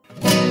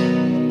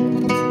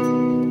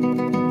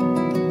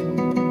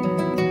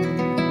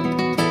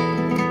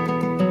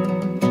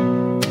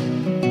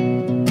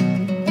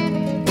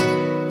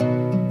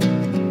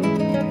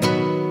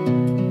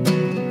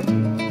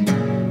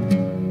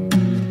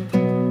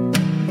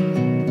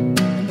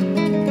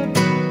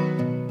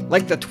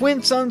Like the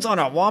twin suns on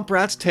a womp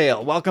rat's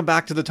tail. Welcome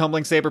back to the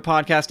Tumbling Saber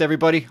podcast,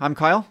 everybody. I'm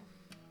Kyle.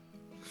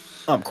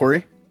 I'm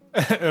Corey.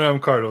 And I'm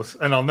Carlos.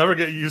 And I'll never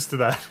get used to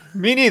that.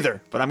 Me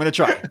neither, but I'm going to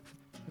try.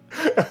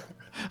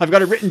 I've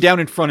got it written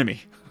down in front of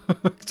me,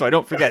 so I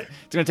don't forget.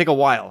 It's going to take a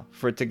while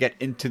for it to get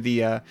into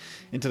the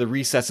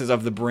recesses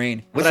of the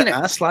brain. Wasn't it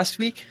asked last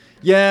week?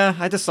 Yeah,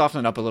 I had to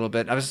soften it up a little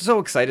bit. I was so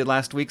excited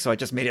last week, so I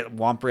just made it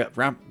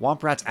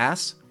womp rat's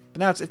ass. But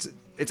now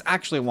it's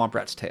actually a womp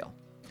rat's tail.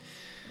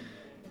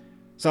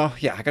 So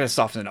yeah, I gotta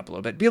soften it up a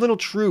little bit. Be a little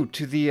true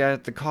to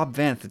the Cobb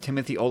Vanth, the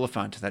Timothy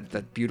Oliphant,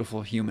 that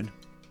beautiful human.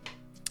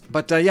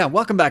 But yeah,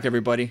 welcome back,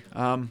 everybody.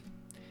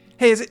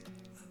 Hey,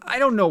 I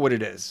don't know what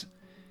it is,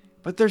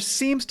 but there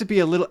seems to be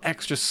a little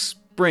extra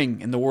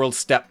spring in the world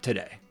step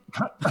today.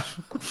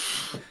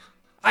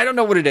 I don't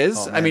know what it is.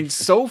 Oh, I mean,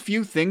 so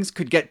few things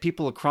could get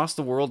people across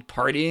the world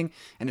partying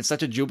and in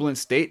such a jubilant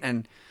state,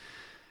 and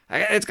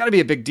it's got to be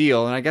a big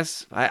deal. And I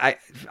guess I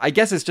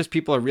guess it's just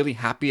people are really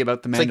happy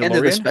about the Mandalorian. It's like end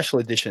of the special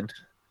edition.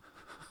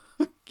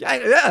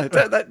 Yeah,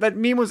 that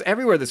meme was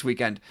everywhere this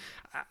weekend.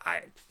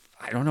 I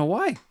don't know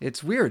why.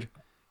 It's weird.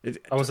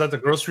 I was at the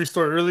grocery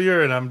store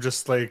earlier, and I'm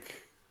just like,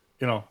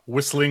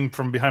 whistling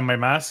from behind my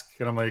mask,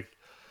 and I'm like,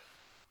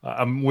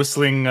 I'm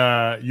whistling.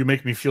 You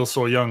make me feel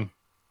so young.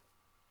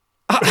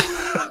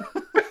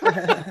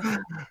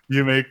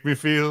 You make me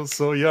feel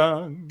so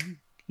young.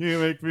 You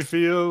make me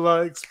feel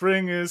like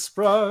spring is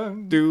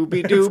sprung.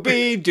 Doobie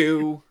doobie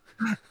doo.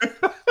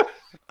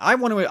 I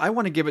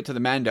want to give it to the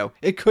Mando.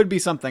 It could be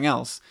something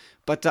else,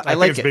 but I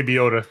like it's it. Baby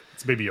Yoda.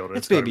 It's Baby Yoda.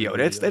 It's Baby Yoda.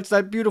 It's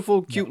that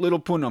beautiful, cute little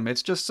punum.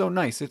 It's just so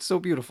nice. It's so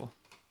beautiful.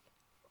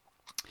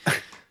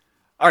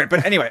 All right,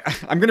 but anyway,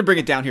 I'm going to bring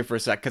it down here for a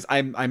sec because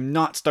I'm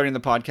not starting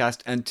the podcast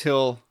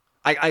until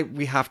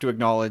we have to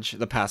acknowledge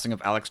the passing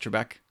of Alex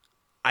Trebek.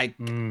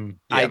 Man.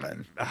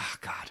 Oh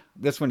God,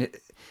 this one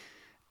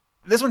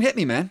hit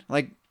me, man.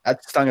 Like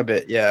That stung a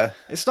bit, yeah.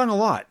 it stung a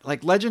lot.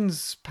 Like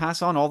legends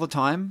pass on all the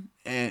time,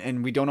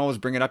 and we don't always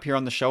bring it up here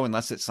on the show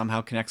unless it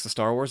somehow connects to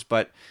Star Wars.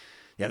 But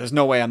yeah, there's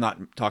no way I'm not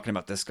talking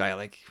about this guy.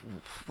 Like,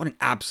 what an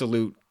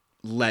absolute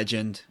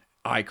legend,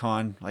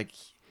 icon. Like,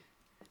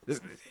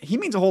 he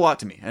means a whole lot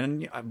to me,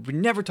 and we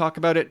never talk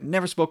about it.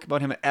 Never spoke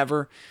about him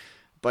ever.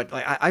 But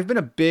like, I've been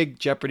a big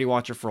Jeopardy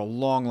watcher for a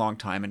long, long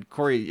time, and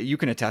Corey, you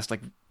can attest.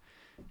 Like,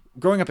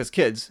 growing up as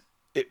kids,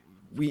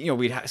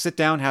 we'd sit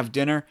down, have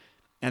dinner,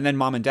 and then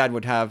mom and dad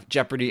would have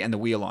Jeopardy and the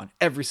wheel on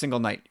every single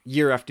night,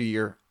 year after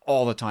year,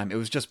 all the time. It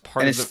was just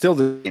part And of it's still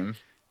the same.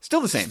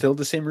 Still the same. Still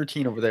the same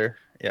routine over there.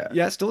 Yeah.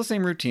 Yeah, still the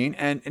same routine.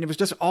 And it was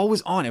just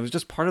always on. It was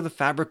just part of the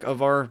fabric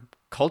of our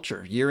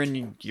culture, year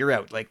in, year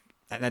out. Like,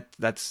 and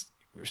that's,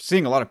 we're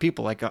seeing a lot of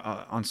people like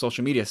on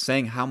social media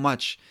saying how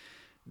much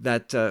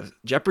that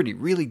Jeopardy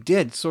really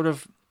did sort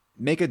of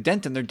make a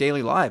dent in their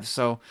daily lives.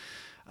 So,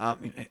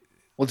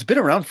 Well, it's been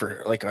around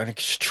for like an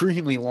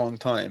extremely long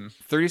time.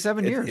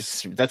 37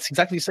 years. That's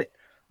exactly the same.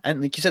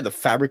 And like you said, the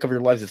fabric of your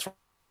lives. It's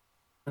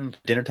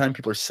dinner time.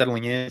 People are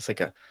settling in. It's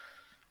like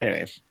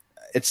anyway.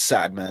 It's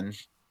sad, man.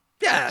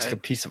 Yeah. It's like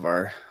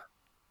a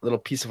little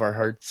piece of our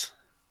hearts.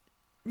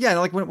 Yeah,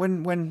 like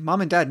when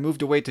mom and dad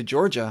moved away to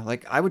Georgia,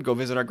 like I would go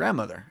visit our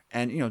grandmother,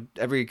 and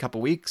every couple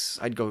weeks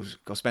I'd go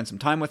spend some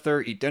time with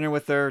her, eat dinner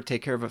with her,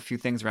 take care of a few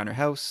things around her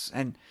house,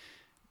 and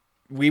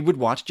we would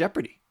watch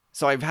Jeopardy.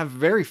 So I have a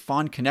very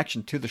fond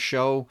connection to the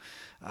show,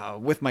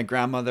 with my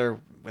grandmother,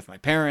 with my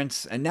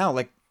parents, and now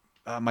like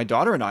my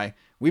daughter and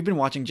we've been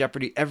watching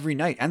Jeopardy every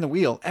night and the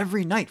wheel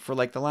every night for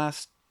like the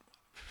last,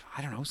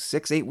 I don't know,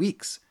 6-8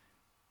 weeks.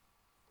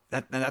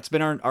 That's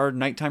been our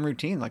nighttime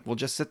routine. Like we'll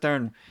just sit there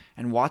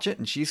and watch it,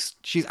 and she's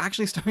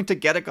actually starting to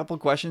get a couple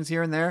questions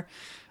here and there.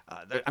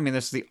 I mean,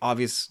 there's the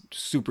obvious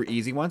super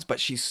easy ones, but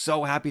she's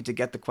so happy to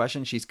get the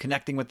question. She's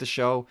connecting with the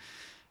show.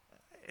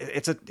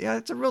 It's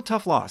a real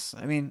tough loss.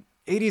 I mean,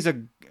 he's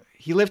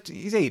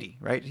 80,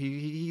 right?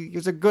 He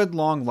has a good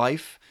long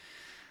life.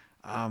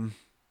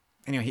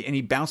 Anyway,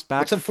 he bounced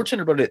back. What's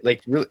unfortunate about it,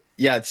 like really,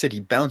 yeah, it said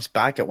he bounced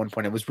back at one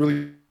point.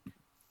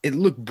 It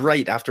looked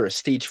bright after a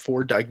stage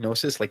 4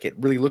 diagnosis. Like it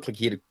really looked like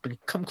he had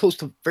come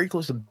very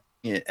close to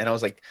it. And I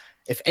was like,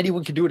 if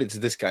anyone can do it, it's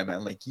this guy,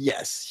 man. Like,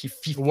 yes,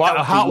 he why?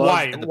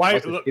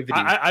 positivity.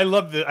 I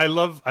love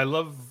I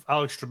love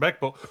Alex Trebek,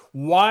 but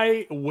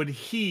why would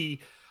he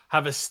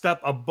have a step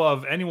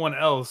above anyone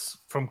else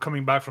from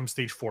coming back from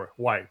stage 4?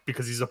 Why?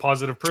 Because he's a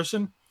positive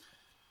person.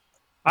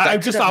 I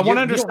want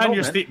to understand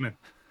your statement.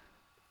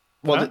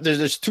 Well,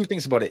 there's two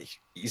things about it.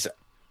 He's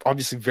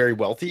obviously very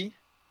wealthy,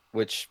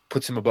 which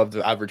puts him above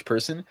the average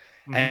person,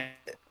 and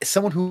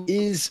someone who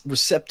is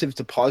receptive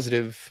to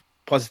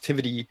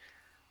positivity.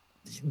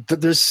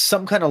 There's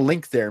some kind of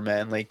link there,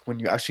 man. Like when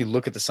you actually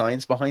look at the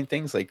science behind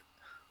things, like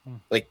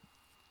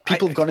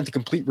people have gone into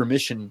complete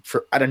remission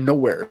out of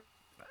nowhere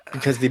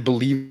because they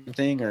believe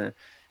something. Or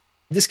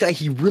this guy,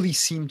 he really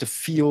seemed to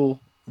feel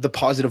the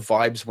positive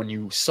vibes when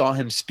you saw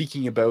him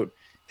speaking about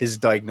his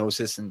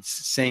diagnosis and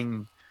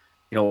saying,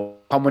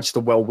 how much the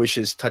well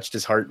wishes touched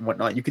his heart and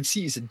whatnot. You could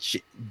see he's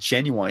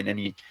genuine, and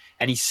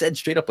he said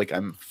straight up, like,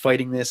 I'm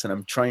fighting this and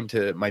I'm trying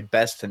to my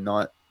best to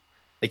not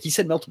like he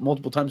said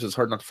multiple times, it was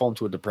hard not to fall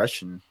into a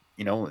depression.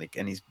 Like,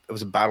 and it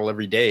was a battle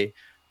every day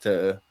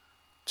to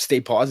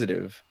stay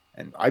positive,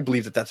 and I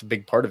believe that that's a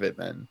big part of it,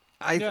 man.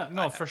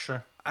 For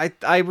sure.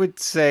 I would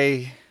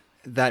say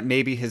that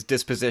maybe his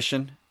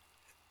disposition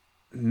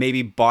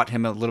maybe bought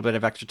him a little bit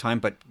of extra time,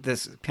 but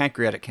this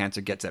pancreatic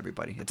cancer gets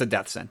everybody. It's a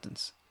death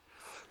sentence.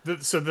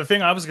 So the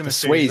thing I was going to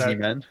say, Swayze,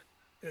 man.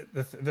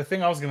 The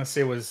thing I was going to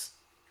say was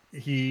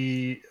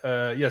he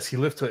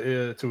lived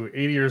to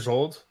 80 years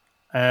old,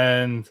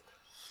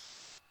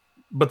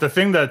 but the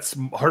thing that's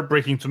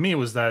heartbreaking to me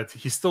was that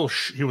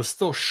he was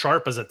still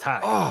sharp as a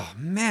tack. Oh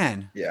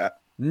man, yeah,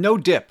 no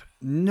dip.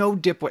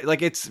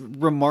 Like, it's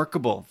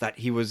remarkable that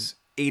he was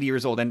 80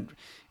 years old, and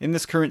in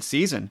this current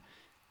season,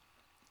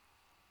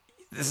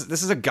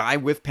 this is a guy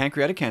with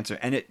pancreatic cancer,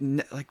 and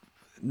it, like,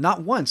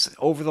 not once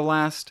over the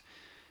last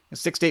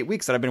 6 to 8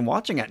 weeks that I've been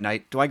watching at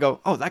night do I go,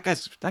 oh, that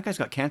guy's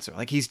got cancer.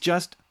 Like, he's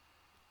just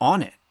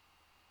on it,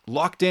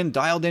 locked in,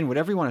 dialed in,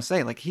 whatever you want to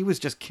say. Like, he was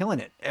just killing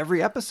it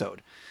every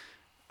episode.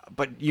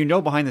 But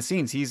behind the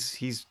scenes,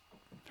 he's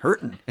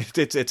hurting.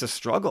 It's a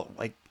struggle.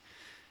 Like,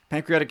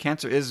 pancreatic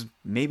cancer is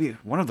maybe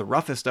one of the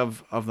roughest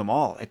of them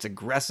all. It's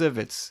aggressive.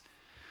 It's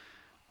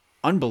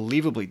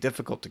unbelievably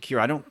difficult to cure.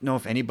 I don't know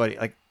if anybody,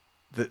 like,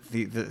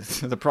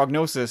 the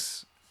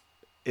prognosis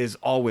is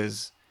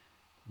always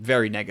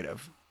very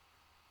negative.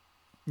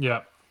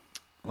 Yeah.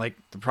 Like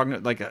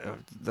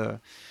the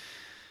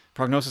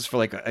prognosis for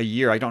like a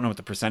year, I don't know what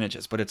the percentage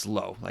is, but it's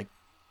low. Like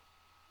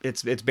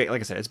it's like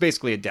I said, it's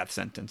basically a death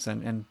sentence,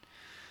 and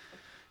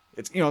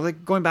it's,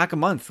 like going back a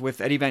month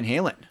with Eddie Van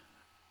Halen.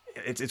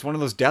 It's one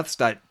of those deaths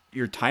that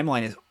your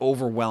timeline is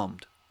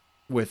overwhelmed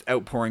with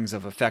outpourings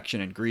of affection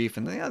and grief.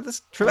 And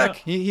this Trebek,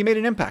 he made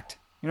an impact.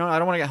 I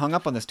don't want to get hung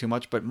up on this too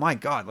much, but my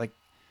God, like,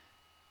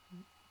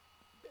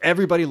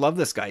 everybody loved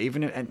this guy.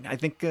 And I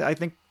think I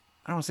don't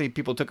want to say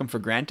people took him for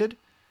granted,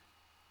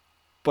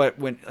 but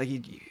when,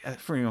 like,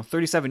 for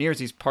 37 years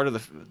he's part of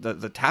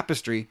the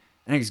tapestry,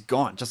 and he's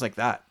gone just like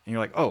that, and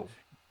you're like, oh,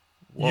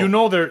 whoa. He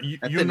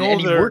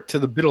worked to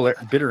the bitter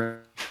end.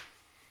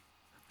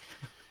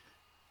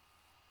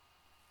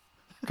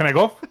 Can I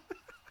go?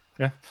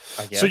 Yeah.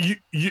 So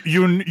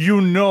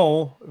you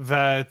know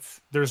that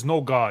there's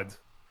no God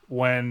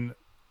when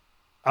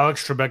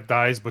Alex Trebek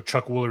dies, but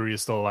Chuck Woolery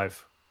is still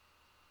alive.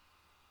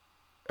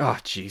 Oh,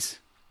 jeez.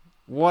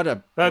 What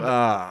a...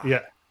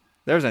 yeah.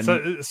 There's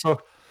a...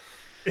 So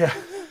yeah.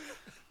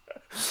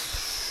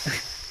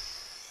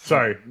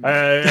 Sorry.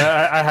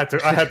 I had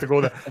to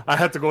go there. I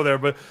had to go there,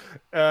 but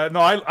no,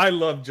 I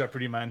love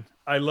Jeopardy, man.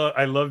 I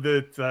loved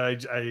it.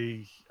 I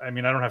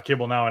mean, I don't have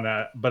cable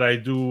now, but I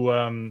do.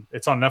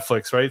 It's on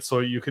Netflix, right? So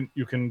you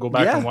can go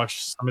back and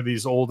watch some of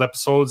these old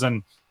episodes,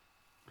 and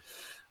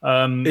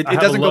it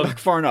doesn't go back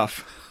far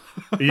enough.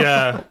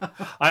 Yeah,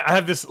 I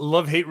have this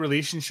love-hate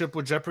relationship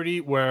with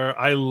Jeopardy, where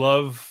I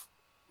love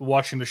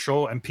watching the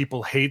show and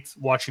people hate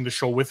watching the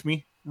show with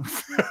me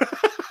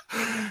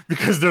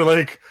because they're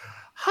like,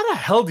 how the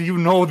hell do you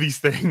know these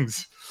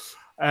things?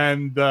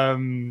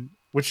 And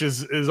which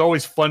is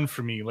always fun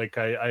for me. Like,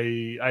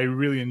 I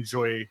really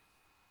enjoy.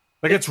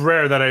 Like, it's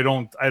rare that I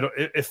don't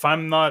if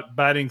I'm not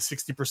batting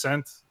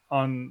 60%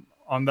 on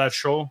that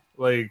show,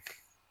 like,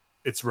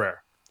 it's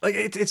rare. Like,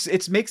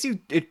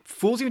 it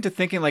fools you into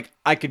thinking, like,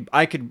 I could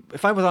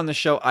if I was on the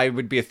show, I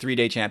would be a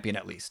 3-day champion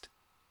at least.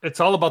 It's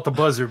all about the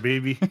buzzer,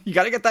 baby. You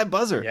got to get that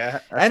buzzer.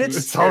 Yeah. And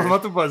it's all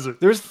about the buzzer.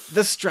 There's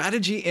the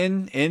strategy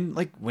in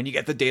like when you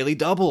get the daily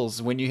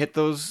doubles, when you hit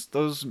those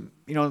those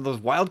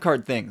wild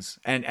card things,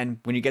 and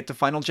when you get to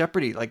Final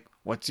Jeopardy, like,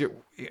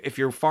 if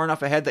you're far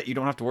enough ahead that you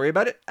don't have to worry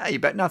about it, you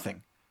bet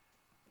nothing.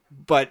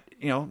 But,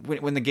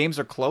 when the games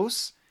are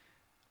close,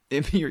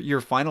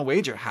 your final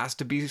wager has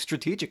to be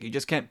strategic. You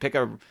just can't pick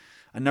a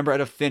number out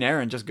of thin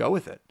air and just go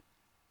with it.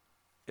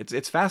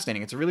 It's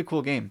fascinating. It's a really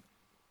cool game.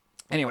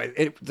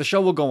 Anyway, the show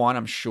will go on,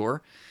 I'm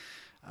sure.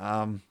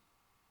 But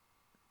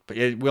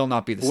it will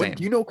not be the same.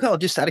 Do you know, Kyle,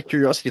 just out of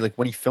curiosity, like,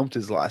 when he filmed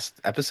his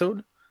last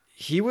episode?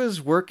 He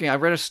was working. I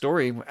read a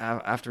story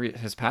after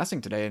his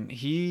passing today, and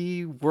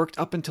he worked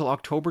up until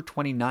October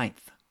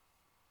 29th,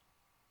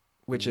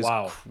 which is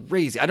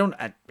crazy.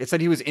 It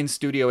said he was in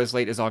studio as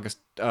late as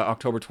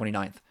October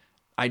 29th.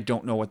 I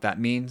don't know what that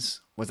means.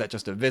 Was that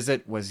just a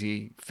visit? Was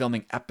he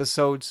filming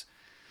episodes?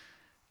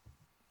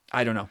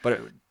 I don't know,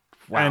 but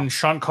wow. And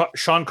Sean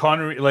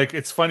Connery, like,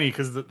 it's funny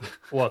because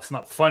it's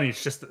not funny.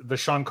 It's just the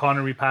Sean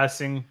Connery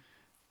passing,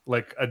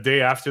 like, a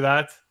day after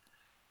that.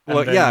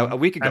 A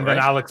week ago. And then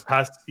Alex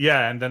passed.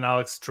 Yeah, and then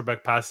Alex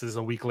Trebek passes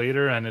a week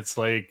later, and it's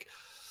like,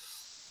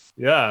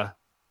 yeah.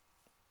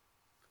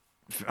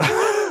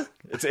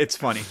 It's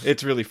funny.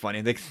 It's really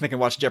funny. They can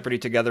watch Jeopardy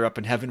together up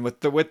in heaven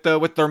with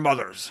their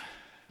mothers.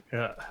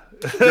 Yeah,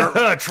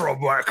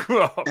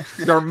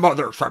 Trebek. Your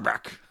mother,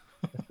 Trebek.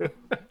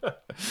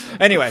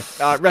 Anyway,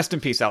 rest in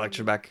peace, Alex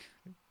Trebek.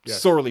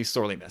 Yes.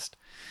 Sorely missed.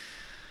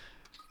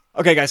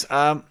 Okay, guys,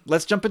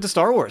 let's jump into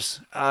Star Wars.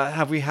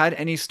 Have we had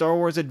any Star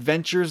Wars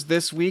adventures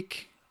this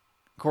week?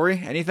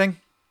 Corey, anything?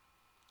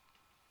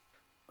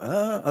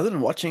 Other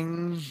than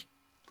watching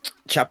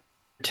Chapter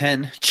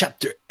 10,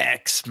 Chapter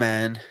X,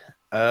 man.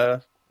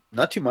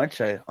 Not too much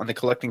on the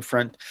collecting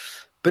front.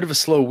 Bit of a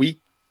slow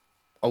week.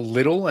 A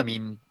little. I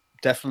mean,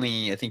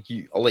 definitely. I think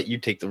I'll let you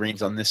take the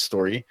reins on this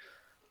story.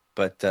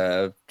 But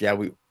yeah,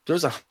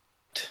 there's a hunt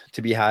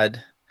to be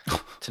had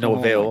to no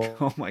avail.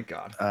 Oh my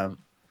god.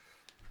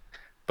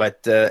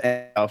 But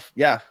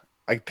yeah,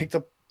 I picked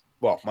up.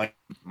 Well,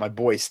 my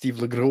boy Steve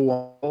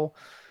Legros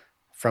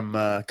from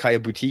Kaya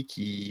Boutique.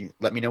 He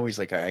let me know. He's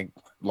like, I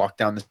locked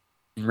down the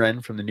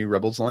Ren from the new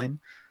Rebels line.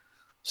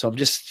 So I'm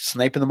just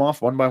sniping them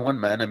off one by one,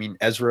 man. I mean,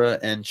 Ezra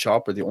and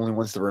Chop are the only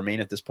ones that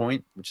remain at this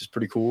point, which is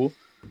pretty cool.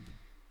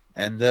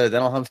 And then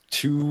I'll have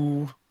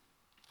two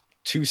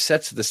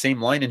sets of the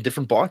same line in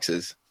different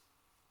boxes.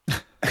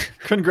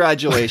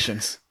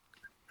 Congratulations.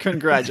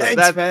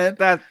 Thanks, man.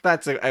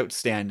 That's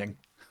outstanding.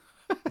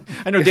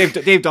 I know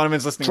Dave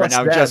Donovan's listening right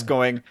now, just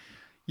going,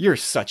 "You're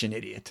such an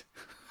idiot."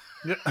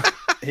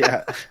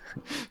 Yeah.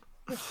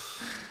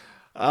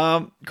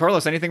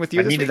 Carlos, anything with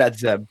you? I needed that,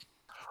 Zeb.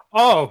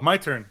 Oh, my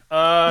turn.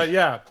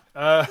 Yeah.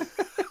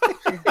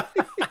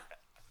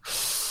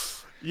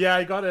 Yeah,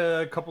 I got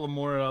a couple of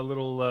more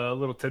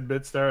little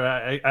tidbits there.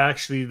 I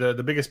actually the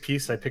biggest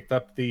piece I picked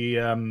up the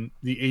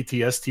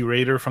AT-ST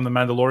Raider from the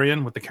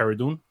Mandalorian with the Cara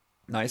Dune.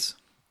 Nice.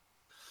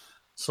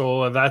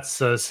 So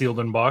that's sealed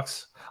in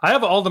box. I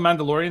have all the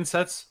Mandalorian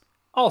sets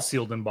all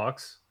sealed in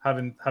box.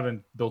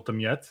 Haven't built them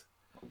yet.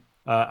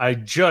 I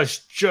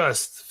just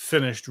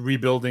finished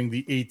rebuilding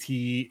the AT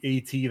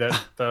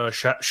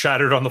that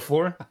shattered on the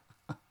floor.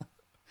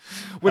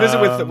 What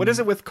is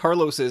it with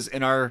Carlos's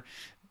in our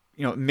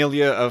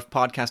milieu of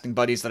podcasting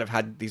buddies that have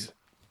had these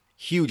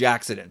huge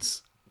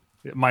accidents?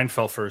 Mine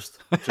fell first.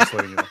 Just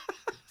letting you know.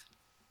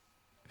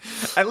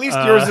 At least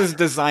yours is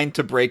designed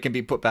to break and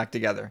be put back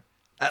together.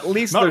 At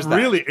least not there's that.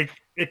 Really.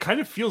 It kind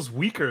of feels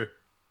weaker.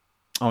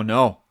 Oh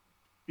no.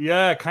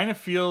 Yeah, it kind of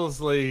feels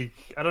like,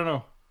 I don't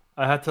know.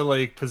 I had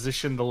to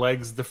position the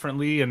legs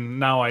differently, and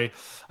now I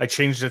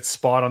changed its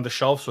spot on the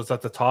shelf, so it's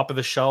at the top of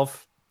the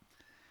shelf.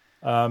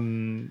 But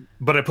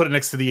I put it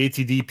next to the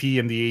ATDP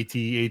and the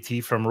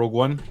AT-AT from Rogue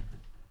One.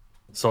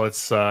 So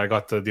it's I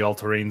got the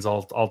all-terrains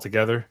all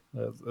together.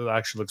 It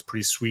actually looks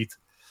pretty sweet.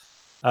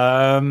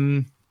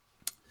 What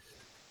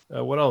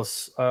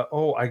else?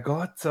 I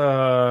got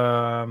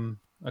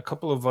a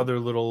couple of other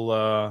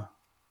little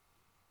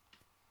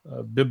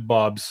bib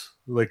bobs,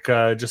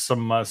 just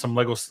some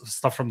Lego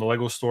stuff from the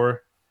Lego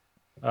store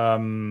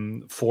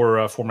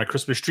for my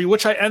Christmas tree,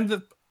 which I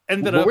ended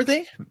what up. Were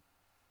they?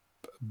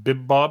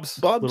 Bib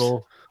bobs?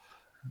 Little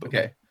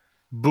okay.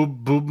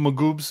 Boob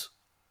magoobs.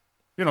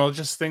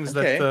 Just things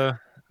that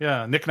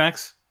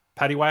knickknacks,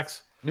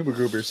 paddywhacks. Noober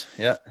Groovers,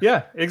 yeah.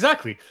 Yeah,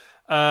 exactly.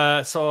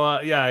 I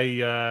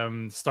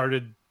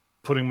started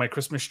putting my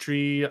Christmas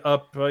tree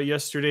up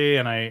yesterday,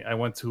 and I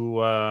went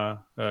to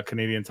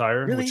Canadian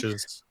Tire, really? Which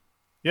is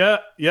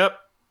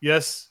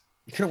yes.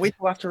 You couldn't wait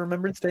till after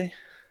Remembrance Day?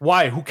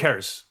 Why? Who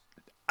cares?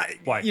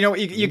 Why?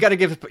 You got to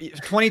give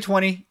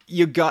 2020.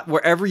 You got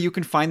wherever you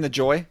can find the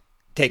joy,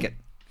 take it.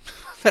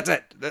 That's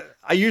it.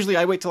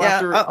 I wait till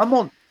after.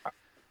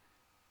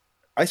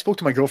 I spoke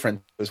to my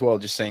girlfriend as well,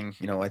 just saying,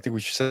 I think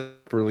we should set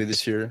up early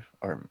this year.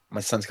 Or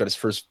my son's got his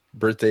first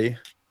birthday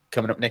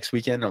coming up next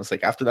weekend. I was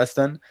like, after that's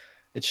done,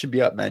 it should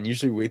be up, man.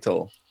 Usually wait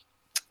till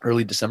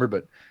early December,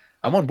 but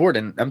I'm on board.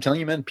 And I'm telling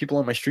you, man, people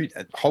on my street,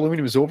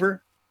 Halloween was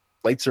over,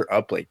 lights are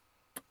up en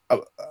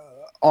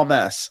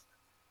masse.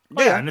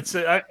 Yeah, and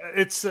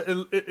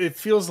it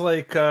feels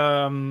like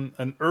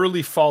an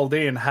early fall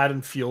day in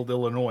Haddonfield,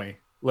 Illinois.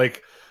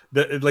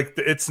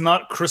 It's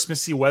not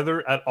Christmassy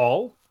weather at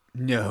all.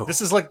 No,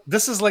 this is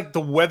like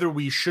the weather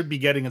we should be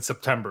getting in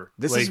September.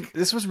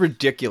 This was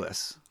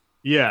ridiculous.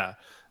 Yeah,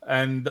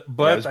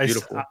 but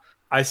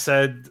I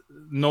said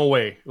no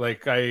way.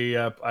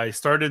 I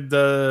started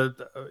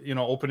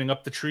opening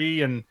up the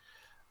tree, and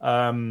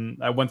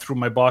I went through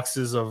my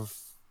boxes of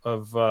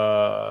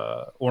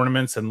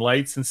ornaments and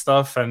lights and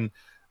stuff, and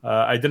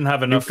I didn't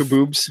have enough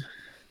boobs.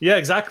 Yeah,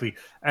 exactly.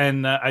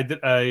 And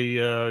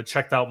I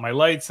checked out my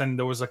lights, and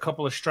there was a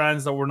couple of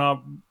strands that were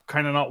not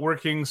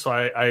working. So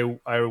I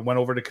went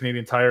over to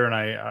Canadian Tire, and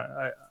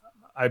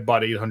I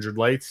bought 800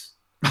 lights.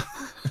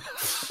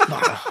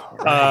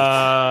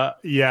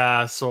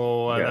 Yeah.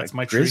 So that's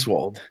my tree.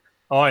 Griswold.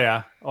 Oh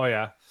yeah.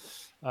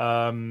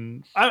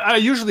 I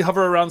usually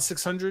hover around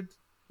 600.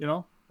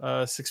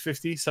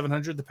 650,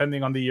 700,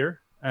 depending on the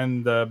year.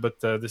 And but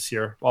this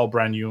year, all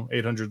brand new,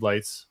 800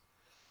 lights.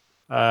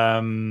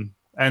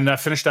 And I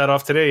finished that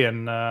off today,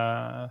 and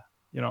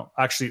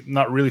actually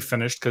not really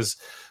finished, because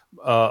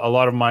a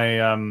lot of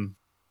my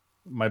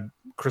my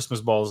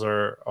Christmas balls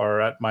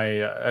are at my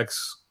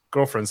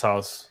ex-girlfriend's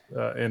house.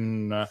 I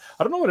don't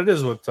know what it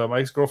is with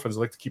my ex-girlfriends.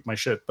 I like to keep my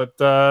shit, but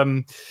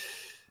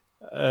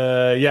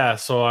yeah.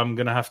 So I'm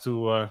gonna have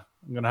to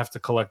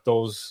collect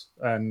those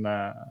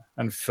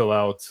and fill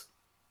out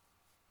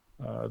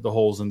the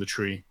holes in the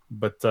tree.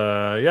 But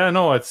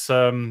it's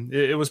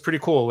it was pretty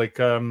cool.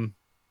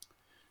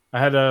 I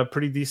had a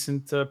pretty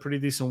decent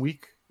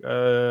week,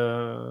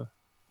 and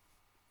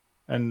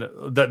And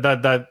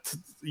that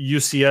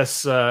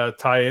UCS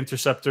TIE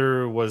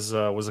interceptor was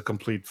a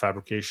complete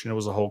fabrication. It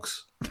was a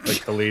hoax.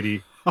 Like the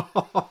lady,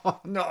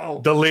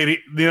 No. the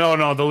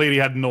lady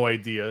had no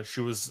idea.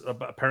 She was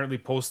apparently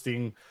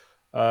posting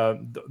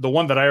the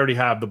one that I already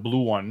have, the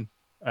blue one,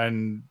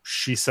 and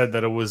she said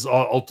that it was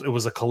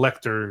a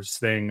collector's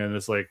thing, and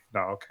it's like, no,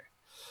 okay,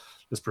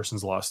 this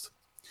person's lost.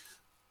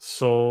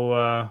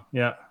 So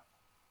yeah,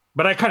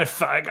 but I kind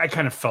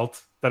of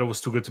felt that it was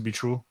too good to be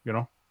true, you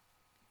know.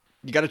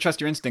 You got to trust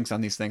your instincts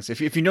on these things.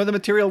 If you know the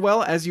material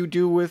well, as you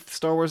do with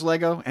Star Wars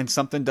Lego, and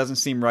something doesn't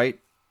seem right,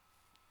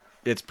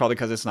 it's probably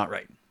because it's not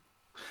right.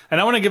 And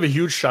I want to give a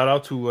huge shout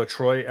out to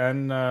Troy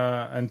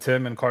and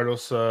Tim and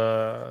Carlos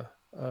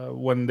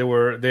when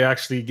they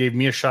actually gave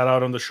me a shout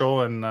out on the show,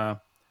 and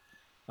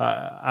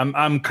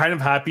I'm kind of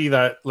happy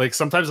that, like,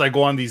 sometimes I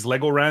go on these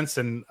Lego rants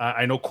and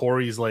I know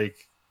Corey's like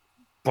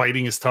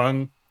biting his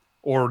tongue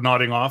or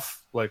nodding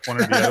off, like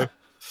one or the other,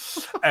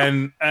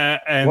 and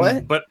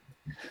What? But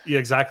yeah,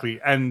 exactly,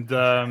 and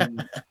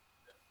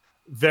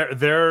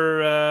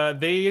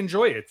they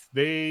enjoy it.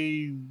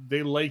 They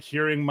like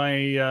hearing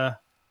my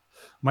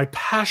my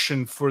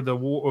passion for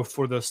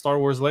the Star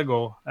Wars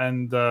Lego,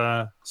 and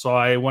so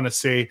I want to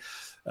say,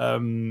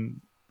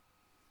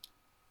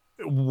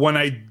 when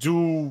I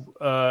do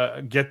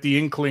get the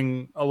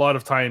inkling a lot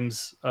of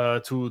times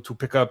to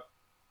pick up,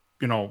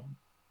 you know,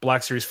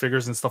 Black Series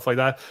figures and stuff like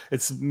that,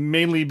 it's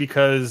mainly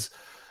because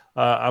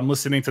I'm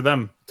listening to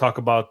them talk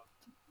about,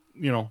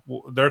 you know,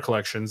 their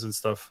collections and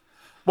stuff.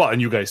 Well,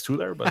 and you guys too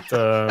there, but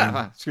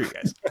Screw you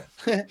guys.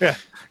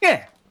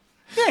 yeah.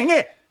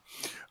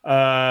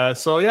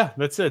 So yeah,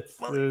 that's it.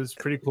 It was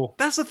pretty cool.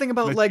 That's the thing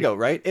about Let's Lego,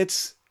 right?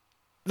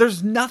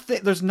 There's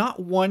not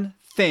one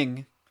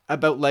thing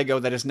about Lego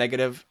that is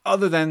negative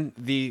other than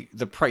the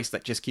price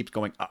that just keeps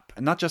going up.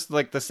 And not just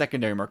like the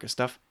secondary market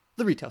stuff,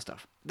 the retail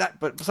stuff.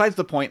 But besides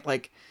the point,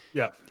 like,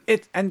 Yeah.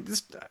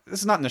 This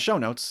is not in the show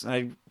notes.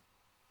 I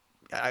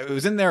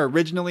was in there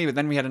originally, but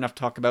then we had enough to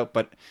talk about.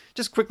 But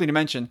just quickly to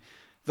mention,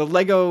 the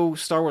Lego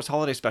Star Wars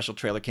Holiday Special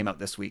trailer came out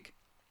this week.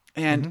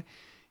 And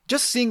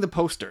just seeing the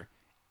poster,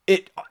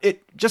 it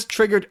just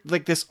triggered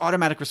like this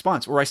automatic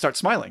response where I start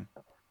smiling.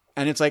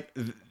 And it's like,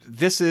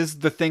 this is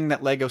the thing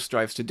that Lego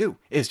strives to do,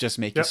 is just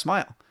make you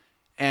smile.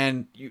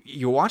 And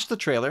you watch the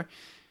trailer.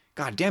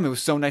 God damn, it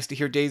was so nice to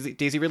hear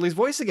Daisy Ridley's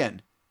voice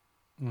again.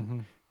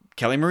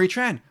 Kelly Marie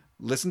Tran,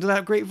 listen to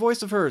that great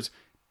voice of hers.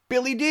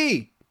 Billy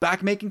D,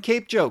 back making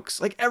cape jokes.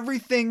 Like,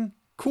 everything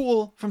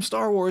cool from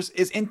Star Wars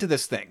is into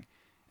this thing.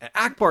 And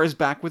Akbar is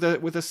back with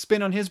a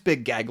spin on his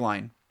big gag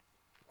line.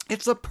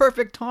 It's a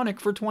perfect tonic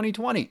for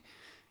 2020.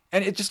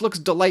 And it just looks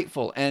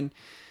delightful. And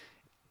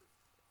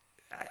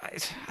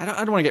I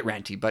don't want to get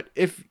ranty, but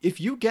if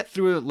you get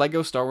through a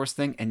Lego Star Wars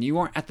thing and you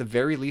aren't at the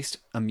very least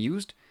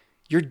amused,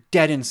 you're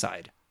dead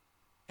inside.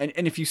 And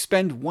if you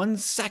spend 1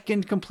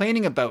 second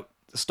complaining about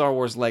the Star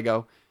Wars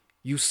Lego,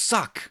 you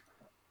suck.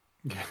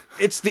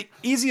 It's the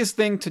easiest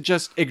thing to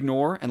just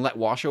ignore and let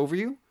wash over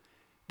you.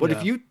 But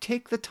if you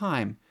take the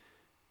time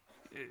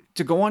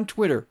to go on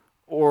Twitter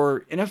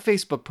or in a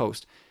Facebook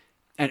post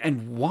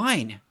and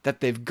whine that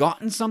they've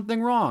gotten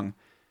something wrong,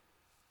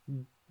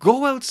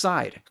 go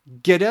outside,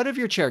 get out of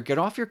your chair, get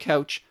off your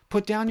couch,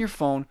 put down your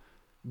phone,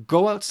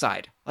 go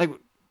outside. Like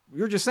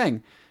you were just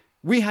saying,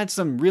 we had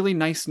some really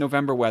nice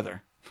November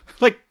weather,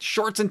 like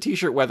shorts and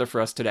t-shirt weather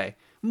for us today.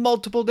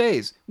 Multiple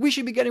days. We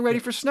should be getting ready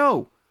for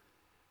snow,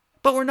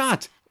 but we're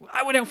not.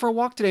 I went out for a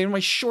walk today in my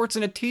shorts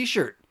and a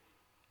t-shirt.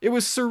 It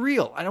was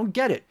surreal. I don't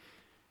get it.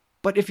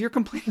 But if you're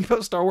complaining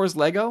about Star Wars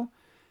Lego,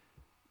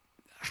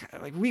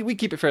 like we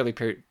keep it fairly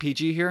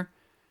PG here.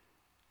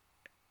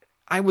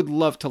 I would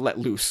love to let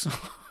loose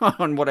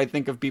on what I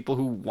think of people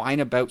who whine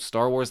about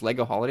Star Wars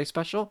Lego Holiday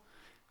Special.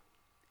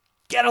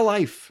 Get a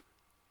life.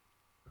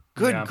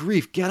 Good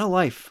grief, get a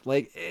life.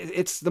 Like,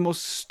 it's the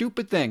most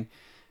stupid thing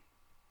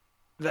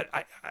that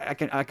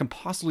I can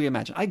possibly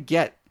imagine. I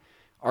get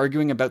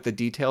arguing about the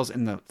details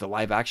in the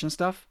live action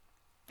stuff,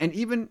 and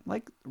even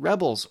like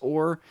Rebels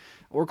or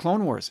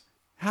Clone Wars.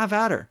 Have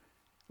at her.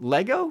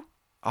 Lego,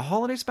 a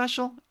holiday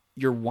special,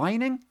 you're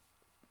whining?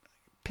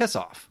 Piss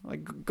off.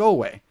 Like, go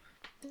away.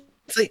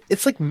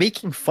 It's like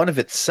making fun of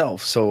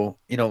itself. So,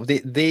 you know,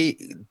 they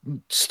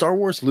Star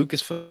Wars,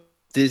 Lucasfilm,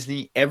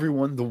 Disney,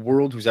 everyone, the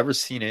world who's ever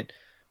seen it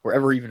or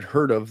ever even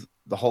heard of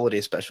the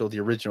holiday special, the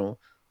original,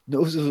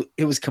 knows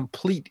it was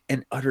complete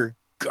and utter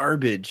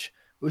garbage.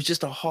 It was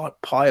just a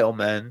hot pile,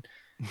 man.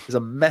 It was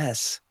a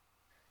mess.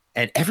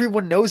 And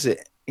everyone knows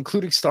it,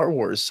 including Star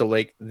Wars. So,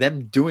 like,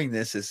 them doing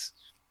this is,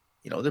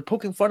 you know, they're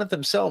poking fun at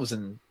themselves,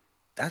 and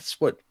that's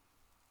what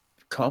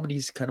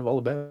comedy's kind of all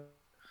about.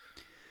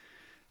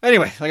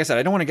 Anyway, like I said,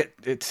 I don't want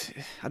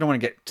to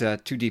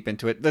get too deep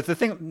into it. The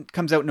thing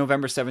comes out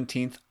November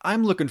 17th.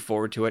 I'm looking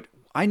forward to it.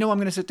 I know I'm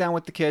going to sit down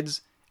with the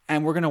kids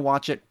and we're going to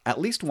watch it at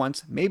least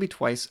once, maybe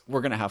twice.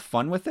 We're going to have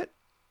fun with it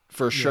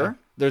for sure.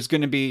 There's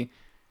going to be...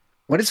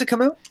 When does it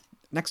come out?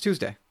 Next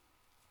Tuesday.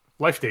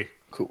 Life Day.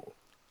 Cool.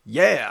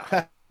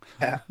 Yeah.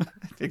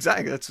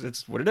 Exactly.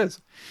 That's what it is.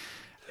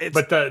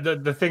 But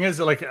the thing is,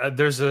 like,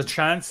 there's a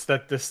chance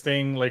that this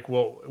thing, like,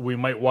 we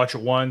might watch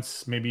it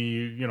once,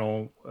 maybe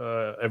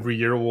every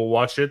year we'll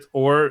watch it,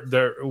 or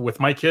there with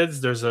my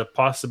kids, there's a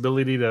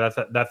possibility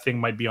that thing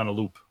might be on a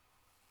loop.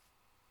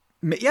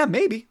 Yeah,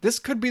 maybe this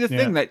could be the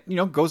thing that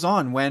goes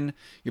on when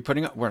you're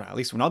putting up. Well, at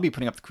least when I'll be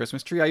putting up the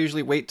Christmas tree, I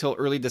usually wait till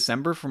early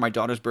December for my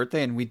daughter's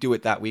birthday, and we do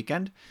it that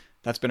weekend.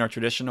 That's been our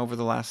tradition over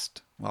the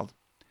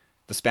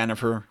span of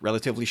her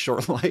relatively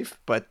short life.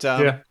 But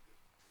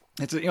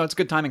it's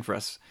good timing for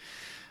us.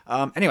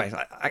 Anyways,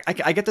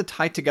 I get to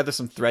tie together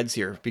some threads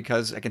here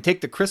because I can take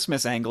the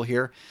Christmas angle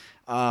here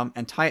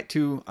and tie it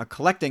to a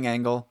collecting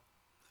angle.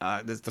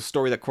 The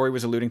story that Corey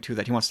was alluding to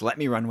that he wants to let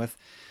me run with.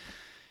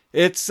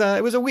 It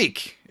was a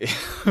week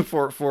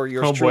for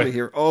yours truly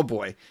here. Oh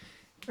boy!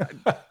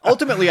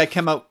 Ultimately, I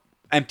came out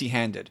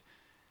empty-handed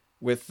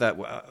with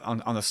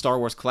on the Star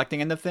Wars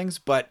collecting end of things.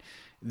 But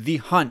the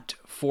hunt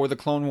for the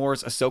Clone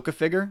Wars Ahsoka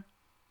figure,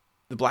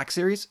 the Black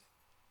Series,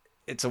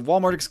 it's a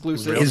Walmart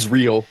exclusive. It's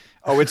real.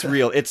 Oh, it's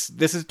real.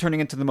 This is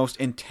turning into the most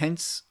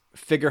intense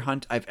figure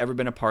hunt I've ever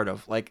been a part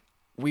of. Like,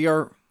 we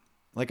are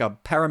like a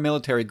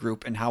paramilitary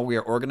group in how we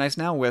are organized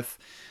now. With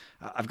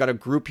I've got a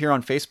group here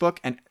on Facebook,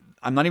 and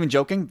I'm not even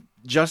joking.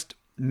 Just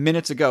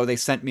minutes ago, they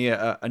sent me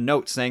a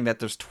note saying that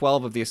there's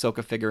 12 of the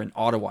Ahsoka figure in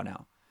Ottawa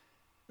now.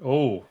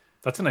 Oh,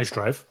 that's a nice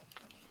drive.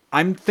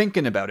 I'm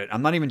thinking about it.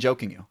 I'm not even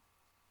joking you.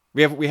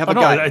 We have a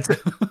guy.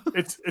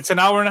 It's an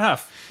hour and a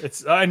half.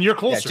 It's and you're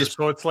closer,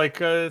 so it's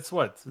like it's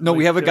what? No, like,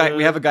 we have a guy.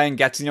 We have a guy in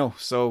Gatineau,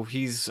 so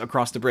he's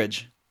across the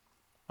bridge.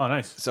 Oh,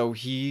 nice. So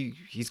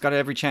he's got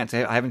every chance.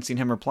 I haven't seen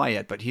him reply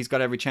yet, but he's got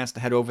every chance to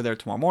head over there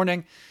tomorrow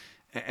morning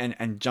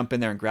and jump in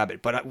there and grab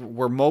it. But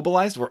we're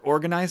mobilized, we're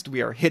organized,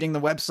 we are hitting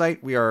the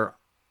website, we are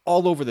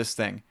all over this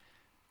thing,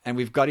 and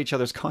we've got each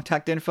other's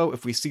contact info.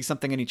 If we see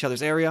something in each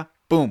other's area,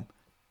 boom,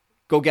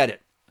 go get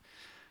it.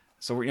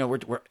 So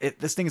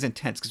this thing is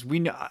intense because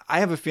I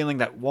have a feeling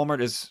that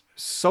Walmart is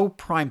so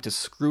primed to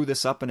screw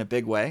this up in a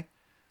big way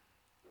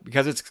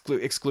because it's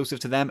exclusive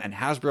to them, and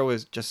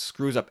Hasbro just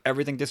screws up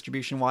everything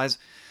distribution wise,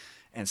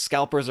 and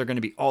scalpers are going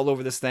to be all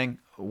over this thing.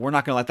 We're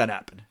not going to let that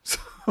happen.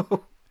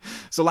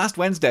 So last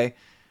Wednesday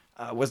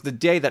was the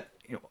day that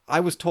I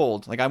was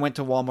told. Like, I went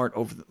to Walmart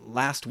over the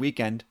last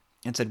weekend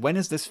and said, "When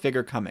is this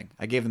figure coming?"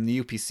 I gave them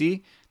the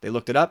UPC. They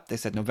looked it up. They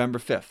said November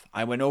 5th.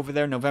 I went over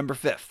there November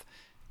 5th,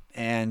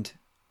 and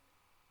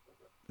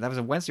that was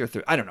a Wednesday or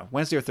Thursday. I don't know,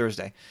 Wednesday or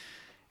Thursday.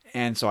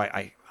 And so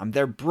I'm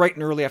there bright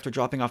and early after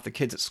dropping off the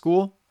kids at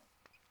school.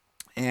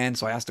 And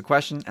so I asked a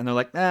question, and they're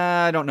like,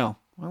 I don't know.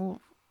 Well,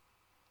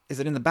 is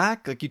it in the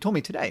back? Like you told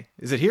me today.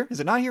 Is it here? Is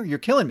it not here? You're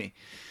killing me.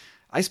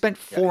 I spent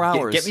 4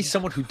 hours. Get me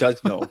someone who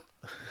does know.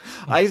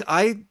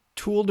 I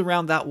tooled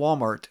around that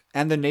Walmart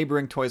and the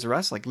neighboring Toys R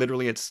Us, like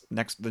literally it's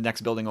the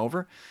next building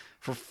over,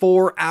 for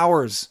 4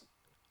 hours.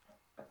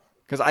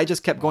 Because I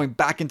just kept going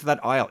back into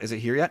that aisle. Is it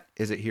here yet?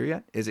 Is it here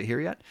yet? Is it here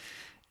yet?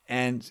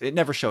 And it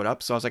never showed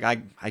up. So I was like,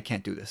 I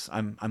can't do this.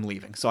 I'm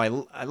leaving. So I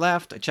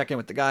left. I checked in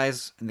with the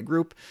guys in the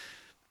group.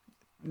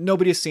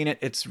 Nobody has seen it.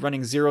 It's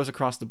running zeros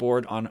across the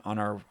board on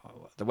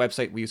the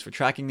website we use for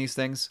tracking these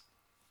things.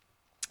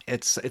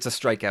 It's a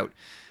strikeout,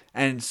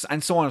 and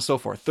so on and so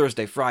forth.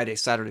 Thursday, Friday,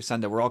 Saturday,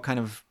 Sunday, we're all kind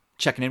of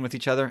checking in with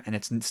each other, and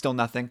it's still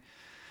nothing.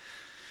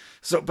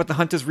 So, but the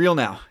hunt is real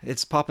now.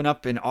 It's popping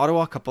up in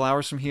Ottawa a couple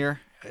hours from here.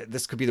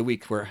 This could be the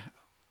week where I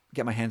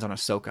get my hands on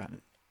Ahsoka.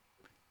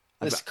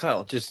 Listen,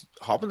 Kyle, just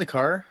hop in the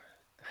car,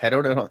 head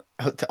out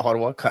to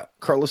Ottawa.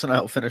 Carlos and I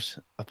will finish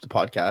up the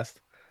podcast.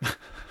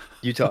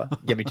 Utah,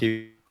 get me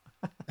to.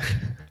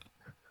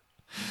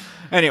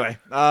 Anyway,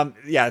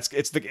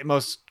 it's the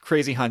most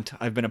crazy hunt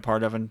I've been a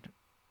part of, and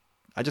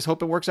I just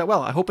hope it works out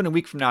well. I hope in a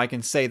week from now I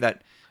can say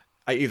that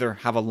I either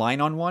have a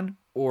line on one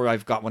or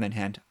I've got one in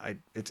hand.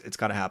 It's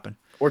got to happen.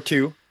 Or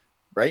two,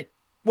 right?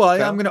 Well,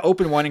 I'm going to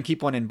open one and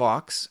keep one in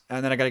box,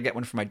 and then I got to get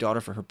one for my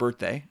daughter for her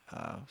birthday.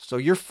 So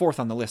you're fourth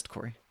on the list,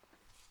 Corey.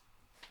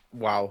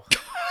 Wow.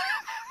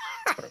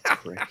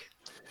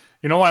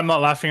 You know why I'm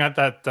not laughing at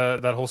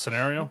that whole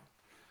scenario?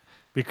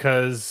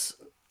 Because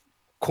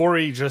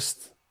Corey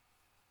just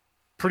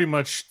pretty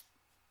much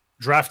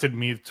drafted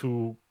me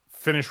to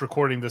finish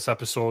recording this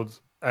episode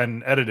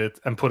and edit it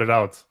and put it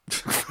out.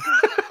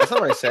 That's not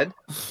what I said.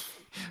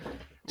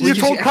 You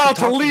told Kyle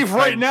to leave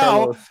right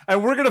now,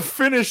 and we're gonna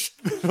finish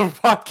the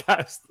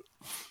podcast.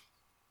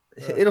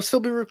 It'll still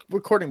be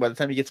recording by the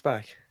time he gets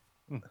back.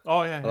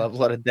 Oh yeah, I'll have a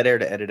lot of dead air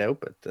to edit out,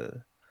 but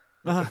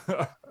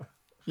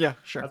yeah,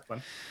 sure. That's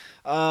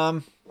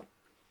fun.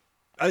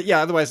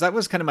 Otherwise, that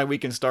was kind of my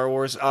week in Star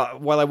Wars.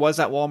 While I was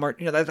at Walmart,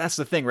 that's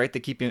the thing, right? They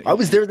keep you. I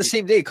was there the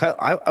same day, Kyle.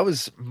 I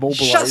was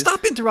mobilized.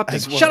 Stop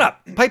interrupting. Well. Shut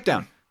up. Pipe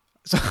down.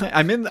 So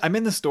I'm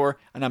in the store,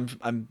 and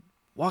I'm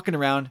walking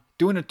around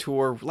doing a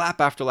tour, lap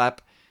after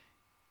lap,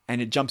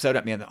 and it jumps out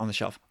at me on the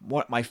shelf.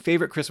 What my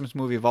favorite Christmas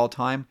movie of all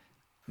time,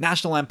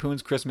 National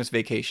Lampoon's Christmas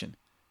Vacation.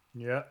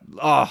 Yeah.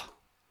 Oh.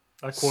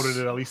 I quoted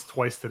it at least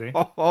twice today.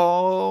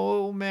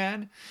 Oh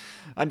man,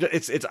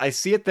 I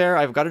see it there.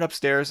 I've got it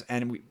upstairs,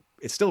 and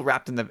it's still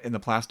wrapped in the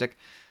plastic.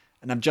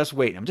 and I'm just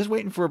waiting. I'm just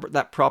waiting for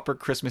that proper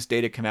Christmas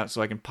day to come out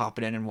so I can pop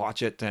it in and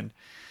watch it. And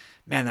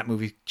man, that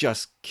movie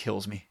just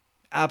kills me.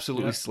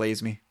 Absolutely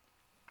slays me.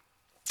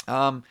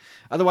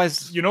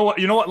 Otherwise, you know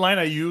what line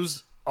I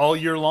use all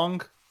year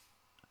long?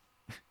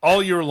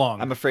 All year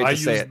long. I'm afraid to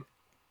say it.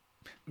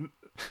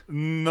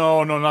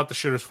 No, not the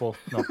shitter's full.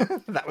 No.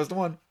 That was the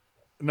one.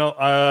 No,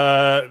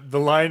 the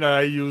line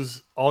I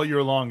use all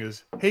year long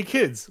is, "Hey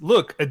kids,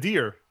 look, a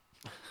deer."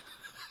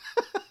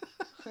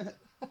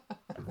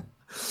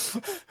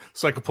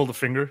 So I could pull the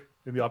finger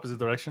in the opposite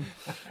direction.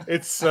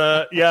 It's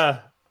yeah.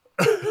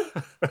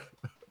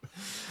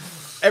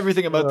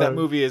 Everything about that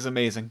movie is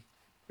amazing.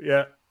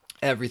 Yeah.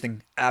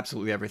 Everything.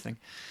 Absolutely everything.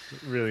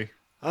 Really.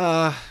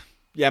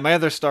 Yeah, my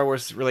other Star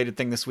Wars related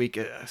thing this week,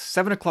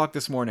 7:00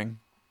 this morning.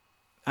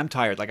 I'm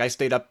tired. Like, I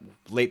stayed up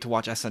late to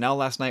watch SNL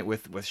last night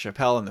with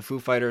Chappelle and the Foo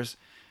Fighters.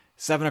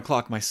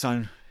 7:00, my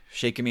son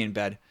shaking me in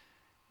bed.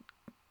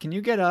 Can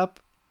you get up?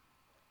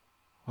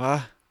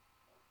 What?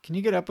 Can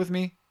you get up with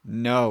me?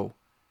 No.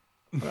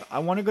 I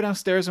want to go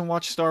downstairs and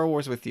watch Star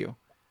Wars with you.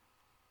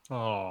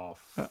 Oh,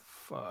 fuck.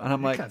 And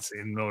I'm like, you can't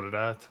say no to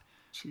that.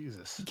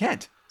 Jesus. You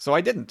can't. So I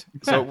didn't.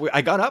 So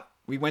I got up.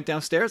 We went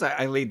downstairs.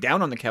 I laid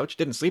down on the couch.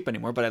 Didn't sleep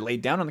anymore, but I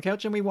laid down on the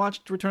couch and we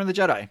watched Return of the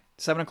Jedi.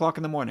 7:00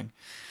 in the morning.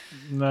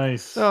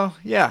 Nice. So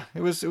yeah,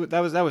 that was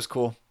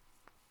cool.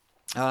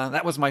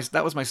 That was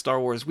my Star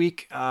Wars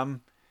week.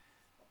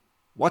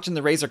 Watching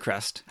the Razor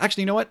Crest.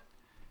 Actually, you know what?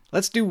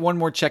 Let's do one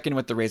more check-in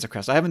with the Razor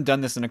Crest. I haven't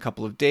done this in a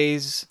couple of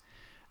days.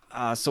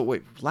 So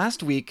wait,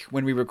 last week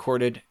when we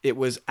recorded, it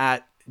was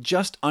at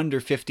just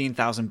under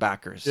 15,000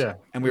 backers. Yeah,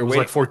 and we were waiting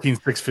like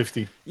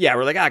 14,650. Yeah,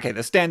 we're like, okay,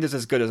 the stand is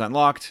as good as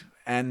unlocked,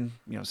 and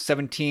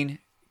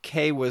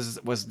 17K was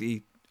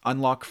the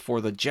unlock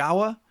for the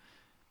Jawa,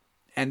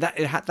 and that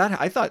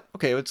I thought,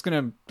 okay, that's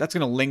gonna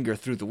linger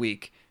through the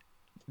week.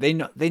 They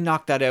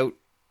knocked that out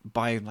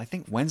by, I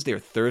think, Wednesday or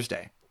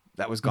Thursday.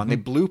 That was gone. They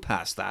blew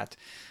past that,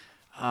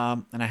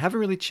 and I haven't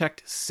really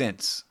checked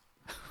since.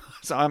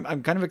 So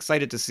I'm kind of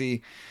excited to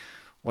see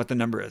what the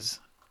number is.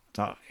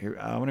 So here,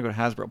 I want to go to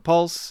Hasbro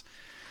Pulse.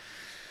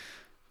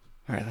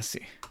 All right, let's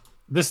see.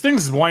 This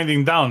thing's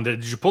winding down.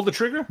 Did you pull the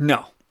trigger?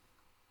 No.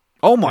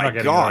 Oh my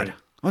God.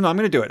 Oh no, I'm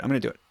going to do it.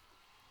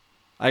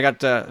 I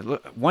got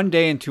 1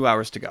 day and 2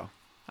 hours to go.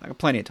 I got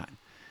plenty of time.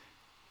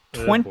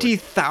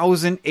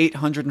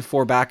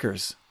 20,804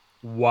 backers.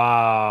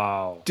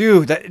 Wow.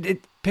 Dude,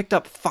 it picked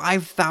up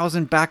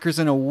 5,000 backers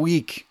in a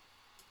week.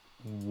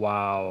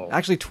 Wow.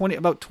 Actually,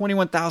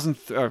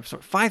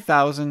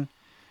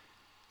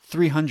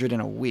 5,300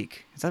 in a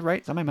week. Is that right?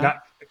 Is that my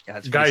math?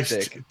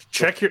 Guys,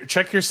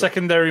 check your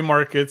secondary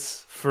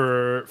markets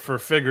for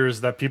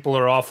figures that people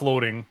are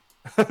offloading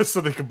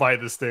so they can buy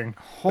this thing.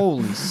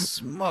 Holy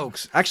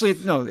smokes. Actually,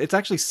 no, it's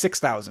actually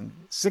 6,000.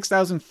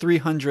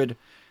 6,300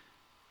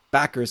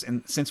 backers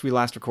since we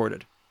last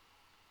recorded.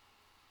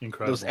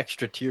 Incredible. Those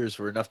extra tiers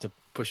were enough to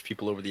push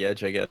people over the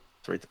edge, I guess,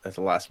 right at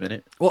the last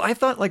minute. Well, I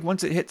thought like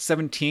once it hit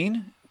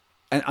 17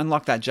 and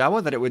unlocked that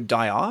Jawa that it would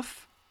die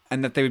off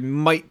and that they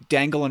might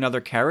dangle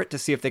another carrot to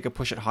see if they could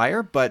push it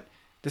higher, but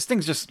this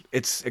thing's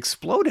it's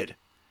exploded.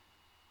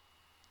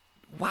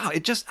 Wow,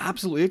 it just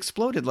absolutely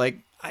exploded.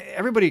 Like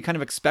everybody kind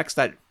of expects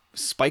that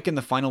spike in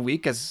the final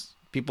week as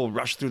people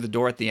rush through the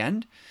door at the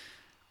end,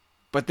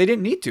 but they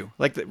didn't need to.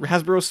 Like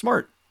Hasbro's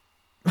smart.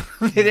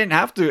 They didn't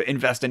have to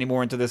invest any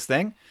more into this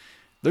thing.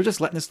 They're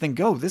just letting this thing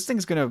go. This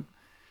thing's going to,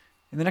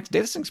 in the next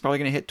day, this thing's probably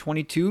going to hit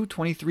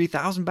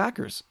 23,000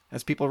 backers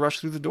as people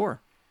rush through the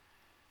door.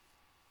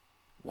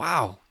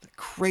 Wow.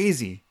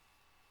 Crazy.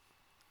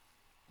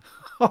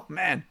 Oh,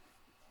 man.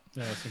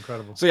 Yeah, it's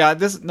incredible. So yeah,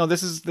 this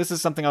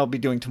is something I'll be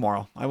doing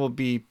tomorrow. I will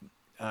be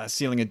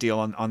sealing a deal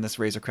on this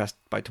Razor Crest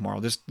by tomorrow.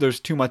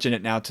 There's too much in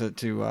it now to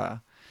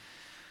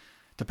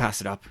pass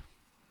it up.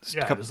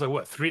 There's like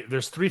what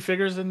There's 3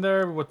 figures in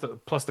there with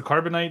plus the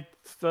carbonite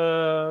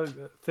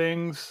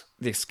things,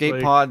 the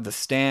escape pod, the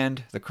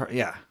stand,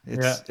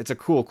 it's a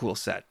cool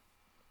set.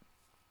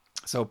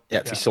 So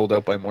it's be sold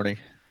out by morning.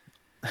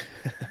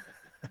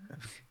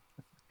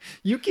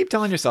 You keep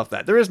telling yourself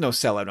that there is no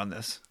sellout on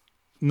this.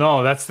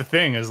 No, that's the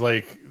thing. Is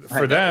like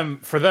for them,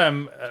 for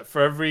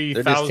every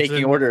they're 1,000 just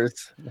taking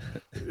orders.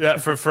 Yeah,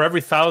 for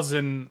every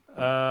 1,000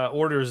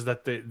 orders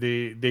that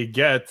they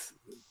get,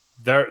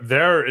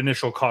 their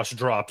initial cost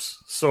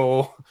drops.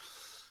 So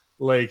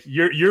like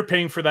you're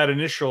paying for that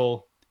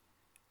initial,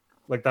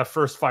 like that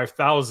first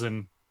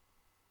 5,000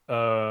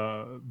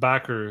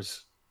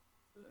 backers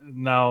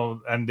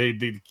now, and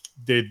they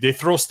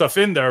throw stuff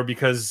in there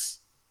because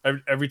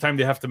every time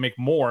they have to make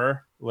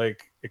more,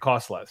 like it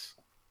costs less.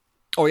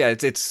 Oh yeah,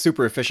 it's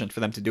super efficient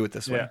for them to do it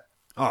this way.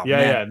 Oh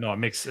yeah. No, it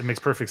makes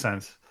perfect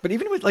sense. But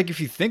even with, like, if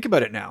you think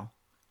about it now,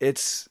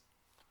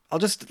 I'll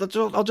just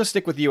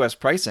stick with US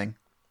pricing.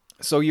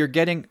 So you're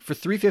getting for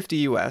 $350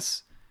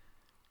 US,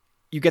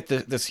 you get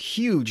this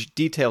huge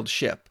detailed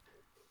ship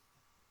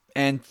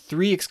and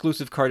 3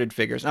 exclusive carded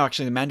figures. Oh,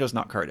 actually, the Mando's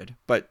not carded,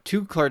 but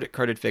 2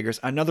 carded figures,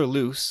 another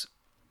loose,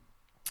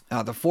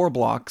 the 4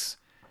 blocks,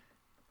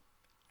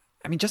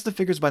 I mean, just the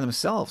figures by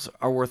themselves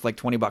are worth like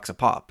 $20 a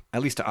pop,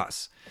 at least to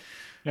us.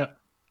 Yeah.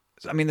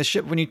 I mean, the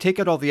ship, when you take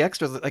out all the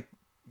extras, like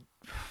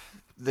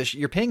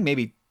you're paying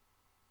maybe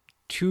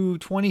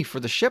 $220 for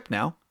the ship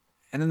now,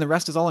 and then the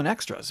rest is all in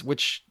extras.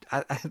 Which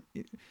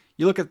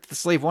you look at the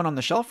Slave One on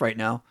the shelf right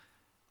now,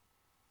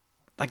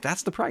 like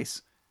that's the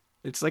price.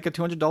 It's like a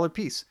 $200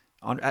 piece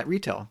at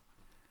retail.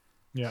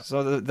 Yeah.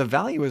 So the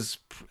value is,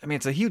 I mean,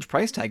 it's a huge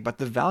price tag, but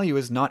the value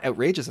is not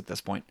outrageous at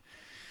this point.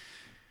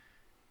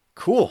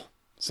 Cool.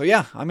 So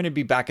yeah, I'm going to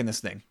be back in this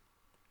thing.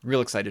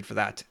 Real excited for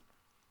that.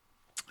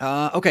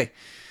 Okay.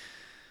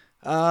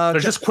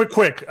 Just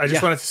quick. I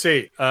just Yeah. wanted to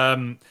say,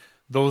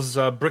 those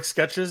brick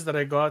sketches that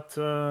I got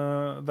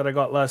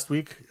last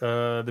week,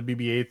 the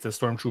BB-8, the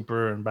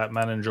Stormtrooper, and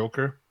Batman and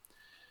Joker.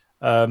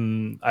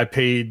 I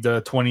paid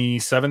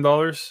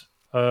 $27,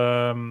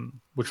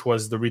 which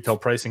was the retail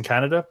price in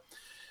Canada,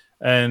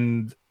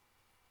 and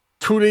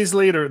 2 days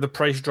later, the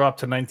price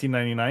dropped to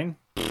 $19.99.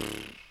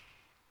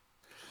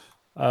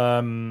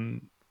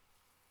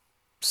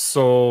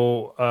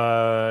 So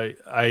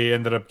I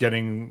ended up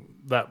getting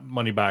that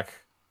money back.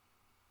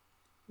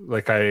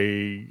 Like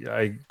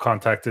I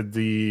contacted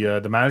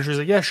the managers.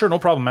 Like, yeah, sure, no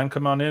problem, man.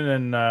 Come on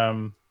in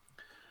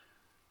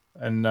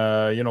and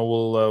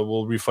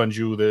we'll refund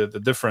you the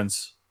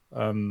difference.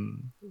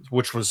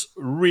 Which was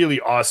really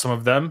awesome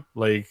of them.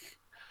 Like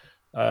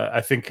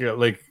I think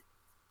like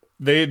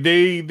they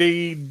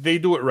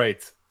do it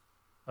right.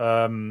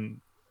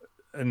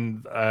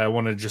 And I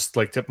want to just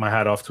like tip my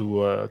hat off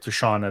to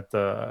Sean at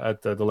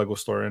the Lego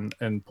store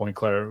in Point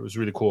Claire. It was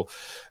really cool.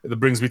 That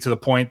brings me to the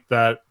point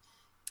that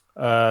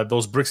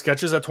those brick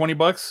sketches at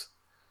 $20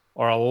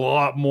 are a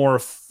lot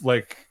more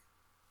like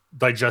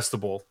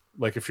digestible.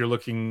 Like if you're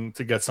looking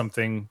to get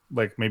something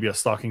like maybe a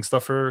stocking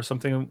stuffer or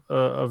something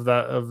of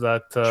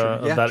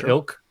that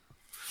ilk,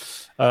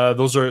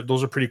 those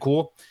are pretty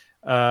cool.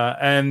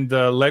 And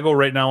Lego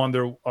right now on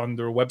their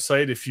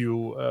website, if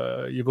you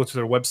go to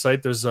their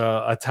website, there's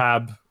a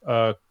tab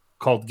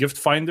called Gift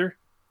Finder,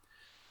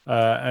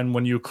 and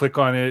when you click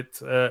on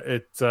it,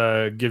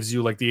 it gives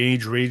you like the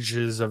age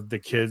ranges of the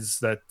kids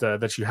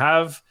that you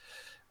have,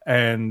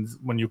 and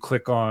when you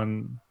click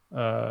on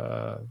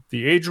the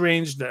age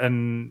range,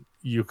 then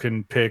you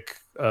can pick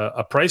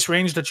a price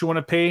range that you want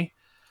to pay,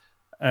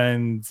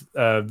 and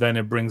then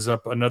it brings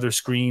up another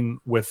screen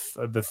with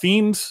the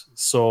themes.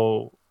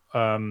 So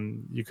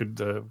you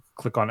could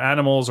click on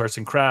animals, arts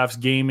and crafts,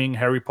 gaming,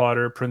 Harry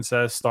Potter,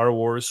 princess, Star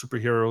Wars,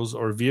 superheroes,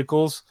 or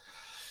vehicles.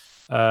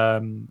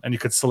 And you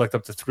could select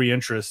up to 3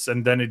 interests,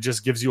 and then it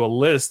just gives you a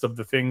list of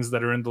the things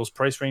that are in those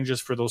price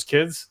ranges for those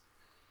kids.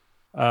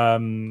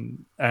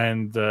 And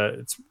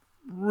it's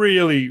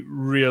really,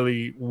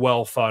 really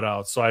well thought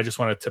out. So I just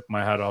want to tip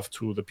my hat off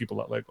to the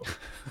people at Lego.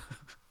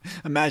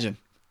 Imagine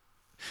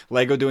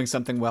Lego doing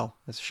something well.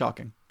 That's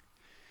shocking.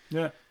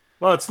 Yeah.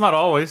 Well, it's not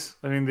always.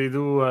 I mean, they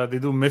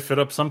do miff it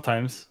up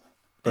sometimes.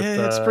 But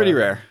it's pretty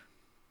rare.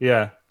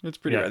 Yeah, it's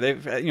pretty rare.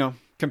 They've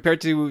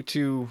compared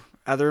to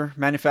other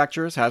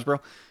manufacturers, Hasbro,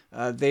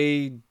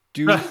 they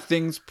do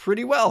things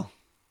pretty well.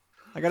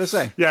 I gotta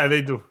say. Yeah,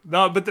 they do.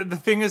 No, but the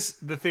thing is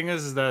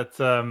that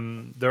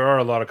there are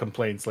a lot of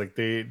complaints. Like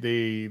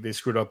they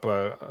screwed up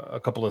a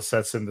couple of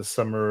sets in the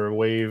summer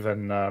wave,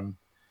 and and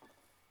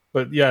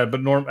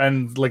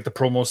like the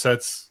promo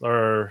sets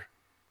are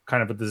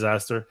kind of a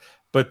disaster.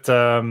 But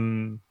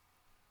no,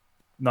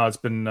 it's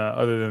been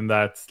other than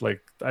that.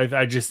 Like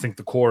I just think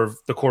the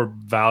core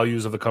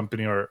values of the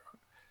company are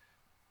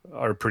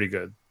pretty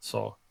good.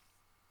 So.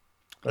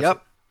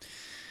 Yep.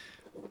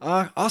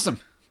 Awesome.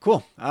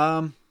 Cool.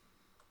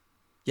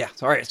 Yeah.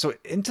 So, all right. So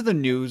into the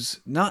news,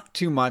 not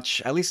too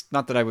much, at least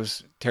not that I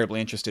was terribly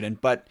interested in,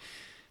 but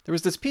there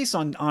was this piece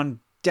on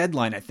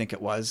Deadline, I think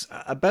it was,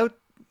 about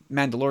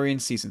Mandalorian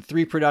Season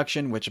 3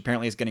 production, which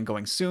apparently is getting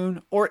going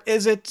soon. Or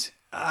is it...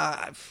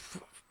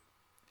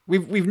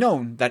 We've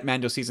known that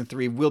Mando Season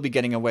 3 will be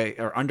getting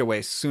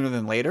underway sooner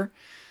than later.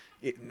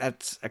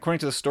 That's according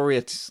to the story,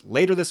 it's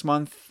later this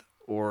month,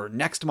 or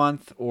next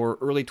month, or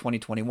early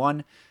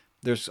 2021.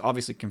 There's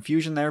obviously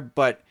confusion there,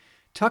 but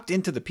tucked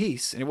into the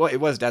piece, and it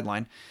was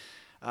Deadline,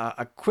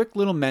 a quick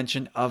little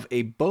mention of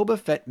a Boba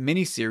Fett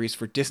miniseries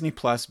for Disney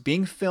Plus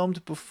being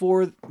filmed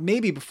before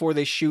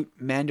they shoot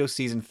Mando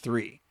Season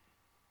 3.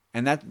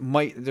 And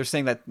they're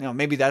saying that,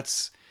 maybe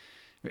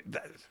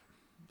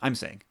I'm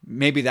saying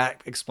maybe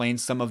that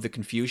explains some of the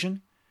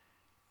confusion.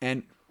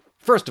 And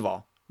first of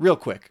all, real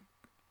quick,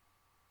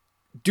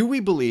 do we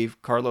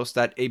believe, Carlos,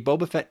 that a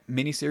Boba Fett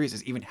miniseries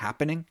is even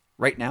happening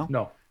right now?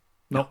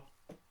 No.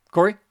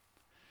 Corey?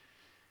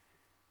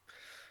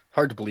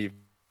 Hard to believe.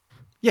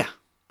 Yeah.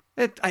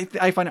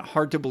 I find it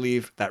hard to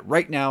believe that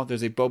right now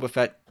there's a Boba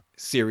Fett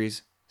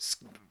series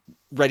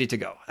ready to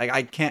go.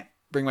 I can't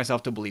bring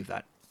myself to believe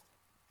that.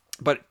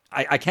 But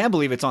I can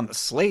believe it's on the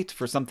slate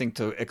for something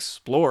to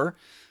explore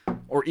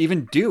or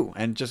even do,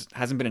 and just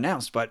hasn't been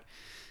announced. But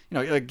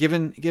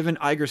given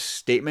Iger's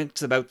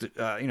statements about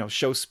the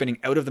show spinning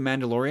out of the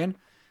Mandalorian,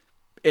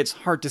 it's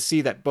hard to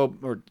see that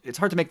it's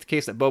hard to make the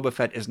case that Boba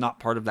Fett is not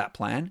part of that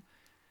plan.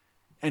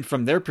 And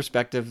from their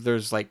perspective,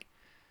 there's like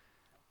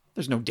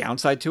There's no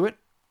downside to it.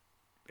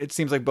 It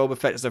seems like Boba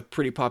Fett is a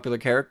pretty popular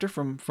character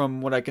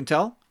from what I can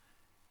tell.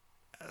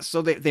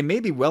 So they may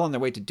be well on their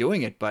way to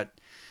doing it, but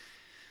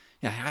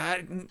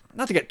yeah,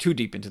 not to get too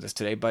deep into this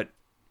today, but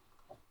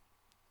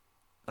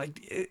like,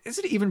 is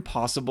it even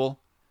possible,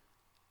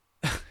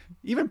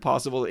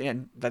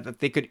 in that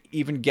they could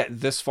even get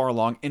this far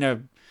along in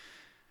a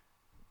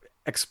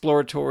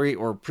exploratory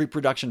or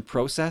pre-production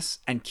process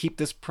and keep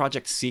this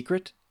project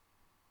secret?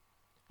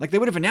 Like, they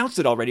would have announced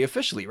it already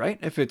officially, right?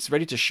 If it's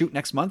ready to shoot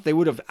next month, they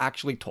would have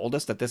actually told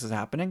us that this is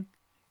happening.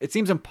 It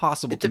seems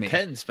impossible to me. It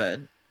depends,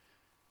 man.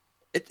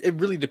 It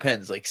really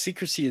depends. Like,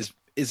 secrecy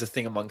is a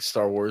thing among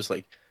Star Wars.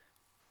 Like,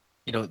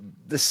 you know,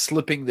 the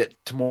slipping that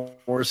Tamora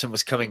Morrison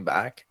was coming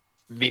back,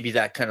 maybe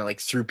that kind of like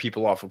threw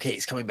people off. Okay,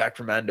 he's coming back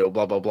from Mando,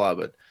 blah, blah, blah.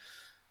 But,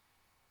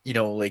 you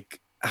know, like,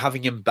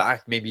 having him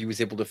back, maybe he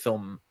was able to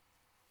film,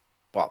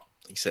 well,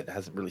 like you said, it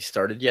hasn't really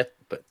started yet,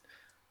 but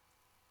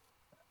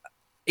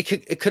it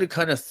could have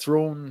kind of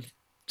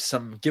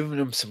given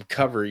him some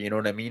cover, you know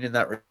what I mean, in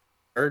that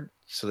regard.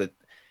 So that,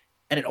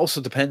 and it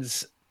also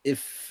depends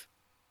if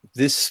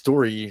this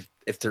story,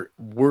 if there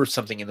were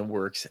something in the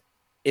works,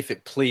 if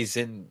it plays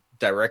in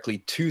directly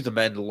to the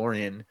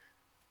Mandalorian,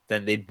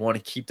 then they'd want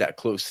to keep that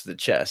close to the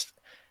chest.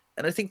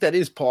 And I think that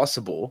is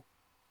possible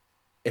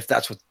if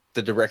that's what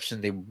the direction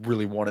they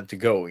really wanted to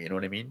go. You know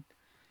what I mean?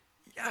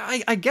 Yeah,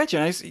 I get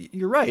you.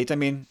 You're right. I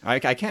mean, I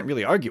can't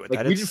really argue with like,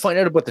 that. We didn't find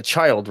out about the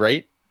child,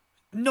 right?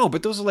 No,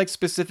 but those are like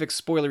specific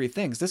spoilery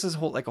things. This is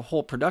like a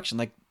whole production.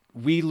 Like,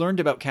 we learned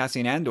about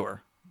Cassian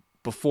Andor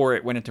before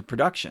it went into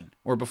production,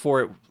 or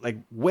before it, like,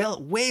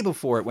 way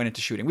before it went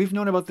into shooting. We've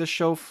known about this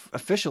show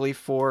officially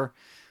for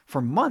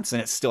months,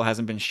 and it still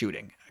hasn't been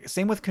shooting.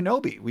 Same with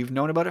Kenobi. We've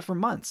known about it for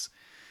months.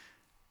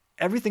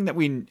 Everything that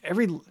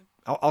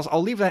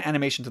I'll leave that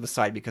animation to the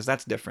side because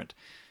that's different.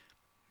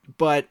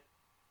 But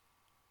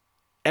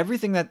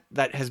everything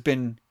that has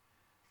been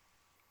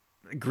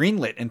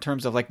greenlit in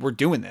terms of, like, we're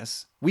doing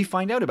this, we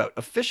find out about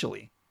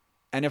officially.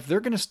 And if they're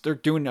going to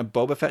start doing a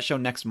Boba Fett show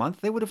next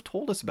month, they would have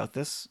told us about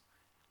this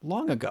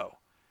long ago.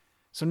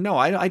 So no,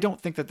 I don't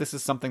think that this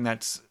is something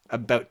that's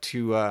about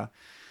to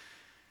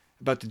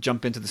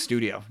jump into the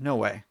studio. No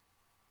way.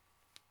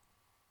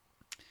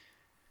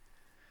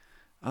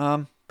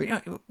 But yeah,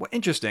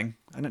 interesting.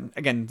 And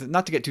again,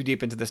 not to get too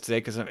deep into this today,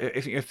 because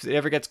if it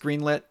ever gets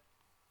greenlit,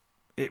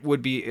 it'll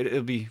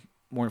be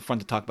more fun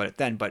to talk about it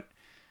then. But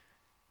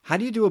how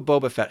do you do a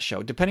Boba Fett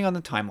show? Depending on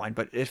the timeline,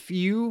 but if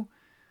you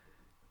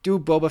do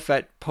Boba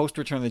Fett post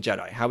Return of the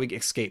Jedi, how he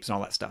escapes and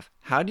all that stuff,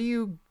 how do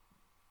you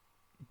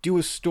do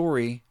a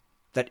story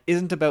that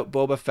isn't about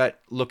Boba Fett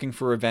looking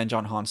for revenge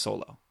on Han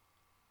Solo?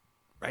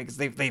 Right? Because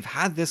they've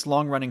had this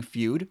long running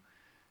feud.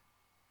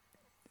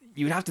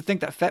 You'd have to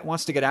think that Fett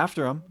wants to get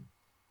after him.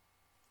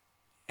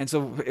 And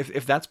so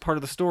if that's part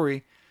of the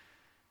story,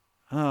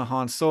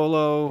 Han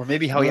Solo, or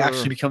maybe how he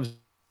actually becomes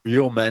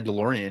real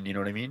Mandalorian, you know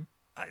what I mean?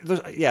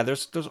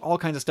 There's all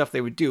kinds of stuff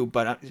they would do,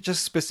 but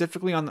just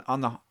specifically on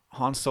the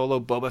Han Solo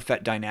Boba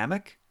Fett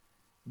dynamic,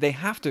 they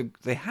have to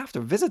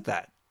visit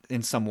that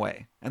in some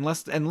way.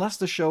 Unless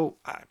the show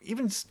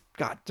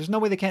there's no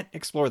way they can't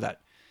explore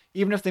that.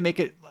 Even if they make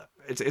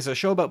it's a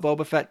show about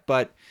Boba Fett,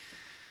 but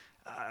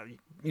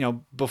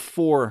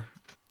before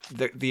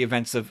the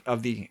events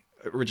of the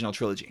original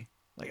trilogy.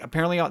 Like,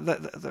 apparently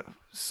the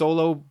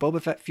Solo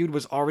Boba Fett feud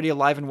was already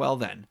alive and well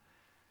then.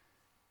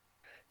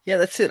 Yeah,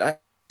 that's it. I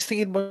was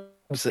thinking about,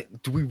 I was like,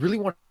 do we really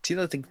want to see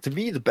that? I think, to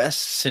me, the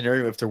best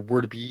scenario, if there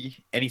were to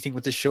be anything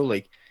with this show,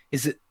 like,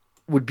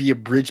 would be a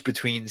bridge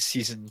between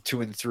season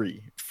 2 and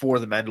 3 for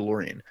the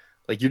Mandalorian.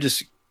 Like, you're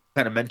just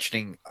kind of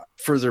mentioning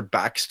further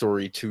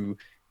backstory to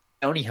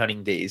bounty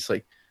hunting days.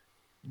 Like,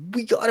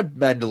 we got a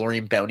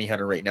Mandalorian bounty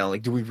hunter right now.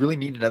 Like, do we really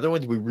need another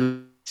one? Do we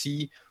really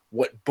see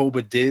what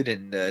Boba did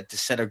and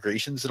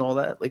disintegrations and all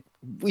that? Like,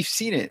 we've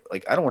seen it.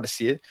 Like, I don't want to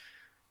see it.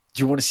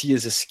 Do you want to see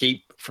his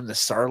escape from the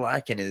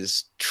Sarlacc and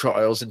his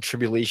trials and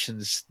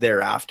tribulations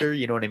thereafter?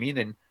 You know what I mean?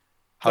 And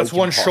that's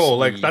one show.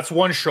 Like, that's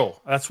one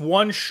show. That's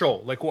one show.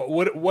 Like,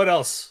 what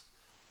else?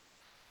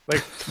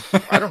 Like,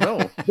 I don't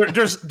know.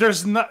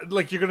 There's not,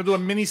 like, you're gonna do a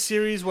mini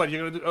series. What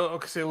you're gonna do?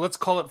 Okay, let's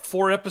call it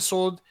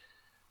 4-episode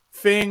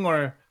thing,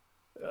 or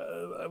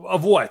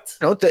of what?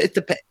 No,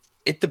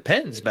 it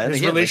depends, man.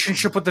 His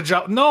relationship with the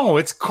job. No,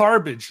 it's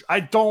garbage. I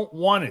don't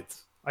want it.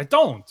 I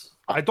don't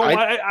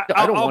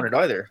want it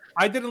either.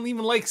 I didn't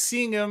even like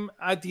seeing him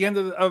at the end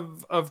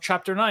of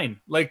chapter 9.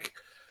 Like,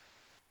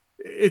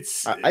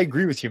 it's. I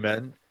agree with you,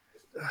 man.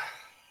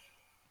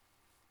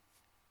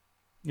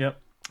 Yep.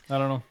 I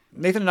don't know.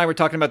 Nathan and I were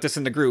talking about this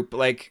in the group.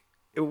 Like,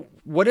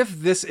 what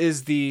if this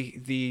is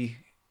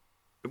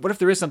what if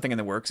there is something in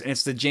the works and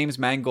it's the James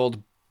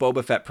Mangold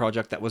Boba Fett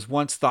project that was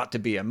once thought to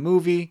be a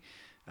movie,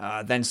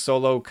 then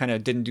Solo kind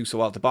of didn't do so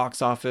well at the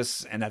box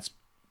office, and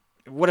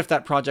what if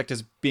that project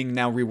is being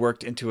now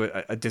reworked into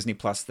a Disney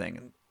Plus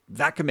thing?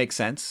 That could make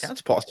sense.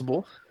 That's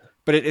possible.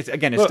 But it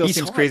still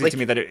seems crazy to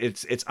me that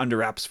it's under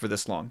wraps for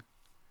this long.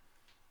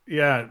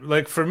 Yeah,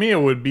 like, for me,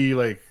 it would be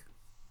like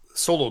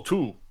Solo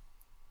 2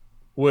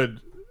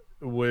 would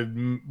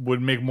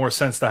would make more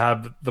sense to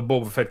have the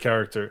Boba Fett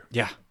character.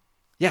 Yeah.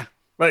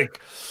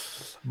 Like,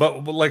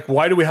 but like,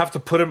 why do we have to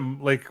put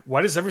him? Like,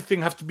 why does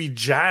everything have to be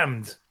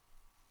jammed?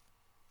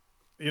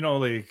 You know,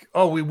 like,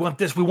 oh, we want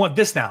this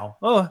now.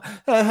 Oh,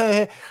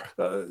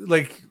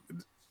 like,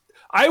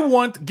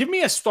 give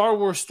me a Star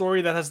Wars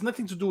story that has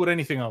nothing to do with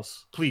anything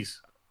else,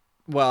 please.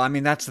 Well, I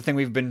mean, that's the thing.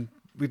 We've been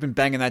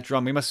banging that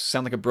drum. We must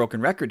sound like a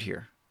broken record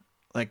here.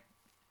 Like,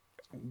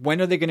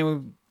 when are they going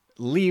to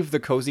leave the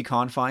cozy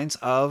confines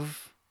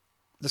of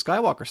the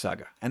Skywalker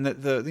saga and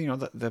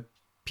the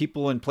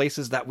people and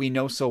places that we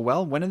know so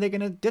well? When are they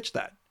going to ditch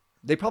that?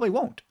 They probably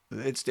won't.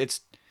 It's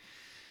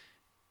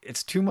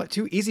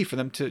too easy for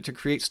them to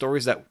create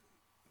stories that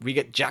we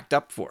get jacked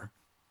up for.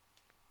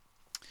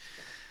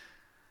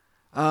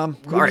 All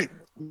right.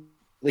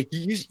 Like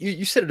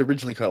you said it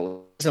originally,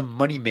 Kyle. It's a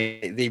money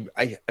maker.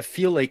 I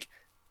feel like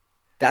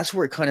that's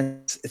where it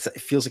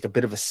feels like a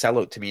bit of a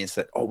sellout to me. It's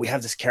that, oh, we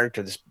have this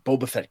character, this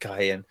Boba Fett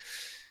guy, and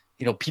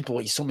people,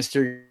 he's so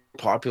mysterious,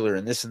 popular,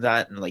 and this and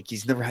that, and like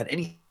he's never had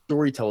any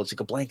storyteller. It's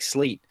like a blank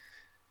slate.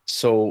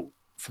 So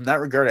from that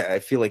regard, I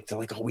feel like they're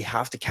like, oh, we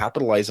have to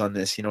capitalize on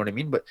this. You know what I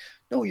mean? But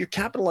no, you're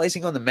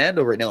capitalizing on the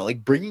Mando right now.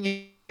 Like bringing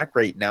it back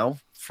right now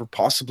for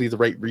possibly the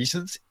right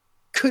reasons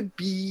could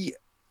be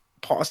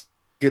possibly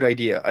a good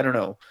idea. I don't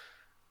know.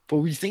 But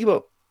when you think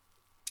about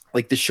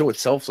like the show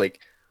itself, like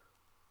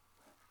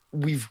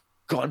we've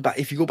gone back.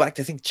 If you go back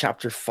to, I think,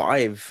 Chapter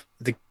 5,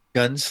 the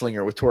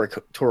Gunslinger with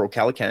Toro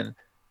Calican,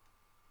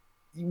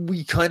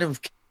 we kind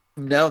of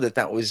now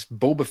that was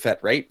Boba Fett,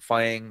 right?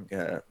 Fighting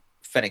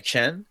Fennec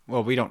Shan.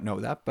 Well, we don't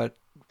know that, but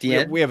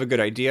we have a good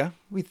idea.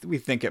 We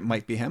think it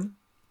might be him.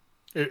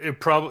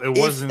 It probably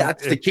wasn't.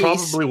 It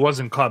probably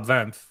wasn't Cobb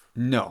Vanth.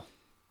 No,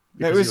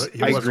 he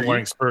wasn't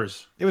wearing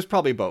spurs. It was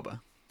probably Boba.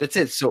 That's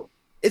it. So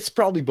it's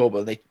probably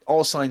Boba. Like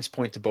all signs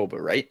point to Boba,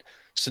 right?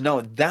 So now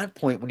at that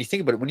point, when you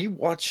think about it, when you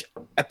watch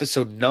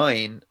episode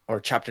 9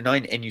 or chapter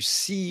 9, and you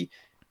see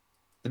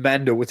the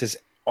Mando with his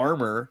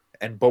armor,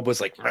 and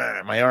Boba's like,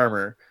 my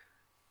armor,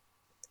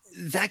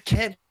 that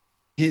can't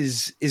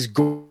his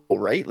goal,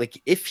 right?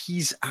 Like if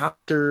he's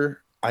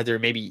after either,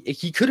 maybe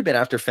he could have been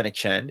after Fennec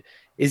Shand.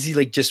 Is he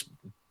like just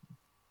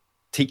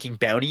taking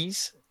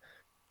bounties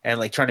and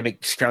like trying to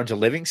scrounge a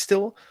living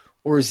still?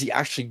 Or is he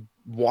actually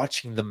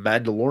watching the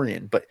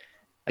Mandalorian? But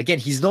again,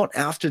 he's not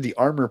after the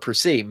armor per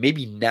se.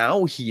 Maybe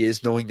now he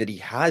is, knowing that he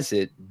has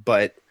it.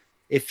 But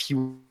if he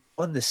was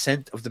on the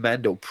scent of the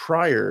Mando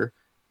prior,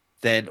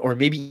 then, or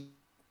maybe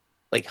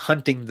like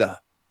hunting the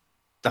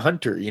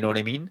hunter, you know what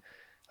I mean?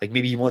 Like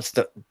maybe he wants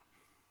the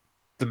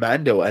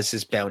Mando as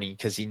his bounty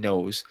because he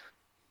knows.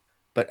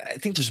 But I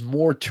think there's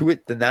more to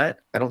it than that.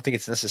 I don't think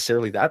it's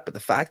necessarily that. But the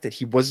fact that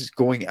he was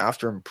going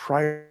after him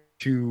prior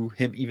to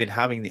him even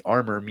having the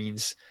armor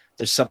means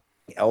there's something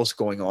else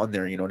going on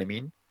there. You know what I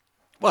mean?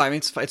 Well, I mean,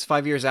 it's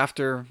 5 years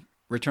after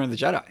Return of the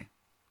Jedi.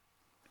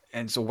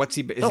 And so what's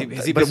he... But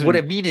what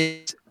I mean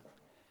is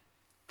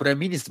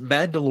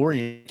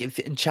Mandalorian,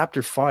 in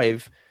chapter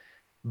 5,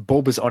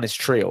 Boba's on his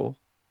trail.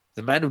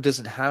 The Mando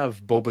doesn't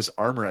have Boba's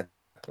armor at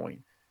that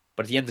point.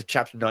 But at the end of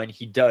chapter 9,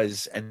 he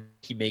does, and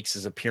he makes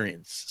his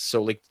appearance.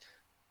 So, like,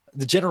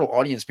 the general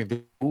audience may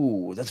be,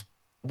 ooh, that's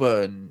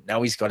Boba, and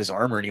now he's got his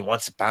armor and he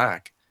wants it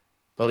back.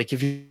 But, like,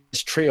 if you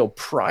his trail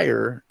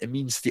prior, it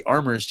means the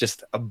armor is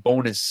just a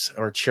bonus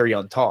or a cherry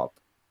on top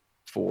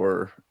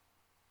for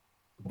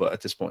Boba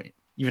at this point.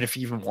 Even if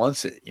he even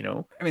wants it, you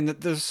know? I mean,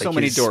 there's so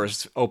many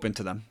doors open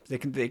to them.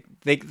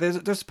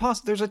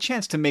 There's a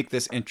chance to make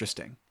this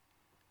interesting.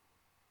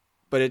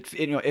 But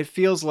it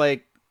feels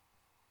like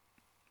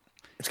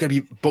it's gonna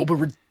be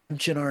Boba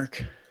redemption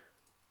arc.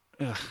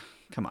 Ugh,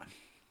 come on.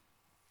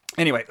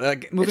 Anyway,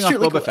 moving off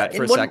Boba Fett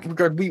for a sec.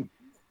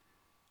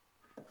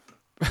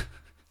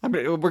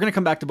 We're gonna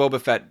come back to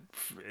Boba Fett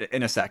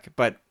in a sec.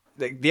 But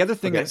the other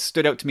thing that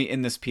stood out to me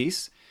in this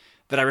piece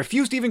that I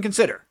refuse to even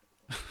consider.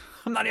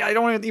 I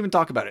don't want to even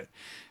talk about it.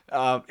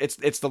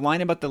 It's the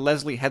line about the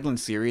Leslie Headland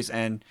series,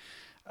 and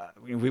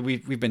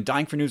we've been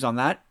dying for news on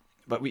that.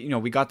 But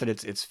we got that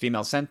it's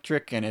female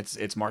centric and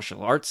it's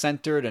martial arts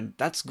centered, and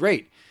that's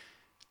great.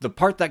 The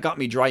part that got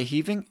me dry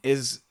heaving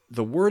is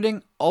the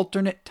wording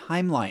alternate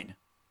timeline.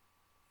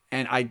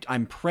 And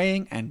I'm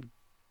praying, and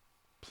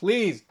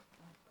please,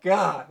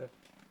 God,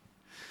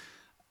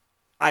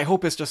 I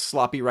hope it's just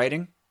sloppy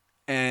writing,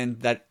 and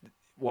that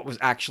what was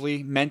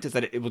actually meant is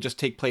that it will just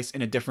take place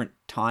in a different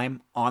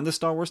time on the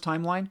Star Wars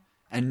timeline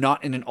and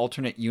not in an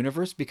alternate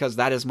universe, because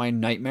that is my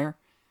nightmare.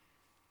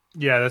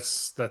 Yeah,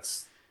 that's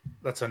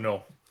a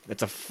no.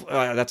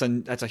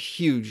 That's a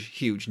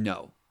huge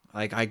no.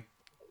 Like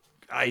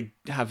I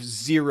have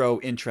zero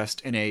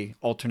interest in a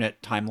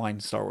alternate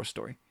timeline Star Wars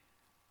story.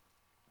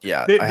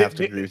 Yeah, I have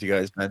to agree with you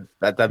guys, man.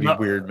 That'd be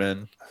weird,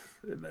 man.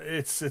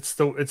 It's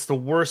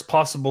the worst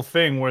possible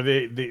thing where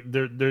they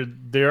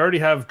already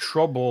have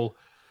trouble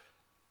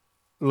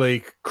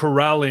like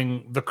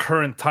corralling the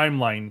current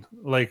timeline.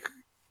 Like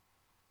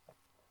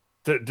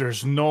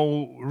there's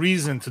no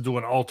reason to do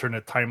an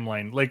alternate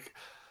timeline. Like,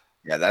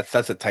 yeah,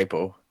 that's a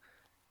typo.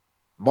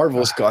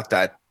 Marvel's got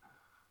that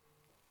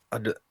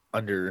under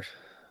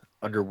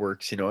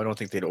underworks. I don't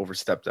think they'd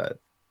overstep that.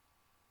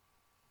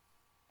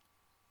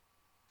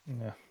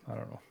 Yeah, I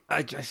don't know.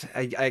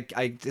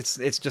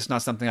 It's just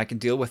not something I can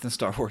deal with in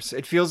Star Wars.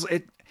 It feels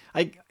it.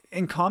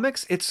 In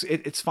comics,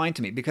 it's fine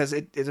to me because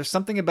there's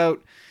something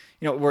about,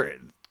 where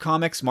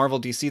comics,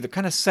 Marvel, DC, they're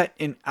kind of set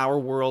in our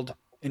world,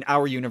 in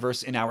our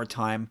universe, in our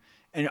time,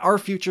 and our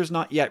future's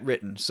not yet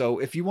written. So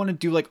if you want to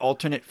do like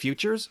alternate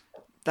futures,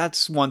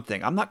 that's one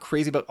thing. I'm not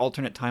crazy about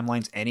alternate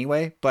timelines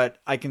anyway, but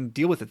I can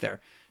deal with it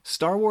there.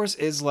 Star Wars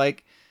is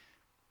like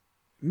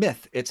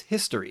myth. It's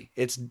history.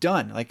 It's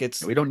done. Like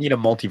We don't need a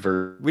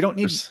multiverse. we don't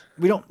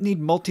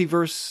need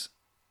multiverse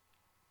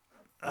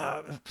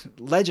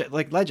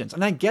legends.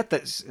 And I get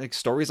that like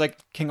stories like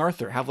King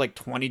Arthur have like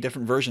 20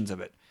 different versions of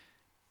it.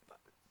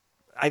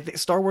 I think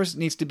Star Wars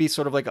needs to be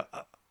sort of like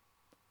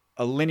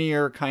a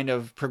linear kind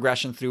of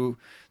progression through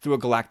a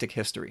galactic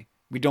history.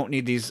 We don't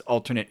need these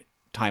alternate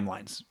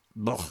timelines.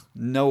 Ugh,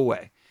 no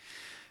way.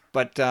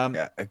 But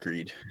yeah,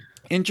 agreed.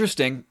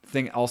 Interesting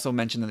thing also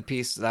mentioned in the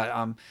piece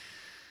that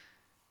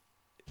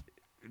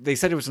they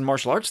said it was a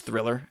martial arts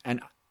thriller,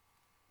 and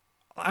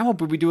I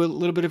hope we do a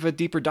little bit of a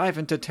deeper dive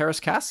into Terras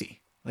Cassie.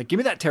 Like, give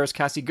me that Terras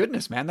Cassie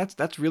goodness, man.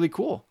 That's really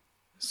cool.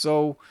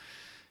 So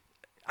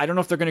I don't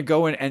know if they're going to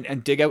go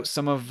and dig out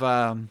some of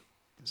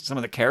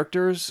the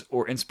characters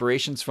or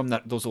inspirations from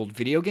those old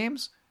video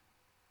games.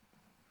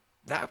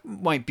 That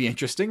might be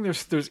interesting.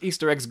 There's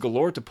Easter eggs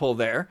galore to pull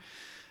there.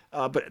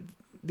 But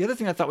the other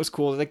thing I thought was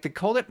cool, like they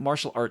called it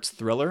martial arts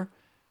thriller,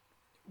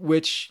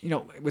 which,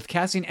 with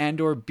Cassian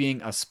Andor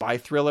being a spy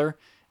thriller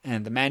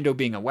and the Mando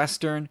being a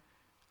Western,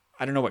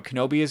 I don't know what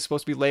Kenobi is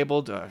supposed to be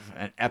labeled,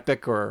 an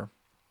epic or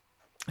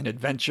an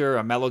adventure,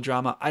 a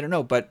melodrama. I don't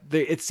know, but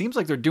it seems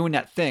like they're doing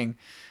that thing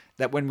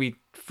that when we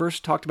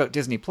first talked about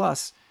Disney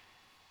Plus,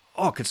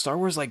 could Star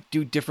Wars like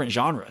do different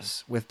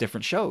genres with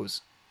different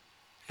shows?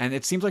 And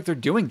it seems like they're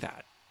doing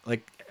that.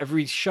 Like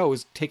every show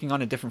is taking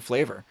on a different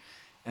flavor.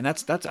 And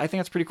that's I think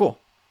that's pretty cool.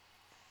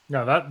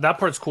 Yeah, that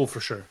part's cool for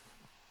sure.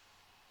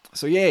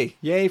 So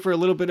yay for a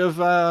little bit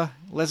of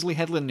Leslie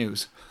Headland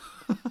news.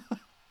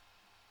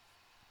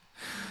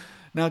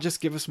 Now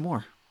just give us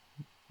more,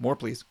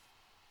 please.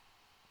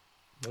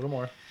 A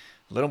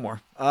little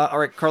more. All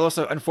right, Carlos.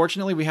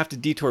 Unfortunately, we have to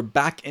detour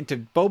back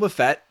into Boba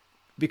Fett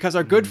because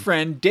our good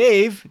friend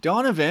Dave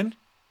Donovan,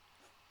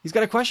 he's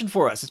got a question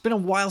for us. It's been a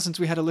while since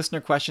we had a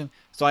listener question,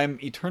 so I am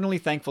eternally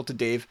thankful to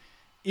Dave,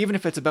 even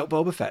if it's about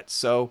Boba Fett.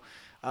 So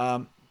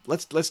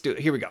let's do it.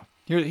 Here we go.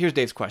 Here's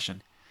Dave's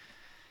question.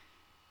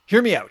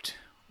 Hear me out.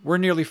 We're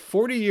nearly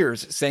 40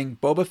 years saying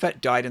Boba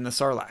Fett died in the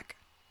Sarlacc.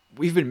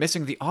 We've been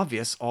missing the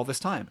obvious all this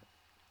time.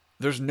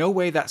 There's no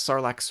way that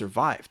Sarlacc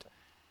survived.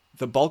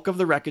 The bulk of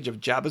the wreckage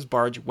of Jabba's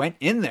barge went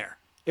in there.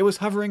 It was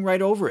hovering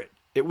right over it.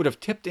 It would have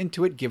tipped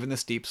into it given the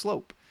steep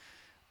slope.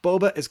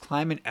 Boba is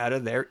climbing out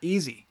of there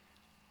easy.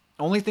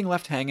 Only thing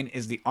left hanging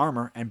is the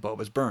armor and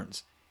Boba's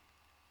burns.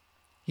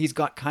 He's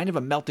got kind of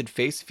a melted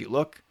face if you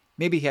look.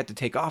 Maybe he had to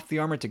take off the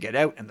armor to get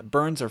out, and the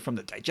burns are from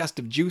the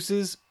digestive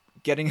juices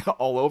getting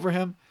all over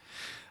him.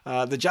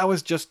 The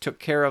Jawas just took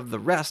care of the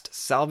rest,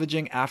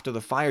 salvaging after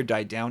the fire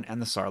died down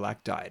and the Sarlacc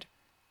died.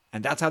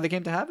 And that's how they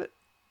came to have it.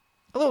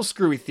 A little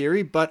screwy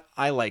theory, but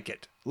I like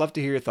it. Love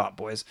to hear your thought,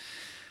 boys.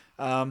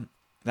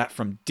 That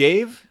from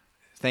Dave.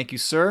 Thank you,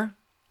 sir.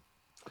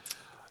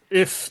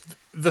 If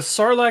the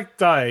Sarlacc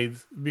died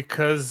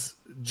because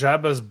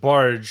Jabba's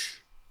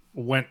barge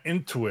went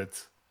into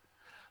it,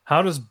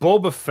 how does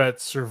Boba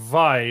Fett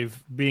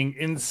survive being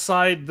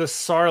inside the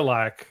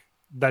Sarlacc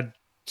that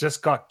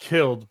just got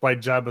killed by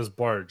Jabba's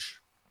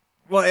barge?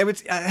 Well, it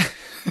would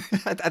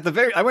at the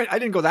very. I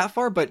didn't go that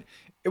far, but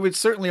it would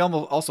certainly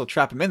almost also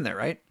trap him in there,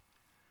 right?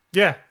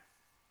 Yeah,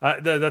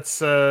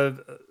 that's. I'm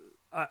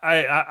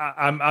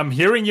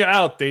hearing you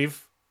out,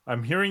 Dave.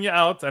 I'm hearing you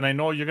out, and I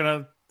know you're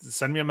gonna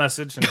send me a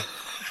message and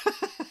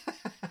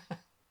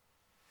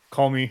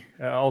call me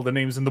all the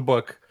names in the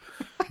book.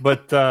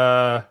 But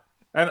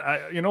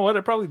and you know what?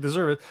 I probably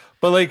deserve it.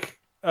 But like,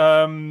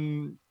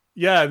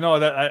 yeah, no,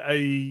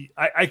 that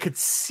I could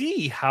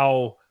see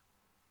how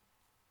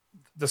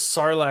the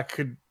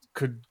Sarlacc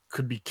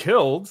could be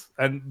killed,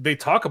 and they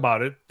talk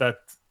about it that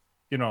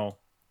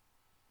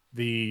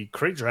the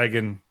Krayt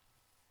Dragon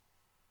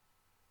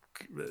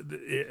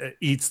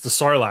eats the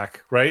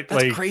Sarlacc, right?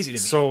 That's crazy to me.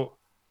 So,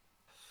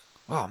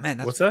 oh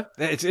man, what's that?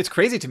 It's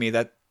crazy to me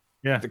that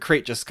the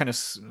Krayt just kind of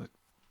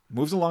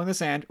moves along the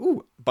sand,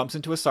 bumps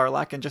into a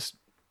Sarlacc, and just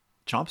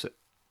chomps it.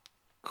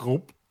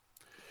 Cool.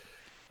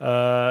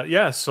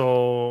 Yeah.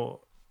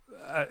 So,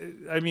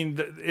 I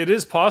mean, it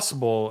is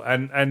possible,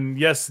 and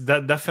yes,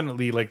 that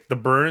definitely like the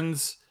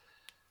burns,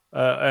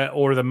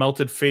 or the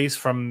melted face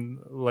from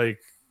like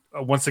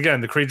once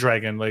again the Krayt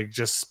Dragon, like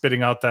just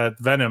spitting out that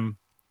venom.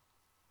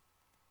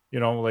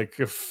 Like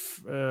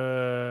if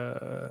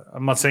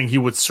I'm not saying he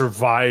would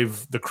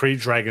survive the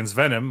Krayt Dragon's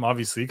venom,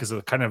 obviously, because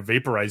it kind of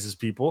vaporizes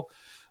people,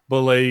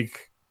 but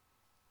like,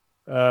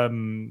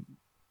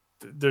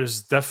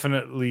 there's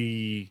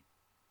definitely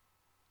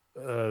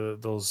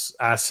those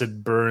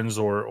acid burns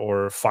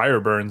or fire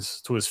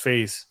burns to his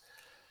face.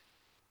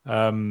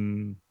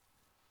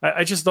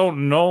 I just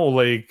don't know,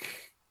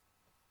 like,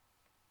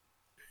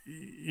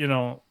 you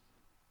know,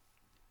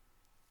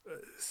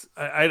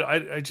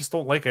 I just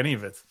don't like any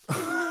of it.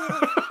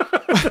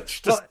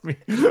 That's just me.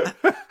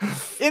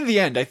 In the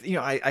end,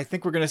 I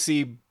think we're gonna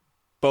see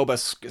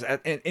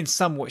Boba in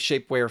some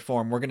shape, way, or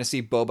form. We're gonna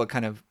see Boba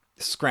kind of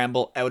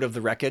scramble out of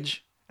the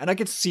wreckage, and I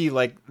could see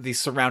like the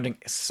surrounding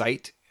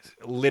site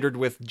littered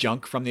with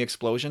junk from the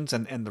explosions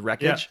and the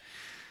wreckage.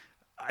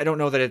 Yeah. I don't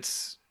know that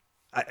it's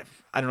I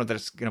don't know that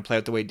it's gonna play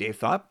out the way Dave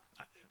thought,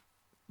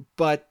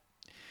 but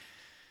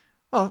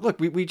well, look,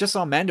 we just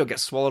saw Mando get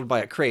swallowed by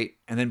a crate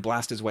and then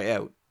blast his way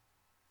out.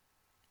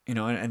 You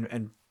know,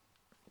 and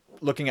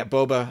looking at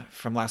Boba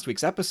from last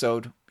week's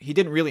episode, he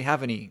didn't really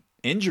have any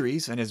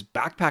injuries and his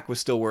backpack was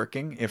still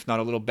working, if not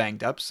a little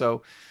banged up.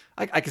 So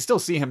I can still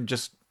see him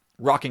just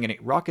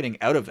rocketing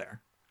out of there.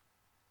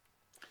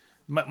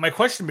 My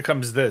question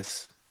becomes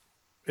this,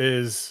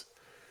 is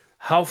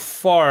how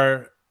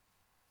far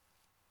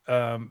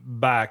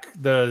back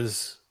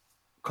does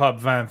Cobb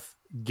Vanth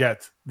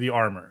get the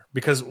armor?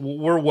 Because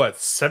we're, what,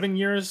 7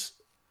 years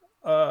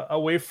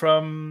away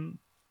from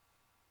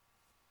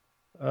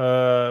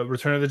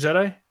Return of the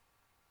Jedi?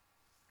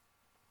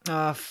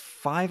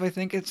 5, I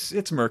think.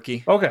 It's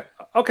murky. Okay,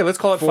 let's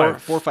call it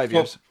 5. 4 or 5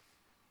 years.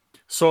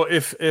 So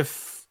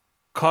if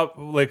Cobb,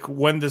 like,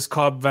 when does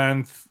Cobb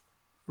Vanth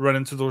run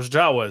into those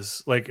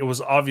Jawas? Like, it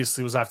was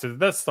after the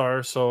Death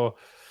Star. So,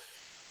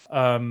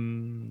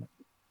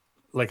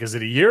 like, is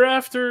it a year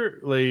after?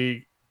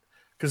 Like,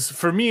 because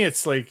for me,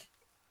 it's like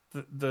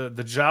the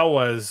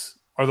Jawas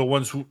are the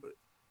ones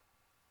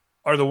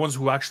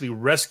who actually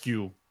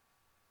rescue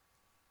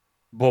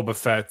Boba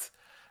Fett,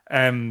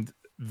 and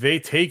they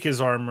take his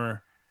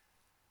armor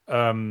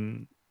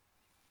as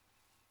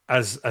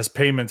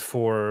payment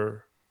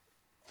for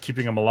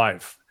keeping him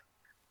alive.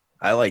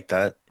 I like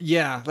that.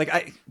 Yeah,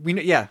 we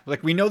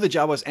know the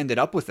Jawas ended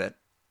up with it.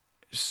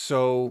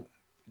 So,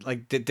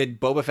 like, did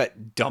Boba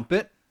Fett dump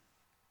it,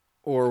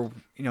 or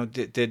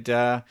did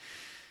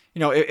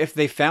if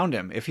they found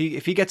him, if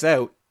he gets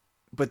out,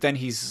 but then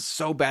he's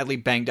so badly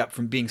banged up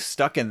from being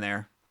stuck in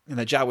there, and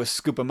the Jawas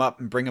scoop him up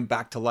and bring him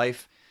back to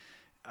life.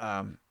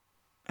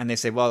 And they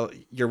say, well,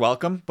 you're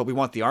welcome, but we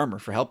want the armor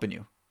for helping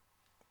you.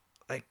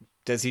 Like,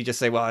 does he just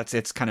say, well,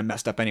 it's kind of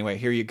messed up anyway.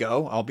 Here you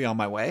go. I'll be on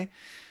my way.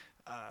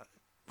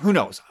 Who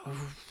knows?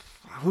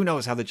 Who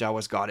knows how the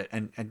Jawas got it?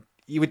 And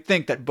you would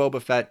think that Boba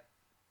Fett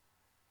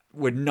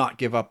would not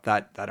give up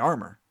that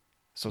armor.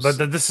 So,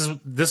 but this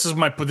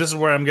is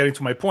where I'm getting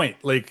to my point.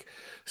 Like,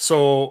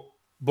 so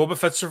Boba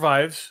Fett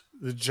survives.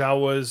 The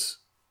Jawas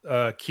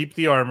keep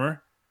the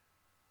armor.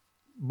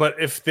 But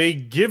if they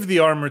give the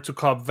armor to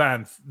Cobb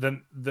Vanth,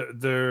 then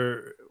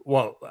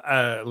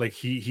like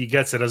he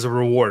gets it as a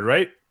reward,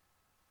 right?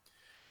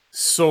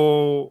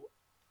 So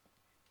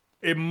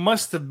it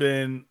must have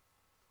been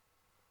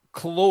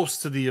close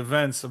to the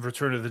events of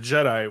Return of the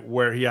Jedi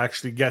where he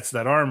actually gets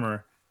that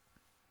armor.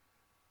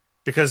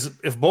 Because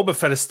if Boba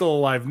Fett is still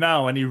alive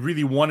now and he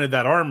really wanted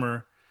that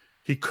armor,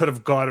 he could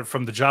have got it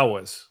from the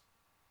Jawas.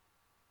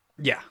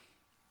 Yeah.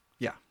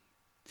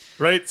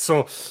 Right?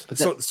 So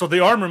the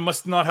armor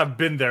must not have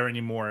been there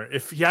anymore.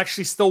 If he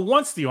actually still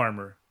wants the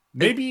armor,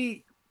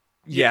 maybe.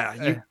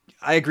 I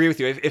agree with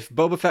you. If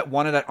Boba Fett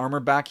wanted that armor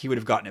back, he would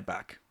have gotten it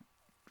back.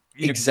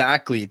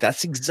 Exactly.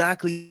 That's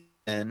exactly.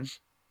 And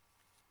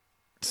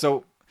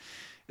so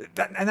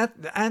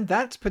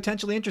that's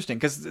potentially interesting,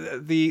 because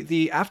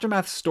the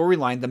Aftermath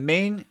storyline, the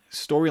main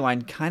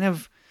storyline, kind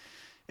of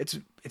it's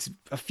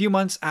a few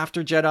months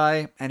after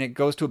Jedi, and it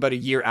goes to about a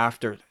year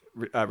after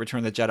Return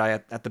of the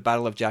Jedi at the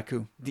Battle of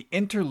Jakku. The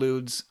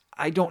interludes,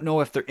 I don't know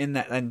if they're in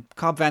that, and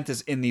Cobb Vanth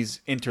is in these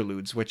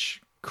interludes,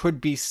 which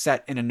could be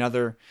set in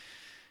another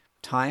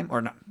time,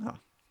 or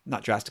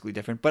not drastically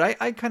different, but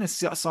I kind of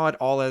saw it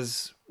all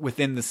as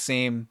within the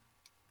same,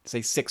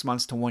 say, 6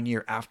 months to 1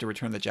 year after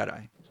Return of the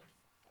Jedi.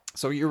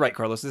 So you're right,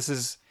 Carlos. This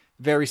is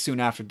very soon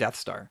after Death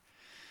Star.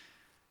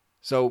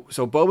 So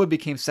Boba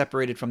became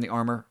separated from the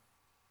armor.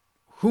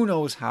 Who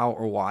knows how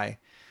or why?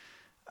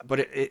 But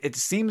it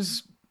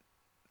seems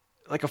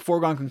like a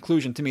foregone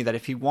conclusion to me that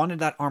if he wanted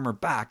that armor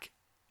back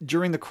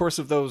during the course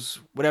of those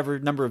whatever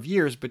number of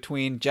years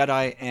between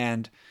Jedi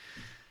and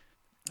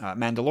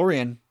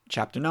Mandalorian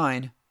Chapter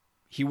 9,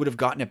 he would have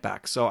gotten it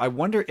back. So I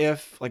wonder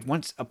if, like,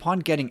 once upon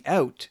getting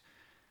out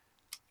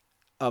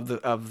of the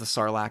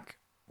Sarlacc,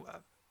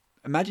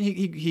 imagine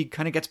he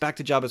kind of gets back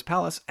to Jabba's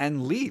palace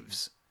and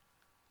leaves.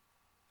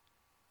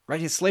 Right?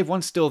 His slave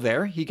one's still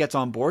there. He gets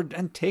on board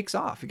and takes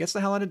off. He gets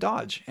the hell out of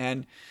Dodge.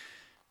 And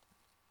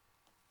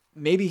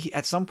maybe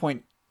at some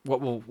point,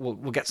 we'll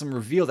get some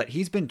reveal that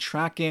he's been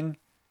tracking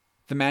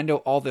the Mando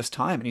all this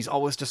time, and he's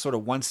always just sort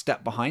of one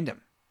step behind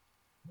him.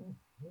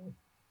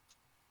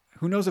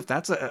 Who knows if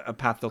that's a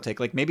path they'll take?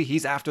 Like, maybe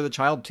he's after the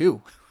child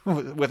too,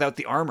 without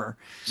the armor.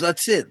 So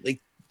that's it.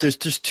 Like, there's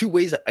two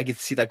ways I could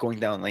see that going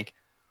down. Like,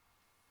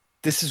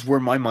 this is where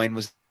my mind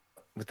was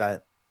with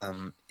that.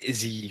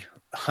 Is he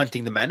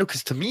hunting the Mando?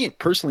 Because to me,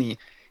 personally,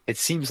 it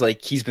seems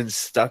like he's been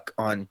stuck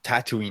on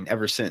Tatooine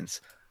ever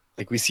since.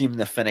 Like, we see him in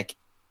the Fennec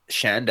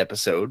Shand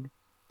episode,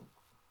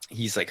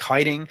 he's like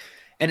hiding,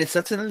 and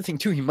that's another thing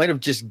too. He might have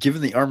just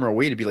given the armor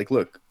away to be like,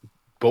 look,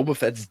 Boba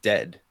Fett's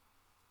dead.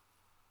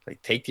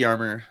 Like, take the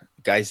armor.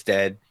 Guy's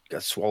dead.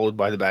 Got swallowed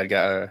by the bad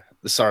guy,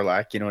 the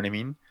Sarlacc. You know what I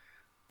mean?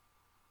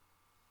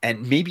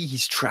 And maybe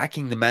he's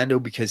tracking the Mando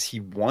because he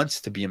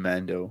wants to be a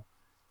Mando.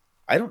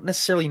 I don't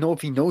necessarily know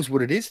if he knows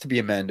what it is to be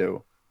a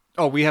Mando.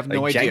 Oh, we have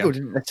no idea.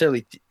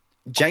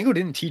 Django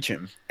didn't teach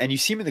him. And you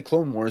see him in the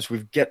Clone Wars.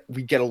 We get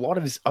a lot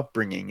of his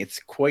upbringing. It's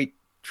quite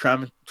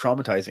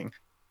traumatizing.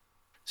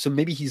 So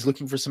maybe he's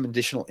looking for some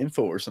additional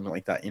info or something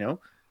like that, you know?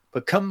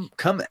 But come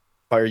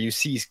Empire, you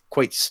see he's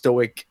quite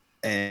stoic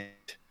and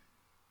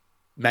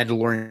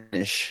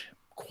Mandalorian-ish,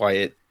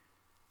 quiet,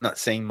 not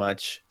saying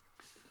much.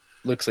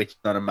 Looks like he's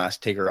not a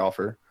mask taker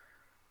offer.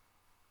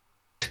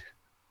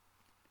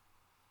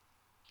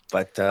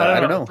 But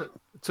I don't know.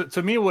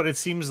 To me, what it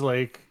seems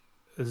like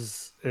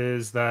is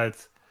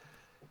that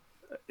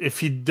if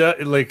he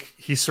does, like,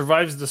 he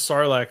survives the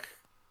Sarlacc,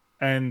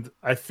 and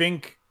I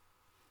think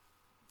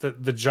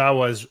that the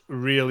Jawas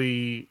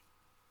really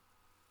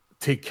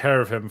take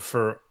care of him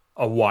for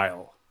a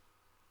while.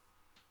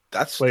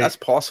 That's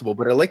possible,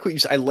 but I like what you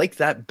said. I like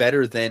that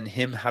better than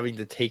him having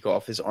to take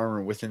off his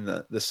armor within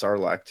the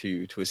Sarlacc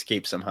to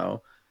escape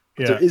somehow.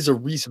 Yeah. There is a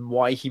reason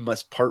why he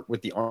must part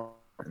with the armor,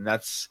 and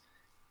that's,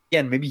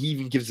 again, maybe he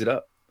even gives it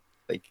up.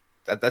 Like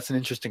that's an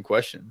interesting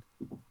question.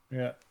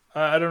 Yeah,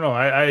 I don't know.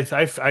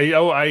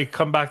 I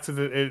come back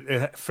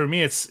to for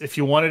me, it's if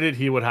you wanted it,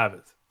 he would have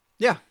it.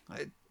 Yeah,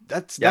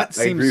 that seems.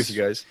 I agree with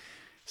you guys.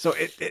 So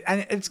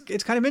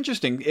it's kind of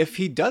interesting if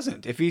he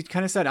doesn't. If he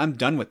kind of said, "I'm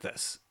done with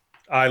this."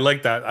 I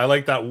like that. I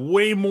like that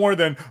way more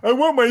than I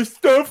want my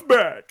stuff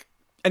back.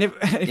 And if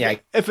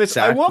it's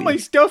exactly. I want my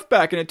stuff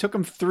back, and it took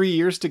him 3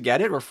 years to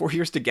get it or 4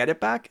 years to get it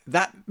back,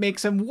 that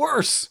makes him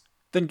worse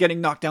than getting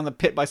knocked down the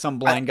pit by some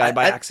blind guy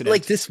by accident.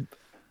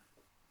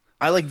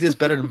 I like this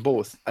better than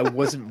both. I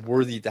wasn't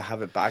worthy to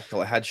have it back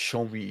till I had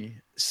shown me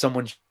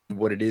someone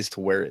what it is to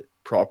wear it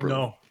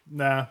properly.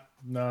 No,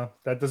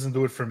 that doesn't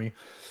do it for me.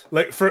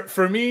 Like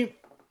for me,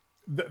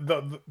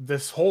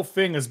 this whole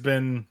thing has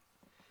been.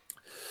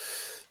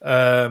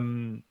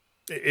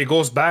 It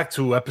goes back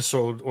to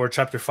episode or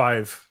chapter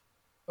 5.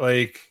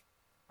 Like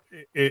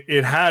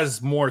it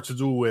has more to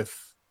do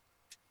with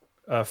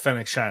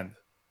Fennec Shand.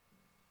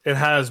 It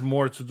has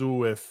more to do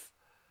with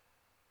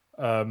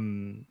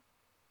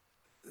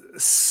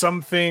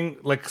something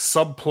like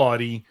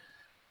subplotty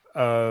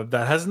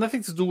that has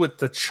nothing to do with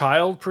the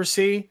child per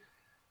se,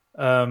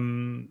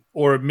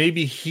 or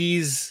maybe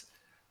he's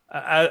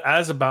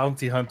as a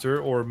bounty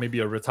hunter, or maybe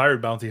a retired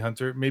bounty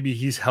hunter, maybe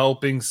he's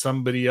helping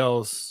somebody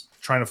else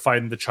trying to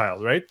find the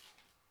child, right?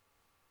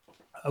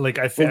 Like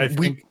I think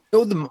we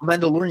know the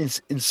Mandalorian's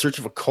in search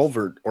of a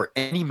culvert or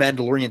any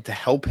Mandalorian to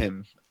help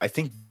him. I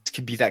think this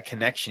could be that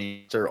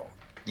connection.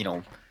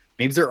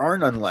 Maybe there are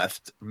none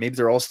left. Maybe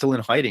they're all still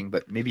in hiding,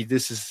 but maybe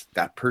this is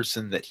that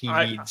person that he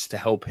needs to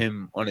help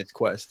him on his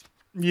quest.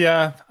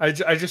 Yeah, I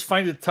just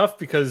find it tough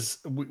because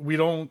we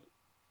don't.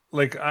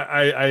 Like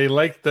I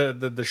like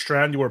the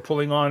strand you were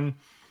pulling on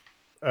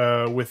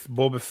with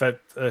Boba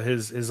Fett,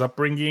 his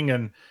upbringing,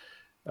 and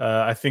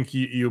I think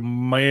you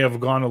may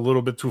have gone a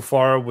little bit too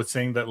far with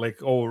saying that,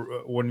 like, oh,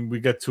 when we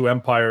get to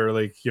Empire,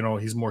 like,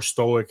 he's more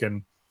stoic,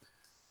 and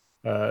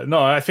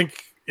no, I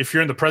think if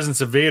you're in the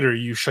presence of Vader,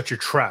 you shut your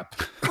trap.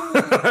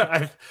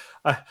 I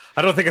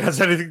don't think it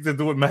has anything to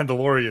do with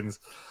Mandalorians.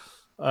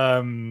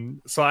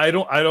 So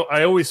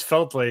I always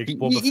felt like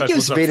Boba Fett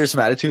gives Vader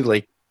some attitude,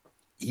 like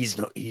he's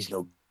no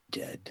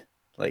dead.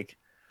 Like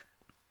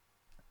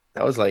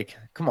that was like,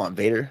 come on,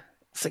 Vader.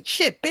 It's like,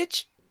 shit,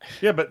 bitch.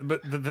 Yeah,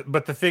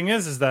 but the thing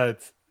is that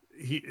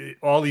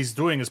all he's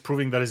doing is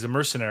proving that he's a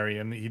mercenary,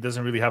 and he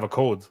doesn't really have a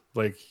code.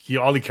 Like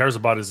all he cares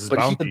about is his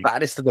bounty. He's the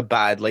baddest of the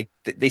bad. Like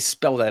they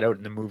spell that out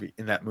in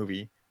that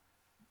movie.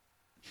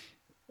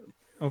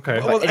 Okay.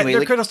 Well, anyway,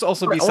 there could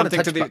also be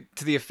something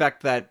to the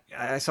effect that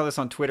I saw this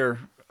on Twitter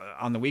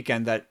on the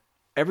weekend, that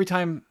every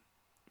time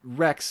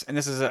Rex, and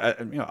this is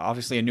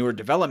obviously a newer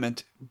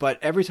development, but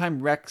every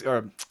time Rex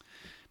or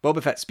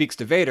Boba Fett speaks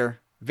to Vader,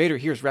 Vader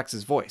hears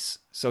Rex's voice,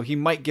 so he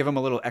might give him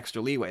a little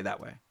extra leeway that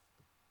way.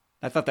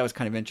 I thought that was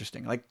kind of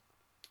interesting. Like,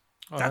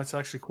 that's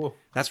actually cool.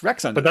 That's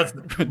Rex under.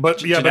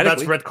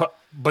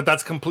 But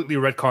that's completely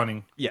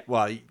retconning. Yeah,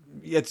 well,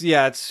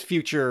 it's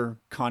future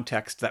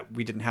context that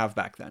we didn't have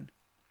back then.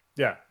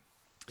 Yeah,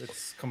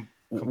 it's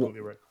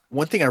completely right.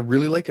 One thing I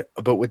really like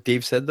about what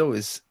Dave said, though,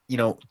 is,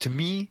 to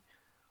me,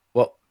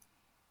 well,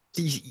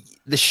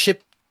 the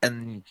ship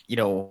and,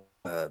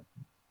 what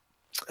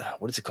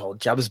is it called?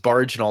 Jabba's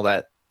barge and all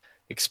that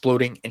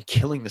exploding and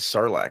killing the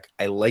Sarlacc.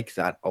 I like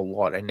that a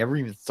lot. I never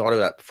even thought of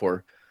that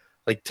before.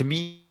 Like, to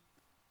me,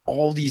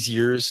 all these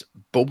years,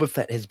 Boba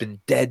Fett has been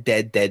dead.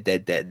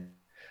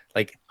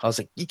 Like, I was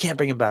like, you can't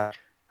bring him back.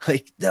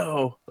 Like,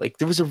 no. Like,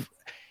 there was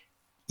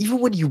even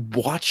when you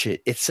watch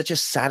it, it's such a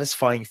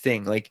satisfying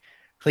thing. Like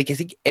I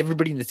think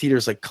everybody in the theater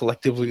is like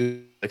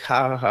collectively like,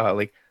 ha ha ha.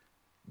 Like,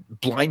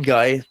 blind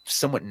guy,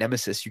 somewhat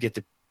nemesis. You get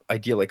the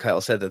idea, like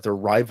Kyle said, that they're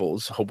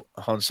rivals,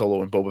 Han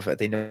Solo and Boba Fett.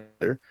 They know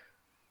they're,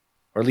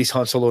 or at least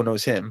Han Solo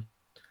knows him.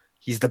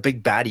 He's the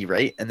big baddie,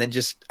 right? And then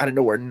just out of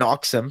nowhere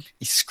knocks him.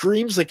 He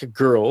screams like a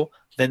girl.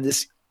 Then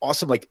this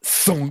awesome like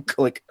thunk,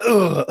 like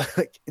ugh,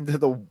 like into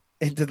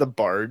the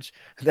barge,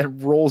 and then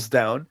rolls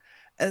down.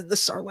 And the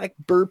Sarlacc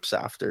burps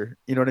after.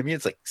 You know what I mean?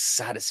 It's like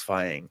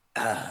satisfying.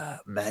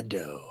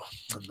 Mando,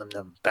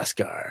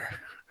 Beskar.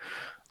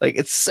 Like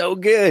it's so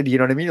good. You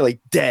know what I mean? You're like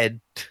dead.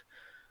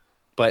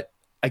 But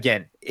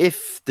again,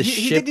 if the he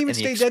ship didn't even and the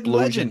stay dead in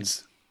explosion,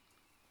 Legends.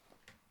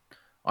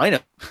 I know.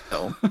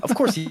 No, of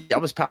course that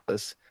was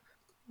palace,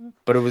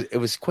 but it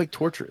was quite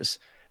torturous.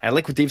 And I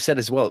like what Dave said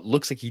as well. It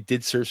looks like he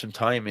did serve some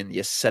time in the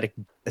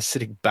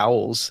acidic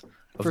bowels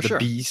of For the sure.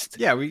 beast.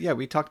 Yeah,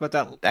 we talked about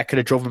that. That could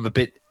have drove him a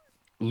bit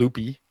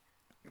loopy.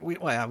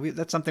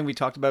 That's something we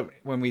talked about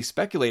when we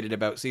speculated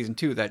about season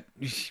 2, that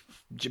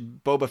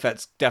Boba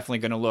Fett's definitely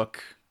going to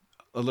look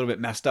a little bit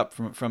messed up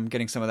from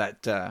getting some of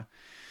that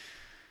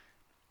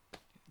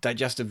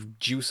digestive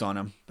juice on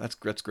him. That's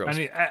gross.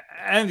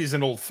 And he's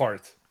an old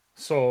fart,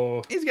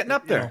 so He's getting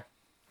up there.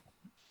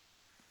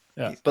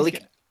 Yeah, But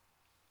like,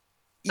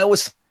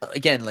 it's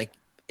again, like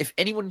if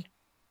anyone,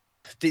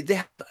 they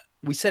have,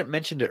 we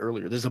mentioned it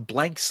earlier. There's a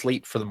blank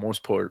slate for the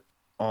most part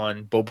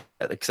on Boba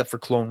Fett, except for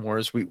Clone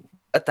Wars. We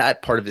at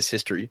that part of his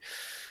history,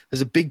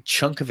 there's a big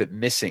chunk of it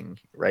missing,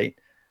 right?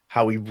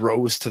 How he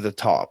rose to the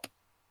top.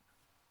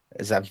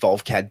 Is that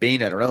involve Cad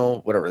Bane? I don't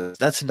know. Whatever.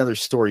 That's another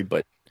story,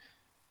 but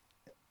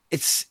I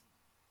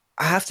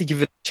have to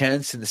give it a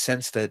chance in the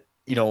sense that,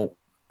 you know,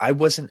 I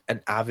wasn't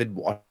an avid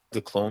watcher of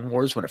the Clone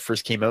Wars when it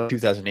first came out in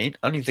 2008.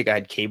 I don't even think I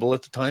had cable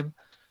at the time.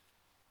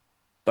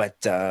 But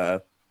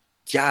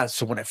yeah,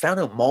 so when I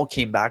found out Maul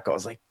came back, I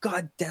was like,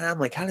 God damn,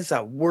 like, how does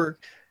that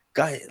work?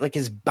 Guy, like,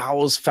 his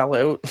bowels fell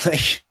out.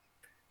 Like,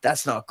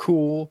 that's not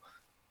cool.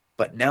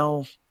 But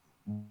now,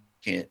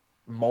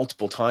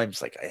 multiple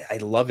times, like, I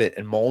love it.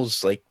 And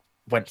Maul's, like,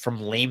 went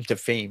from lame to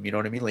fame. You know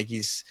what I mean? Like,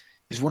 he's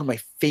one of my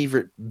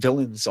favorite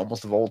villains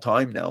almost of all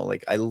time now.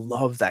 Like, I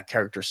love that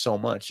character so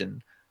much.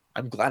 And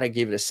I'm glad I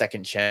gave it a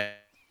second chance.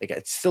 Like,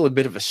 it's still a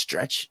bit of a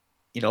stretch,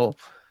 you know,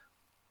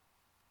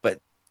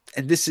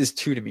 and this is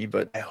too to me,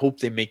 but I hope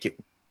they make it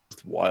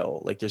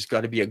worthwhile. Like, there's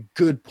got to be a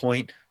good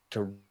point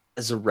to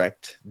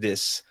resurrect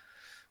this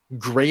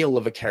grail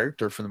of a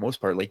character for the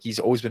most part. Like, he's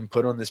always been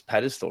put on this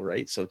pedestal,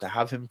 right? So to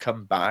have him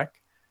come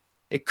back,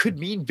 it could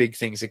mean big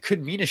things. It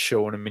could mean a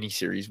show and a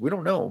miniseries. We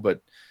don't know,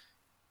 but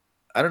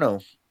I don't know.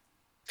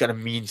 It's got to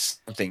mean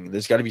something.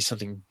 There's got to be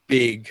something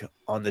big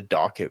on the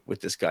docket with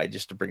this guy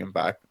just to bring him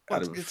back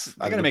out of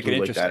gotta make it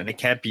interesting. like that. And it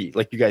can't be,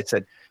 like you guys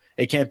said,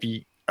 it can't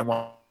be, I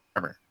want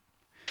armor.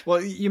 Well,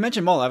 you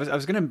mentioned Maul. I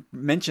was going to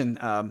mention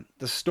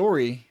the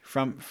story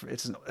from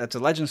it's a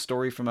legend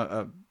story from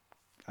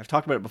I've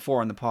talked about it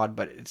before on the pod,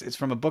 but it's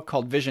from a book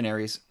called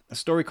Visionaries, a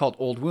story called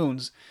Old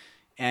Wounds,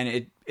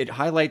 and it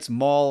highlights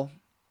Maul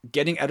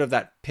getting out of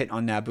that pit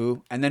on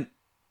Naboo and then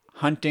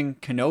hunting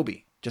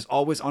Kenobi, just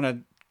always on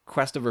a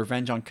quest of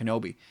revenge on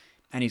Kenobi,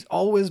 and he's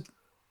always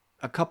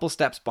a couple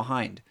steps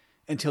behind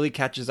until he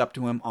catches up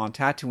to him on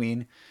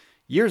Tatooine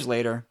years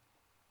later.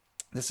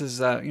 This is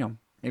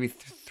maybe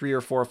 3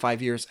 or 4 or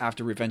 5 years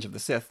after Revenge of the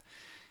Sith,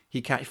 he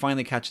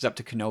finally catches up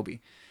to Kenobi.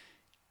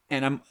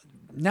 And I'm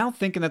now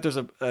thinking that there's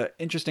a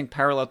interesting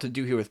parallel to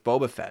do here with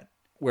Boba Fett,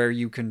 where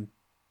he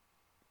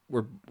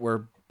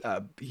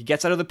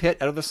gets out of the pit,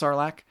 out of the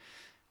Sarlacc,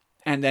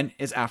 and then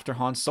is after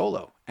Han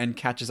Solo and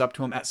catches up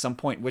to him at some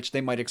point, which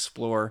they might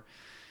explore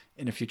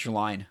in a future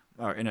line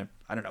or I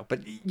don't know.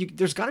 But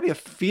there's got to be a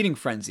feeding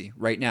frenzy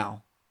right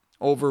now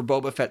over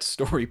Boba Fett's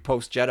story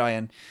post Jedi,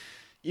 and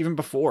even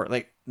before,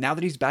 like, now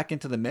that he's back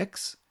into the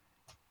mix,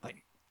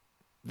 like,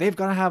 they've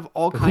got to have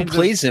all kinds of... Who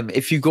plays him?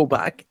 If you go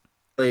back,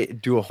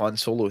 do a Han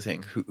Solo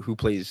thing, who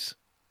plays...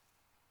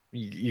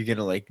 You're going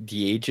to, like,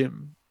 de-age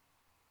him?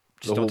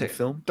 Just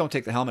don't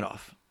take the helmet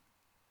off.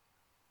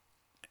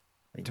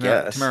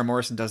 Yes. Tamara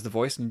Morrison does the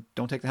voice, and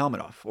don't take the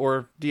helmet off.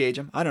 Or de-age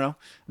him. I don't know.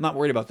 I'm not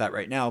worried about that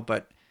right now,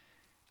 but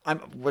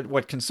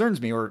what concerns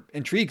me or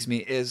intrigues me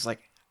is,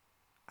 like,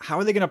 how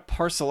are they going to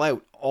parcel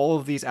out all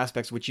of these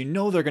aspects, which they're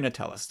going to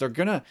tell us? They're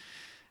going to...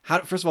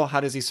 First of all,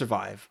 how does he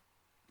survive?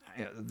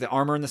 The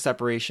armor and the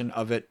separation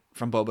of it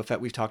from Boba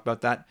Fett, we've talked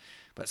about that.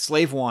 But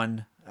Slave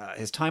One,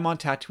 his time on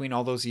Tatooine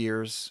all those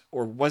years,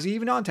 or was he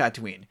even on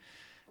Tatooine?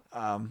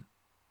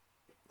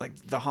 Like,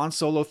 the Han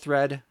Solo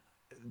thread,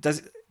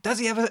 does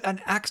he have an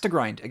axe to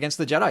grind against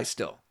the Jedi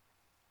still?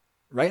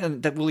 Right?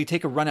 And will he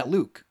take a run at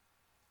Luke?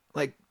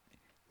 Like,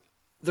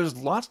 there's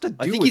lots to do.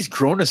 I think he's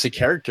grown as a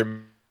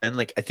character. And,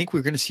 like, I think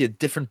we're going to see a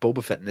different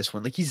Boba Fett in this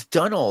one. Like, he's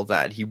done all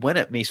that. He went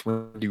at Mace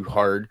Windu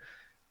hard.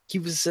 He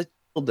was a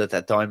child at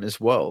that time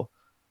as well.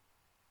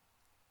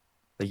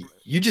 Like,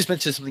 you just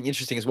mentioned something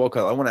interesting as well,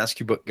 Kyle. I want to ask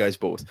you guys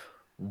both.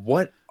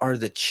 What are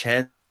the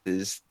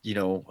chances,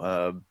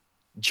 Jon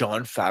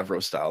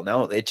Favreau style?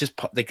 Now, it just,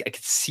 like, I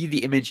could see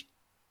the image in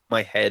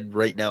my head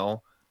right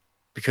now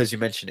because you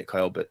mentioned it,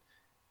 Kyle, but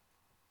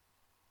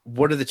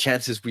what are the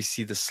chances we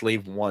see the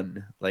Slave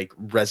One, like,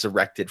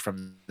 resurrected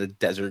from the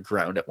desert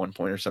ground at one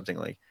point or something?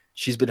 Like,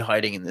 she's been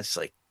hiding in this,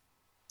 like,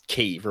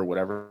 cave or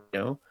whatever,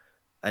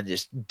 and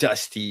just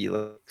dusty,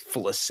 like,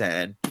 full of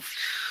sand,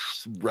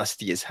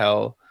 rusty as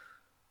hell.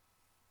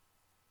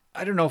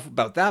 I don't know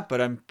about that,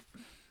 but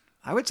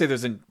I would say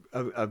there's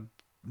a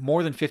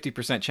more than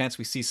 50% chance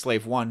we see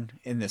Slave 1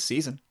 in this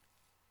season.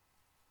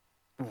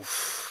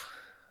 Oof.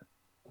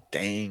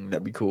 Dang,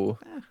 that'd be cool.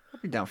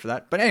 I'd be down for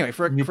that. But anyway,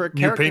 for a New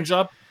character, paint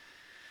job.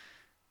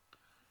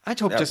 I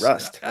hope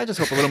rust. I just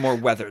hope a little more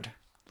weathered, a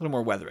little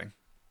more weathering.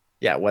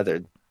 Yeah,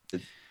 weathered.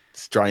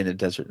 It's dry in the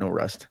desert, no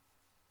rust.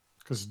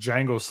 Because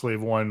Django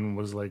Slave 1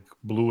 was like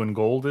blue and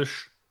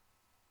goldish.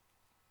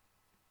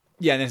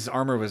 Yeah, and his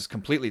armor was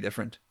completely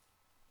different.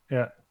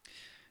 Yeah.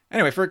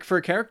 Anyway, for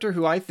a character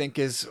who I think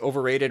is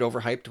overrated,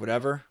 overhyped,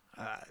 whatever,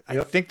 I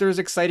think there's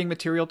exciting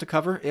material to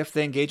cover if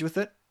they engage with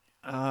it.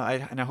 I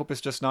hope it's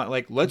just not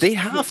like They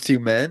have to,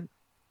 man.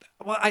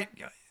 Well,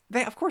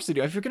 of course they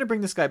do. If you're gonna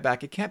bring this guy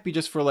back, it can't be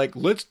just for like,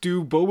 let's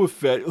do Boba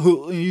Fett.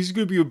 He's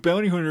gonna be a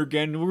bounty hunter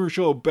again. And we're gonna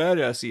show how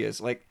badass he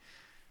is. Like,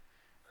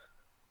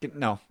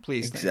 no,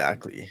 please.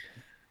 Exactly.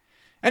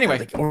 Anyway,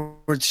 like, or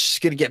we're just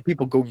gonna get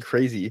people going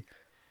crazy.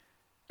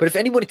 But if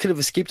anyone could have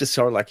escaped a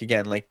Sarlacc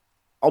again, like,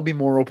 I'll be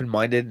more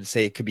open-minded and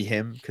say it could be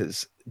him,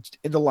 because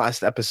in the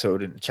last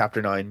episode in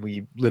Chapter 9,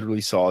 we literally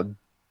saw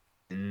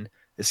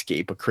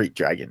escape a crate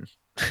dragon,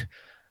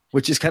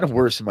 which is kind of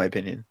worse in my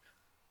opinion.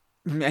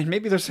 And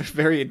maybe there's a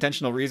very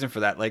intentional reason for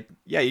that. Like,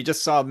 yeah, you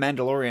just saw a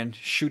Mandalorian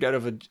shoot out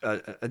of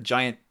a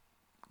giant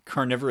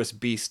carnivorous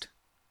beast.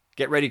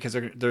 Get ready, because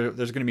there's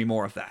going to be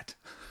more of that.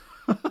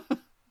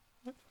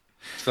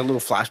 It's a little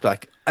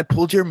flashback. I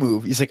pulled your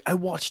move. He's like, I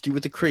watched you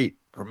with the crate.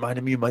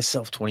 Reminded me of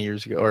myself 20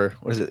 years ago, or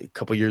what is it, a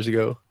couple years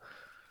ago?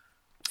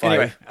 5.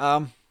 Anyway,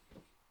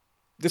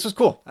 this was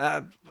cool.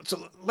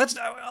 So let's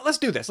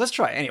do this. Let's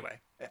try it. Anyway.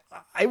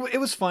 It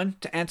was fun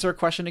to answer a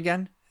question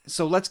again.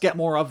 So let's get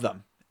more of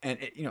them. And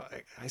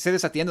I say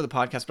this at the end of the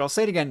podcast, but I'll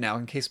say it again now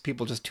in case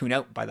people just tune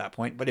out by that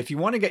point. But if you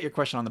want to get your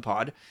question on the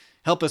pod,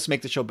 help us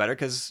make the show better,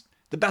 because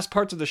the best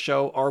parts of the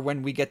show are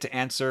when we get to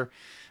answer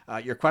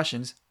your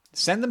questions.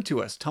 Send them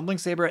to us,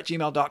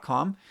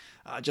 tumblingsaber@gmail.com,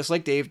 just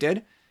like Dave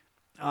did.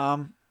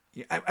 And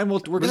we're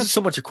going to... so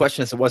much a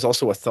question as it was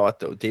also a thought,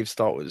 though. Dave's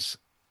thought was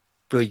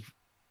really...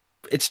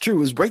 It's true. It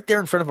was right there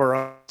in front of our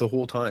eyes the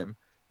whole time,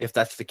 if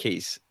that's the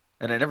case.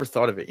 And I never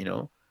thought of it,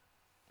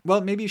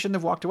 Well, maybe you shouldn't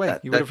have walked away.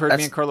 You would have heard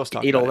me and Carlos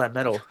talk ate about all that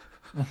metal.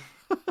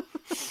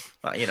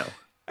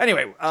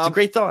 Anyway, it's a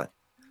great thought.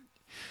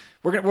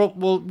 We're gonna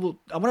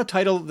I want to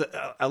title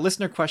a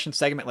listener question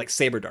segment like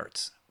Saber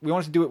Darts. We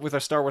want to do it with our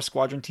Star Wars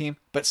Squadron team,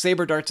 but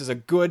Saber Darts is a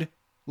good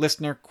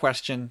listener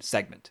question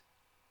segment.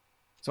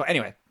 So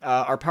anyway,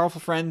 our powerful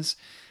friends,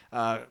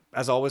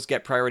 as always,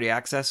 get priority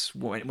access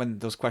when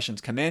those questions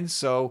come in.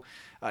 So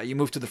you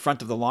move to the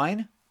front of the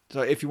line. So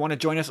if you want to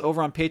join us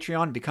over on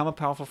Patreon, become a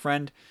powerful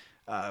friend,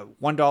 $1,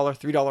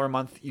 $3 a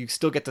month, you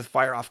still get to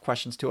fire off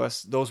questions to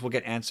us. Those will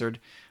get answered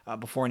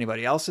before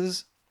anybody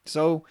else's.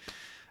 So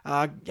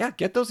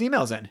get those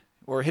emails in,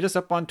 or hit us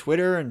up on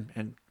Twitter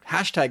and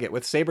hashtag it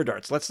with Saber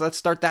Darts. Let's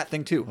start that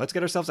thing too. Let's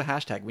get ourselves a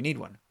hashtag. We need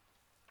one.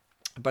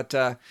 But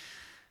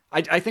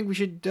I think we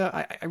should.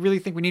 I really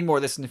think we need more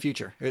of this in the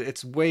future.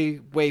 It's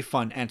way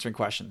fun answering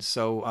questions.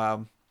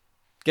 So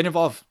get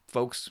involved,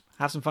 folks.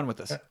 Have some fun with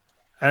this.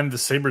 And the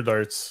Saber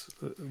Darts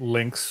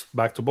links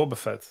back to Boba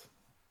Fett.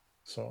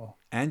 So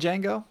and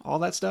Django, all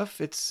that stuff.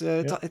 It's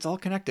all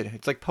connected.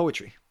 It's like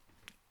poetry.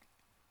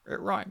 It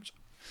rhymes.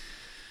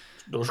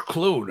 Those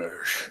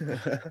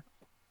cloners.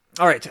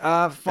 All right.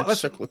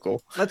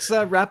 Let's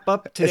wrap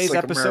up today's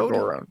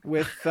episode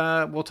with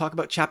we'll talk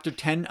about Chapter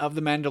 10 of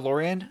The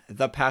Mandalorian,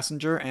 The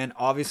Passenger, and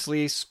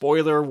obviously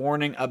spoiler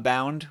warning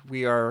abound.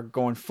 We are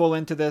going full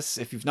into this.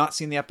 If you've not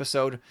seen the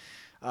episode,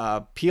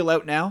 peel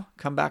out now.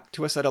 Come back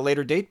to us at a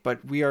later date,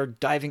 but we are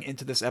diving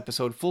into this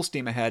episode full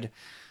steam ahead.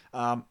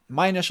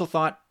 My initial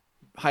thought,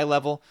 high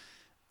level,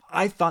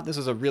 I thought this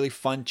was a really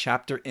fun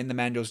chapter in the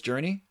Mando's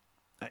journey.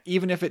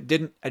 Even if it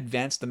didn't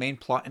advance the main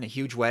plot in a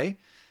huge way,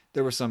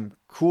 there were some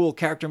cool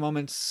character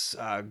moments,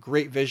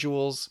 great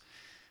visuals.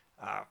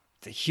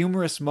 The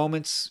humorous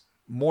moments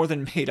more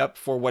than made up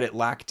for what it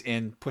lacked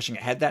in pushing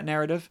ahead that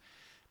narrative.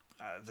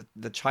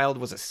 The child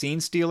was a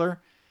scene stealer.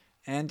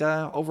 And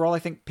overall, I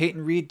think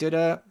Peyton Reed did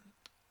a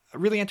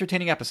really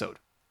entertaining episode.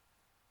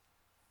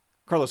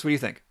 Carlos, what do you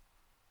think?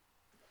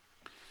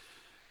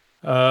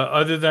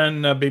 Other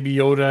than Baby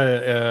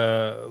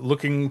Yoda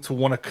looking to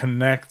want to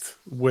connect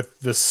with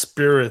the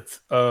spirit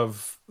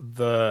of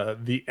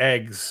the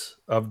eggs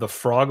of the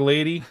frog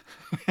lady,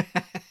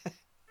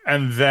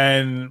 and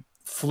then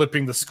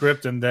flipping the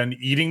script and then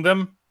eating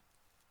them,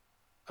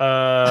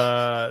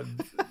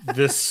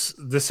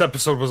 this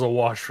episode was a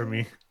wash for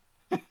me.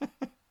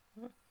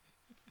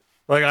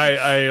 Like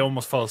I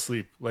almost fell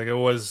asleep. Like it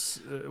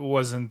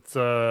wasn't.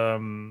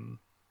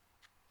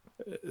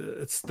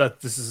 It's that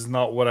this is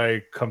not what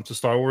I come to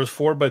Star Wars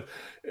for, but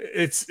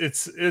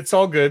it's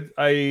all good.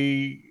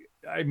 I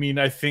mean,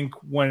 I think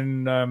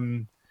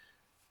when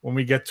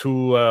we get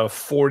to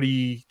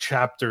 40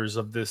 chapters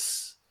of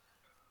this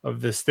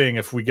thing,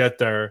 if we get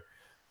there,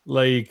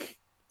 like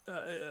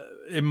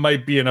it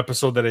might be an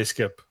episode that I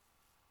skip.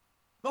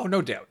 Oh,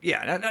 no doubt.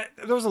 Yeah,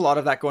 there was a lot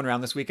of that going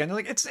around this weekend.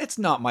 Like, it's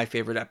not my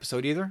favorite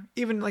episode either.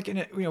 Even like in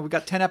it, we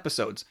got 10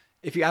 episodes.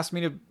 If you ask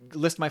me to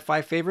list my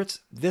 5 favorites,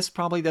 this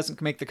probably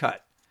doesn't make the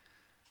cut.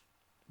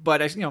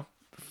 But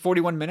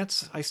 41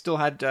 minutes, I still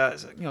had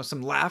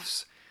some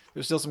laughs.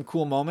 There's still some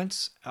cool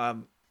moments.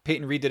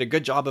 Peyton Reed did a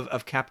good job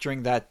of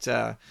capturing that.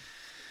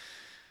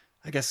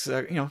 I guess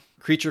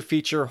creature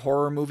feature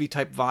horror movie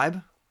type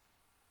vibe.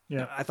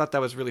 Yeah, I thought that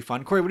was really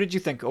fun. Corey, what did you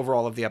think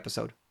overall of the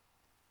episode?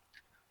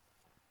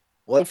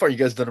 Well, so far you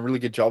guys done a really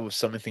good job of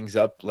summing things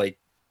up. Like,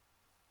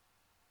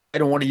 I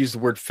don't want to use the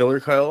word filler,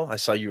 Kyle. I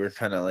saw you were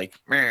kind of like,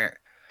 meh.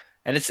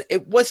 And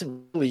it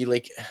wasn't really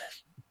like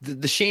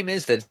the shame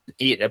is that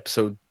 8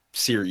 episode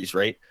series,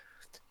 right?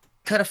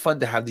 Kind of fun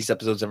to have these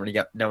episodes every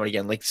now and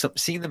again. Like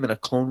seeing them in a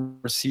Clone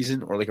Wars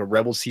season or like a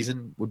Rebel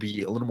season would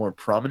be a little more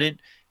prominent.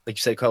 Like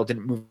you said, Kyle,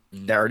 didn't move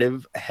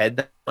narrative ahead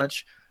that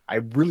much. I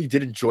really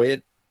did enjoy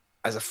it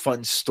as a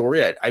fun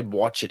story. I'd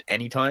watch it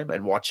anytime.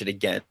 I'd watch it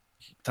again,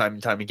 time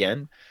and time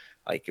again.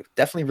 Like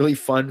definitely really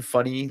fun,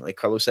 funny. Like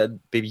Carlos said,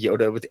 Baby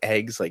Yoda with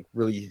eggs, like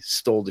really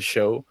stole the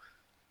show.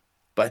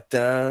 But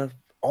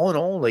all in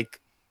all, like,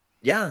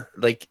 yeah,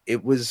 like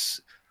it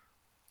was.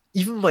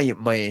 Even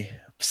my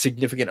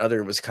significant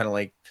other was kind of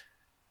like,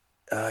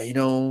 at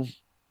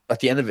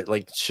the end of it,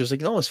 like she was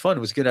like, no, it was fun.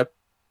 It was good.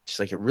 She's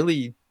like,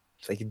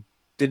 it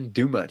didn't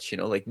do much,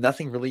 like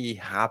nothing really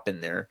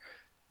happened there.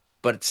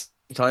 But at the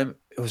same time,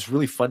 it was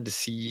really fun to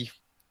see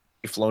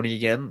Filoni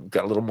again.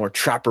 Got a little more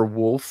Trapper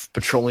Wolf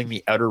patrolling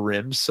the Outer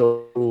Rim.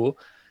 So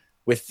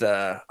with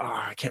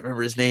I can't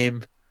remember his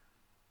name,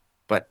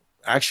 but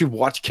I actually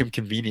watched Kim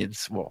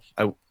Convenience. Well,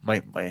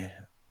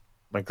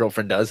 my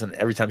girlfriend does, and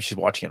every time she's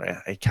watching it,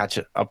 I catch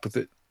it up with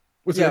it.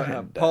 It's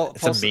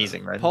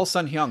amazing, right? Paul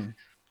Sun-hyung.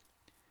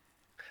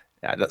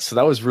 Yeah, so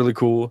that was really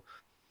cool.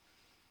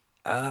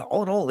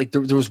 All in all, like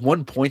there was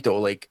one point though,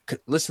 like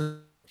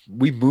listen,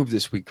 we moved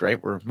this week,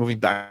 right? We're moving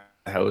back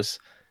to the house.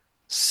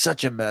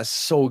 Such a mess,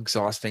 so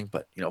exhausting.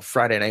 But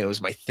Friday night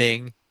was my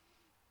thing.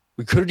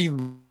 We couldn't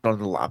even on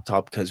the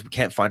laptop because we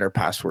can't find our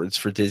passwords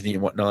for Disney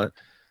and whatnot.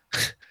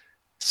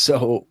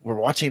 So we're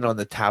watching it on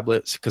the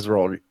tablets because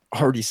we're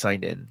already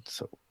signed in.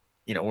 So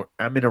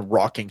I'm in a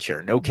rocking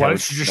chair, no couch. Why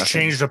don't you just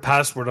change the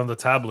password on the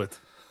tablet?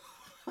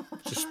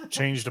 Just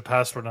change the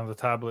password on the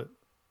tablet.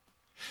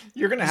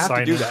 You're gonna have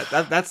to do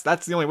that.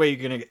 That's the only way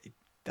you're gonna.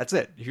 That's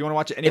it. If you want to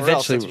watch it anywhere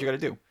else, that's what you got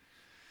to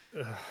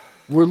do.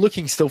 We're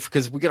looking still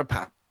because we gotta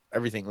pack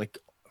everything. Like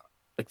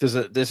there's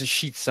a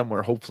sheet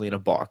somewhere, hopefully in a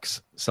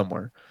box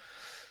somewhere.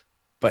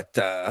 But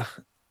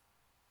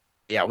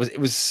yeah, it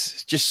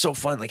was just so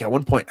fun. Like at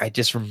one point, I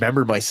just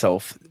remember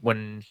myself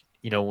when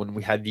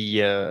we had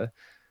the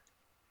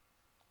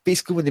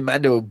basically when the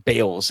Mando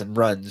bails and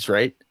runs,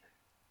 right,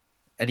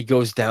 and he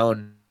goes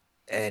down.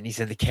 And he's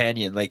in the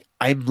canyon. Like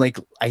I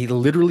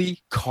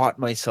literally caught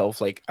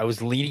myself. Like I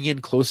was leaning in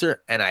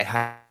closer, and I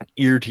had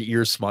ear to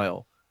ear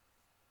smile.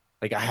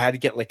 Like I had to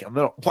get I'm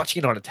not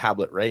watching it on a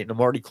tablet, right? And I'm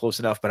already close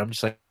enough, but I'm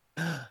just like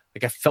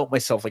I felt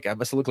myself. Like I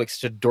must have looked like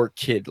such a dork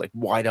kid, like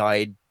wide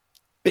eyed,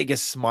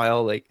 biggest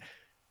smile, like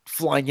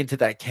flying into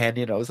that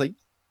canyon. I was like,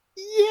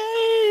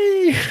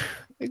 yay!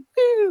 Like,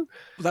 well,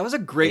 that was a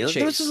great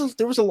chase.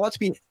 There was a lot to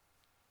be.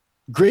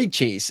 Great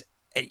chase,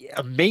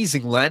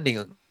 amazing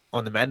landing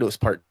on the Mando's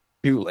part.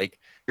 Too. Like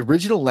the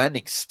original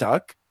landing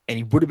stuck and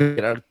he would have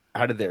been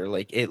out of there.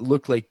 Like it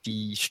looked like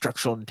the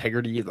structural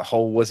integrity of the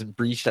hull wasn't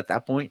breached at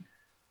that point.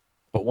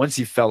 But once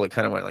he fell, it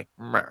kind of went like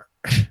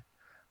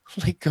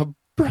like a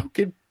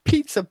broken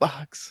pizza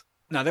box.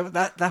 No,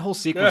 that whole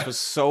sequence was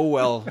so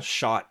well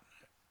shot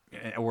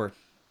or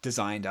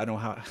designed. I don't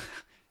know how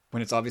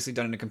when it's obviously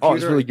done in a computer. Oh,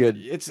 it's really good.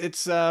 It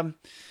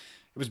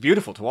was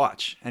beautiful to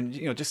watch.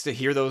 And just to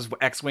hear those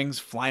X-wings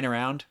flying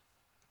around.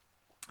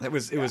 It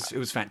was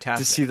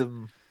fantastic. To see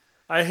them.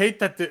 I hate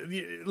that.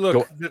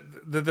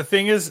 The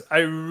thing is,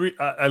 I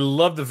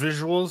love the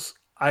visuals.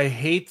 I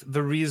hate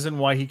the reason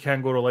why he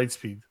can't go to light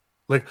speed.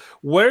 Like,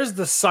 where's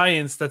the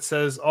science that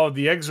says, "Oh,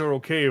 the eggs are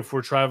okay if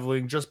we're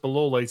traveling just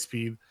below light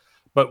speed,"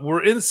 but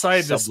we're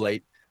inside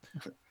sublight.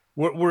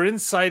 We're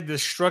inside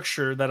this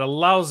structure that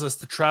allows us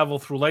to travel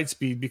through light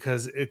speed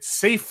because it's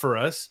safe for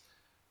us.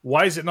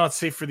 Why is it not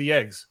safe for the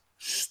eggs?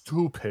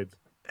 Stupid.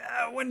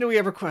 When do we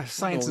ever question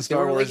science in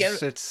Star Wars?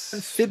 It's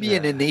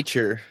amphibian in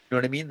nature. You know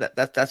what I mean?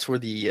 That's where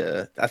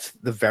that's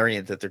the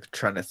variant that they're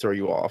trying to throw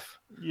you off.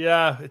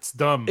 Yeah, it's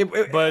dumb.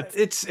 But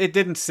it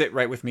didn't sit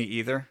right with me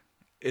either.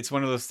 It's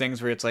one of those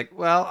things where it's like,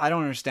 well, I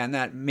don't understand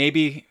that.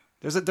 Maybe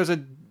there's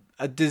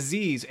a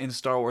disease in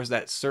Star Wars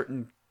that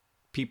certain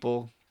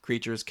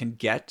creatures can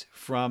get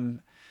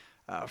from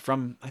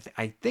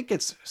I think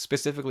it's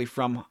specifically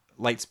from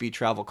light speed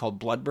travel called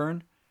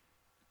bloodburn.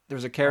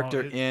 There's a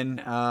character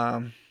in.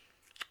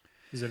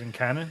 Is it in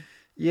canon?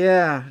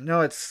 Yeah,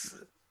 no, it's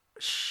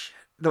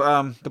the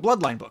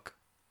Bloodline book.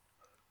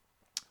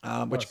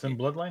 Which it's in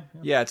Bloodline.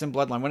 Yeah, it's in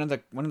Bloodline.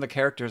 One of the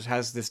characters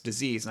has this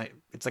disease, and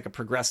it's like a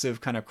progressive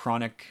kind of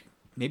chronic,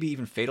 maybe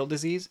even fatal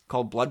disease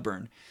called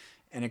bloodburn,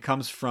 and it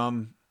comes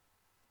from,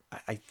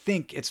 I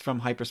think it's from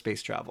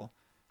hyperspace travel.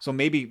 So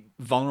maybe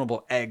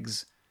vulnerable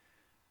eggs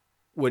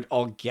would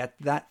all get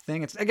that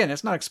thing.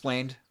 It's not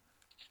explained.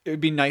 It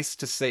would be nice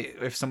to say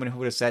if someone who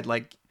would have said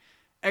like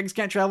eggs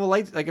can't travel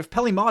light, like if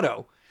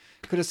Pelimato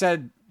could have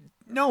said,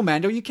 no,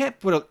 Mando, you can't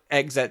put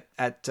eggs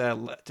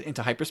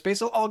into hyperspace.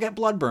 They'll all get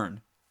blood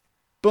burn.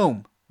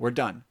 Boom, we're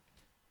done.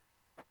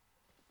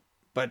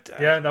 But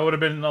yeah, that would have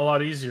been a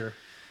lot easier.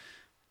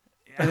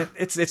 And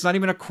it's not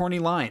even a corny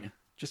line.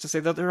 Just to say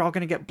that they're all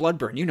going to get blood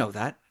burn. You know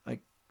that. Like,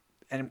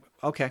 and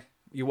okay,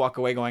 you walk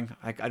away going,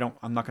 I'm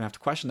not going to have to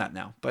question that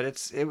now.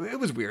 But it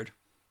was weird.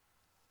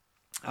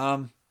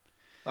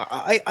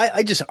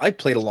 I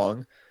played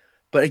along,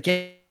 but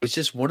again, it was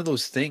just one of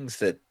those things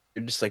that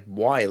you're just like,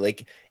 why?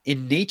 Like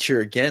in nature,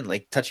 again,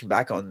 like touching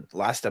back on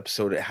last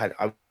episode,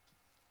 I'm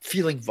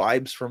feeling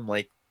vibes from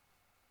like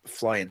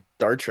flying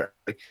Star Trek.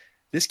 Like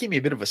this gave me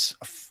a bit of a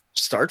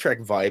Star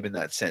Trek vibe in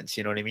that sense.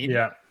 You know what I mean?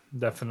 Yeah,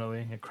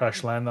 definitely. It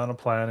crash land on a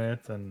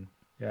planet, and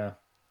yeah.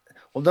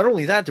 Well, not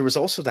only that, there was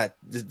also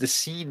the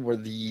scene where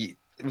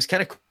it was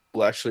kind of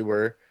cool actually,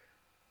 where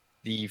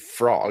the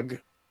frog.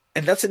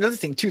 And that's another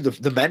thing too.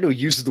 The Mando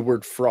uses the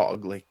word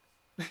frog. Like,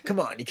 come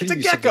on, it's a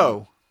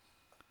gecko.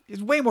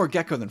 It's way more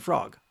gecko than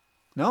frog.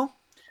 No.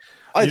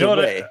 Either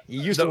way, he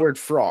used the word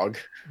frog.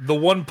 The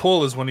one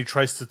pull is when he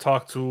tries to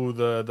talk to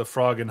the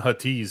frog in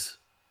Huttese,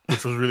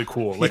 which was really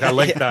cool. Like I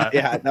like that.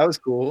 Yeah, that was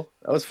cool.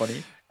 That was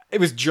funny. It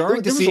was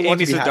jarring to see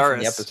Amy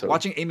Sedaris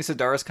watching Amy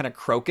Sedaris kind of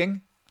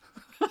croaking.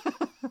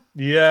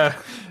 Yeah,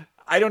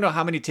 I don't know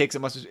how many takes it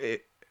must. I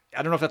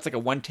don't know if that's like a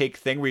one take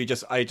thing where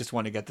I just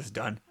want to get this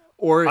done.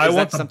 Or I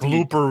want the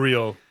blooper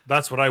reel.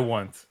 That's what I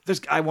want.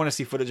 I want to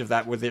see footage of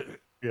that with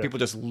people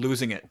just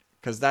losing it,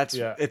 because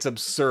it's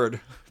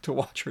absurd to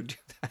watch her do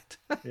that.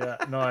 Yeah,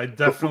 no, I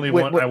definitely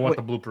want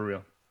the blooper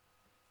reel.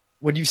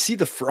 When you see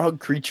the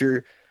frog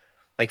creature,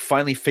 like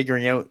finally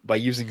figuring out by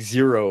using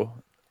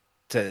Zero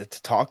to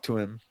talk to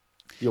him,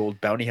 the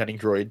old bounty hunting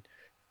droid,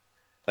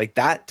 like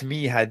that to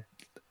me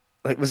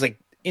was like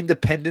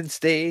Independence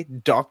Day,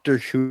 Doctor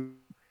Who,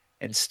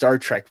 and Star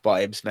Trek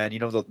vibes, man. You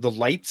know the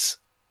lights.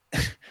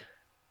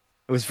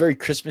 It was very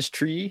Christmas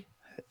tree.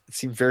 It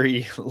seemed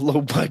very low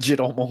budget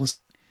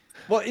almost.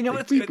 Well, you know,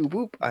 like, boop, boop,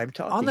 boop, I'm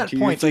talking on that to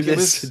point, you like it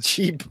was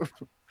cheap.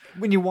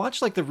 When you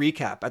watch like the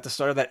recap at the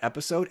start of that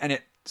episode, and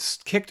it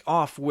kicked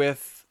off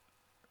with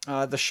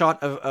the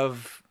shot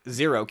of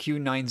Zero,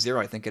 Q90,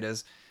 I think it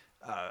is,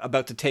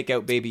 about to take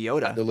out Baby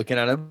Yoda. They're looking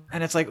at him,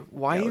 and it's like,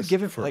 why are you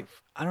giving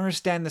I don't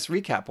understand this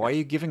recap. Why are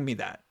you giving me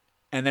that?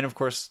 And then of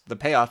course the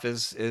payoff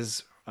is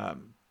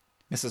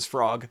Mrs.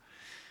 Frog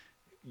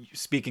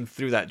speaking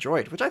through that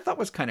droid, which I thought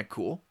was kind of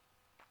cool.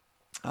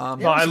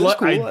 I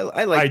liked it.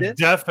 I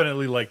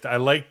definitely liked it. I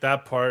liked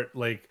that part.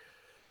 Like,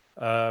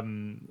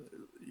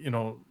 you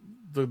know,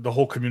 the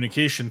whole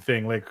communication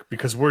thing. Like,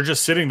 because we're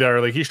just sitting there,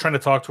 like he's trying to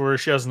talk to her.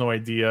 She has no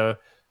idea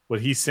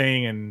what he's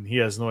saying, and he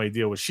has no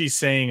idea what she's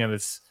saying, and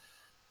it's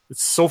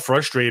so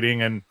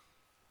frustrating. And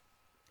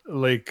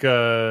like,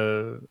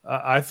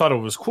 I thought it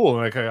was cool.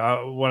 Like,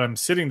 when I'm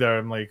sitting there,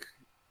 I'm like,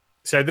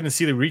 see, I didn't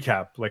see the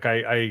recap. Like,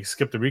 I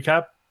skipped the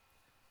recap.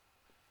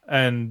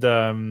 And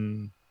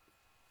on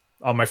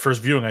my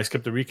first viewing, I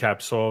skipped the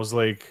recap. So I was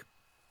like,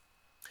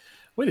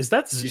 wait, is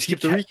that... You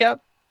skipped the recap?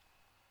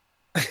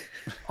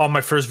 On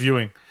my first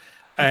viewing.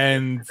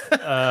 And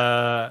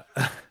I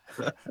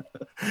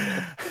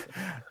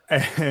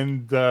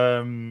turned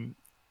to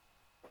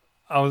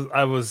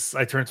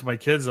my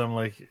kids. I'm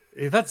like,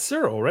 hey, that's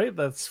Zero, right?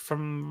 That's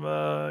from,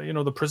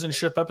 the prison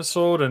ship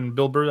episode and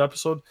Bill Burr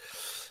episode.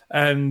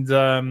 And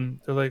they're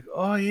like,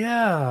 oh,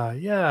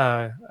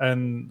 yeah.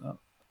 And...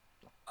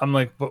 I'm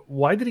like, but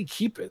why did he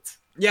keep it?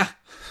 Yeah.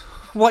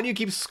 Why do you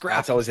keep scrap?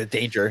 That's always a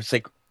danger. It's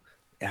like,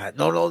 yeah,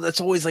 no, that's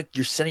always like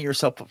you're setting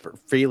yourself up for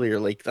failure.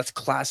 Like that's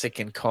classic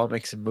in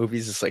comics and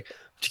movies. It's like,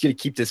 you're going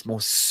to keep this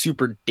most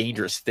super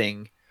dangerous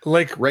thing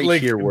like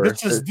here where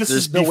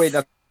there's no way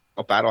that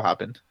a battle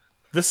happened.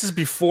 This is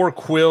before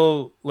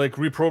Quill like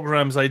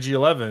reprograms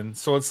IG-11.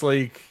 So it's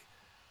like...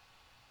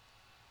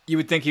 You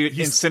would think you'd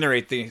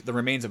incinerate the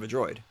remains of a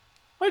droid.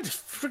 I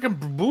just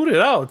freaking boot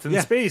it out in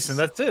space and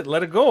that's it.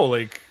 Let it go.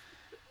 Like...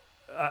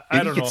 I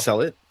don't know. You could sell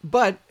it,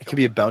 but it could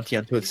be a bounty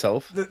unto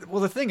itself.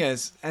 The thing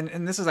is,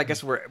 and this is, I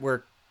guess,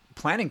 where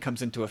planning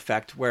comes into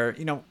effect, where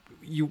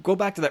you go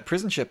back to that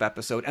prison ship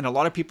episode, and a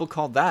lot of people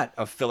called that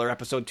a filler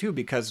episode too,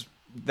 because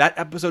that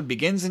episode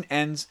begins and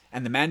ends,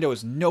 and the Mando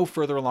is no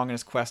further along in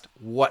his quest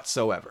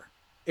whatsoever.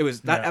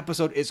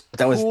 Episode is cool.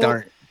 That was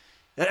darn.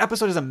 That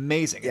episode is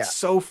amazing. Yeah. It's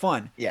so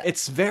fun. Yeah.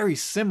 It's very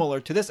similar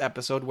to this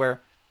episode,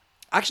 where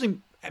actually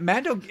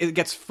Mando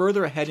gets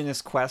further ahead in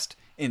his quest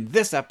in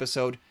this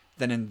episode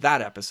than in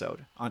that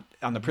episode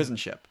on the prison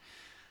ship.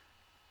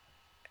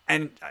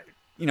 And,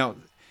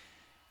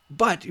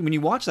 but when you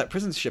watch that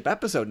prison ship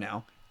episode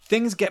now,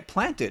 things get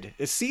planted,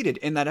 seeded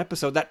in that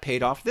episode that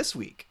paid off this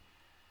week.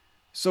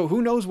 So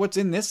who knows what's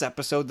in this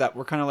episode that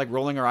we're kind of like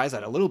rolling our eyes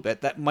at a little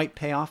bit that might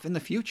pay off in the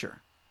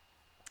future.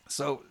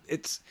 So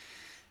that's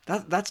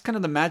kind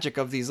of the magic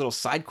of these little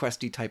side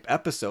questy type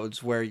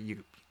episodes where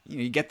you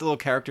get the little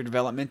character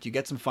development, you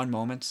get some fun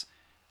moments,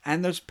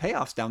 and there's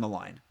payoffs down the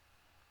line.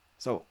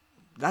 So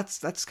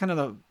that's kind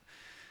of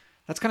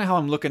That's kind of how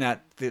I'm looking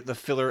at the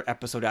filler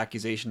episode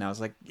accusation now. It's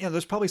like, yeah,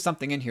 there's probably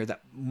something in here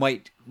that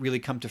might really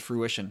come to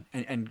fruition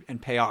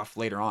and pay off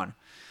later on.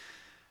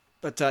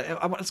 But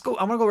let's go.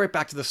 I want to go right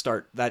back to the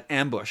start. That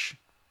ambush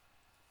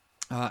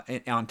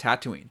on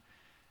Tatooine.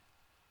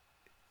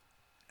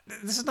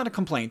 This is not a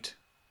complaint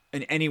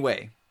in any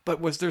way, but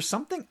was there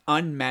something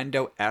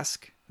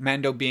un-Mando-esque?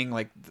 Mando being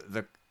like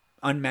the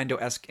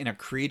un-Mando-esque in a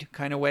Creed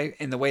kind of way,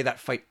 in the way that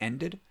fight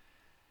ended.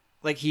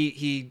 Like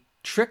he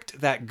tricked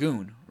that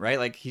goon, right?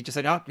 Like he just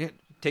said, "Oh, yeah,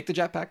 take the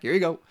jetpack. Here you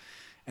go,"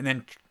 and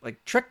then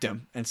like tricked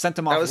him and sent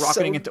him off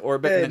rocketing into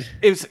orbit. And then,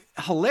 it was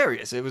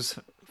hilarious. It was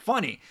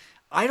funny.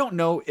 I don't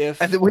know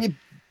if and the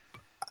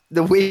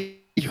way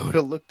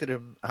Yoda looked at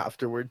him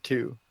afterward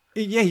too.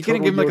 Yeah, he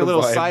couldn't give him like a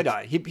little side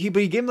eye. But he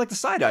gave him like the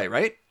side eye,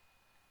 right?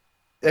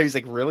 Yeah, he's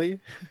like, really?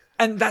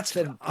 And that's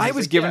I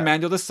was giving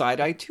Mando the side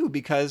eye too,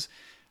 because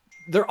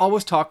they're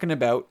always talking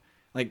about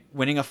like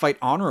winning a fight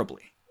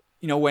honorably.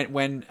 You know,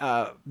 when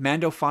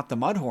Mando fought the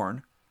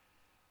Mudhorn,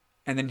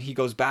 and then he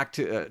goes back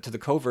to the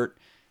covert,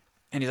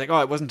 and he's like,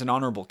 "Oh, it wasn't an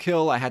honorable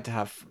kill. I had to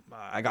have,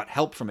 I got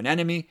help from an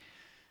enemy."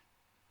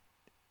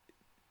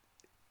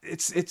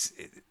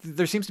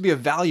 There seems to be a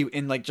value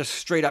in like just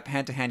straight up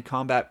hand to hand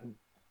combat,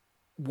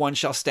 one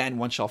shall stand,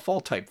 one shall fall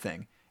type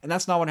thing, and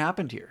that's not what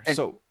happened here. And,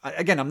 so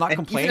again, I'm not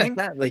complaining.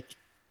 That, like,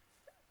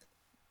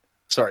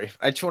 sorry,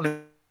 I just want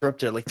to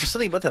interrupt there. Like, there's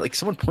something about that. Like,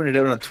 someone pointed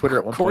out on Twitter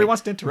at one Corey point.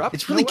 wants to interrupt.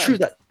 It's really true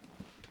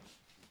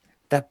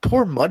that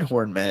poor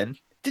Mudhorn man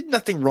did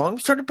nothing wrong. He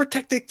was trying to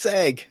protect its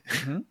egg.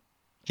 Mm-hmm.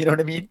 You know what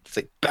I mean? It's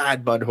like,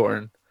 bad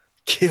Mudhorn,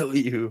 kill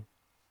you.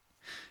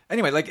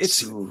 Anyway, like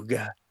it's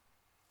Suga.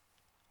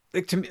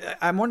 Like, to me,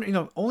 I'm wondering. You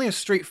know, only a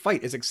straight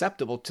fight is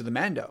acceptable to the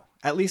Mando,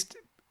 at least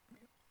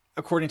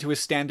according to his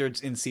standards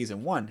in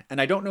season 1.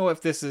 And I don't know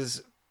if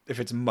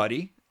it's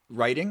muddy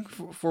writing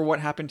for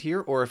what happened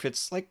here, or if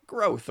it's like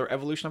growth or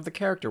evolution of the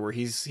character, where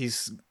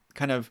he's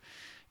kind of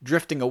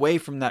drifting away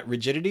from that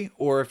rigidity,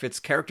 or if it's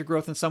character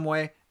growth in some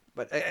way.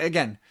 But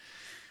again,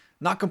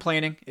 not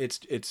complaining.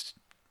 It's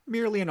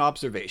merely an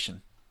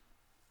observation.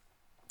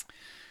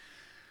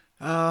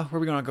 Where are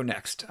we going to go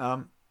next?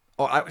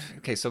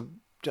 Okay, so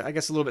I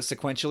guess a little bit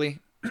sequentially,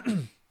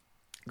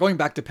 going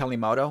back to Peli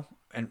Motto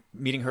and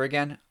meeting her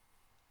again.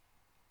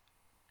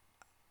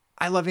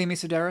 I love Amy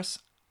Sedaris.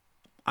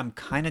 I'm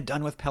kind of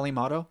done with Peli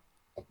Motto.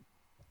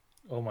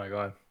 Oh my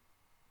god!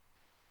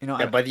 You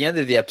know, by the end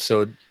of the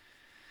episode,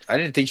 I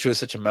didn't think she was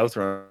such a mouth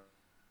runner.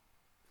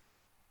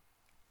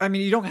 I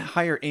mean, you don't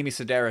hire Amy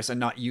Sedaris and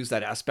not use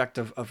that aspect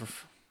of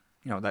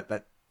you know,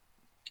 that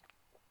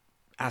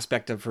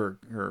aspect of her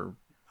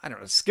I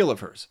don't know, skill of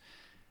hers.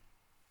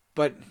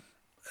 But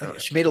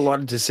she made a lot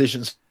of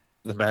decisions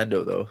for the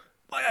Mando, though.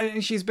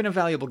 She's been a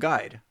valuable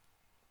guide.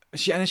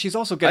 She's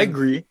also getting. I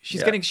agree.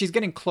 She's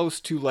getting close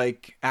to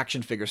like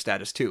action figure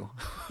status too.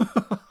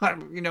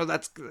 You know,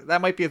 that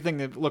might be a thing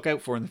to look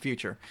out for in the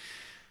future.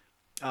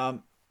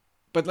 But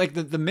like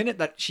the minute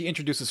that she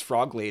introduces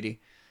Frog Lady,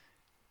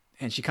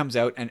 and she comes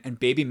out and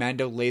baby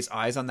Mando lays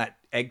eyes on that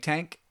egg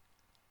tank,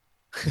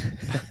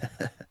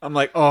 I'm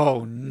like,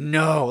 oh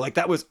no! Like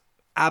that was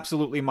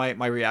absolutely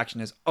my reaction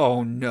is,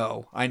 oh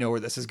no! I know where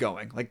this is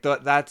going. Like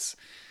that's.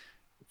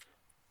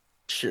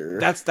 Sure.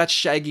 That's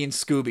Shaggy and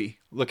Scooby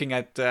looking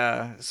at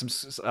a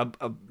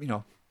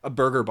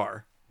burger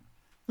bar.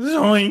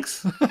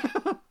 Zoinks!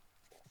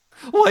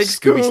 Like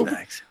Scooby Scoob.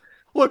 snacks.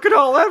 Look at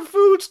all that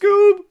food,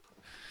 Scoob.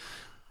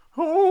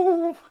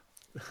 Oh.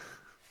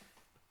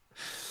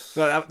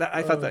 So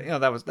I thought that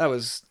that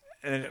was,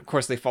 and of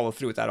course they follow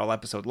through with that all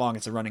episode long.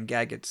 It's a running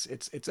gag.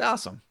 It's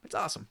awesome. It's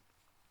awesome.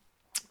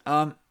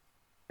 Yeah,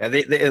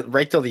 they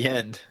right till the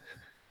end.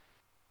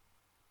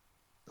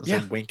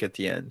 Yeah, wink at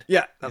the end.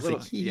 Yeah, that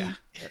was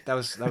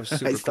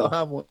super I still cool.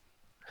 have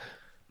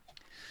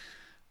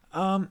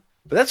one.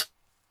 But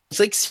it's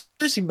like,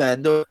 seriously,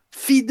 man.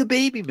 Feed the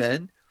baby,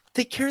 man.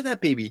 Take care of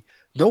that baby.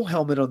 No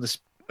helmet on the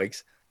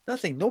spikes.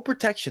 Nothing. No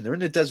protection. They're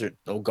in the desert.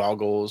 No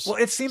goggles. Well,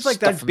 it seems like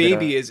that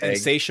baby is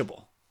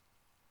insatiable.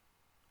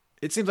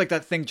 It seems like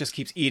that thing just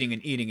keeps eating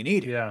and eating and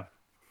eating. Yeah.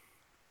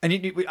 And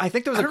I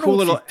think there was a cool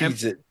little.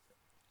 It.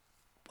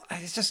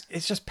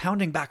 It's just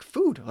pounding back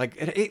food. Like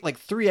it ate like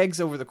 3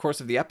 eggs over the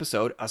course of the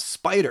episode. A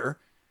spider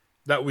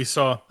that we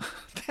saw.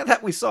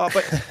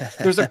 But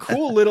there's a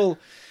cool little.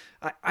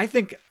 I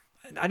think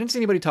I didn't see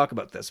anybody talk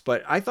about this,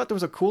 but I thought there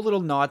was a cool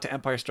little nod to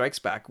Empire Strikes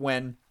Back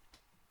when.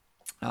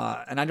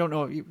 And I don't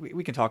know.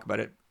 We can talk about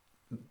it.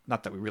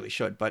 Not that we really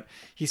should, but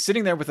he's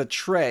sitting there with a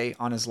tray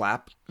on his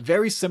lap,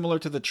 very similar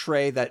to the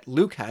tray that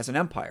Luke has in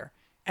Empire,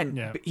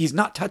 and he's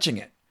not touching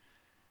it.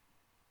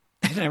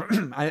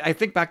 And I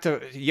think back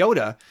to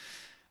Yoda.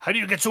 How do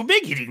you get so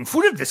big eating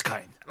food of this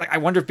kind? Like, I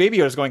wonder if Baby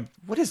Yoda's going,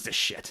 what is this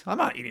shit? I'm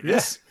not eating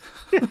this.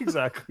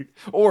 Exactly.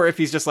 Or if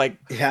he's just like,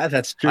 yeah,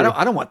 that's true.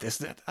 I don't want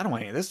this. I don't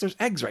want any of this. There's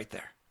eggs right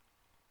there.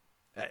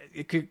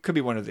 It could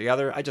be one or the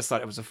other. I just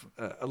thought it was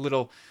a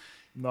little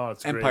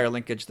Empire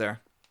linkage there.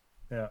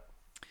 Yeah.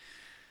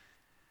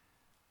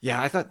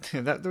 Yeah, I thought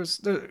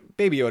that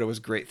Baby Yoda was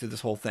great through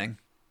this whole thing.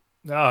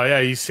 Oh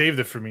yeah, he saved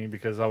it for me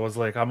because I was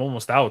like, I'm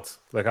almost out.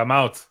 Like I'm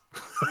out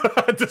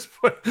at this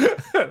point.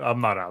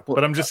 I'm not out,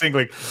 but I'm just saying,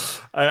 like,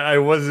 I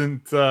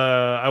wasn't.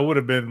 I would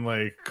have been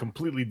like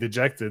completely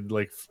dejected,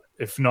 like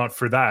if not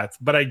for that.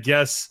 But I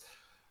guess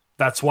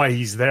that's why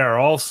he's there,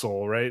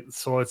 also, right?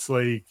 So it's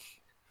like,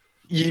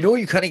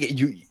 You kind of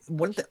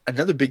get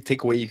another big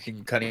takeaway you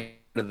can kind of get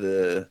out of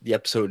the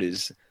episode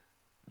is,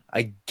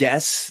 I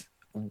guess,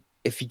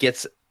 if he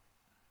gets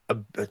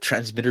a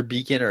transmitter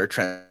beacon or a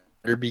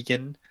transmitter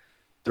beacon,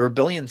 the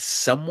rebellion's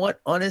somewhat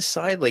on his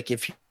side. Like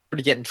if he were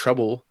to get in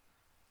trouble,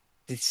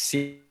 they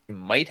see he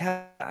might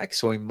hack,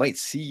 so he might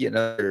see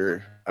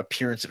another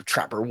appearance of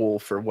Trapper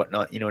Wolf or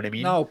whatnot. You know what I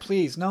mean? No,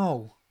 please,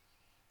 no.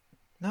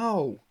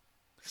 No.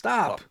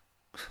 Stop.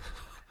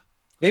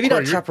 Maybe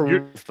Corey, not Trapper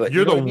Wolf, but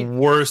you're you know the what I mean?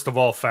 worst of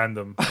all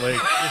fandom.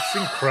 Like it's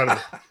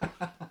incredible.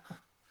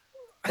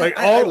 Like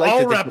I like all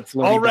that they wrapped, put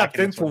Filoni all back wrapped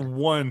in this into one.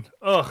 one.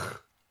 Ugh.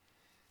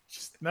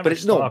 Just never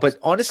But no, stops. but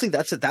honestly,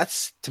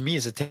 that's to me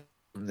is a take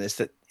from this,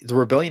 that the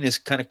rebellion is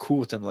kind of cool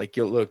with them. Like,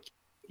 yo, look,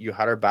 you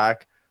had our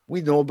back.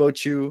 We know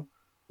about you.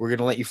 We're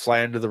gonna let you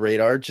fly under the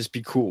radar. Just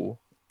be cool.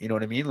 You know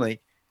what I mean?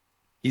 Like,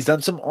 he's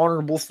done some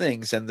honorable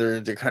things, and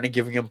they're kind of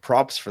giving him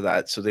props for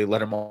that. So they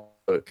let him off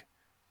the hook.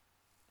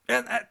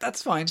 And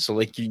that's fine. So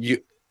like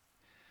you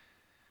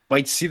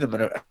might see them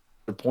at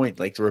a point,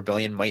 like the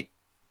rebellion might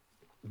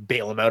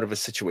bail him out of a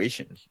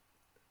situation.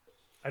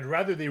 I'd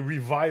rather they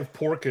revive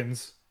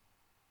Porkins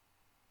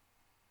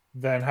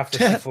than have to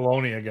see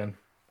Filoni again.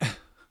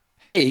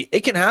 Hey,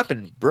 it can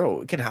happen,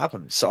 bro. It can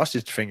happen.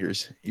 Sausage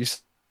fingers.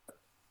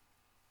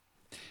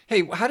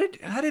 Hey, how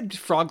did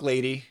Frog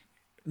Lady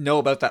know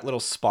about that little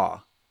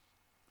spa?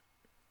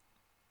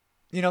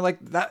 You know, like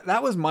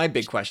that was my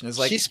big question. Is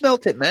like, she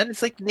smelt it, man.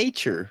 It's like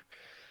nature.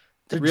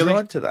 They're Really?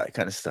 drawn to that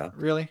kind of stuff.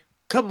 really?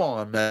 Come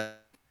on, man.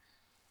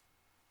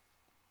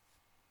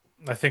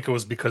 I think it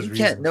was because You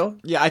reasons. can't know.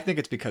 Yeah, I think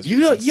it's because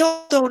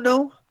Y'all don't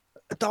know.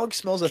 A dog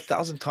smells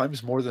 1,000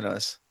 times more than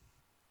us.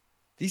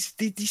 These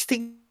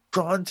things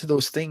drawn to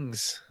those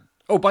things.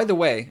 Oh, by the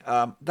way,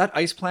 that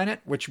ice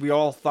planet, which we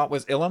all thought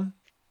was Ilum,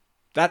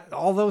 that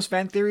all those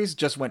fan theories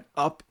just went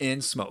up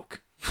in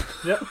smoke.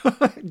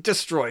 Yep,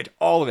 Destroyed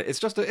all of it. It's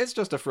just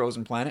a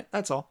frozen planet.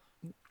 That's all.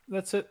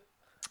 that's it.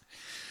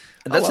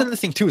 And that's well. another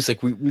thing too. Is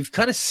like we've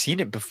kind of seen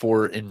it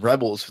before in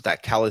Rebels with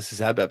that Callus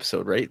Zeb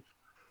episode, right?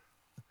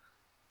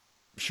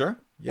 Sure.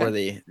 Yeah. Where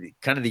they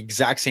kind of the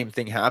exact same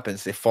thing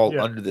happens. They fall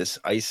Yeah. under this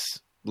ice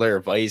layer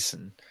of ice,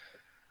 and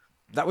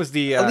That was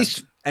the At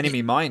least-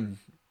 Enemy Mine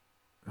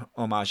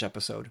homage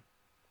episode.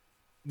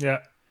 Yeah,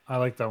 I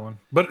like that one.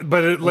 But it,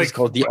 like like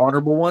called the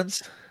honorable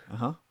ones.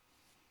 Uh-huh.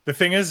 the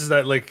thing is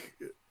that like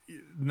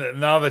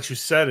now that you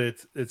said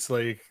it, it's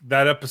like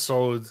that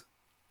episode,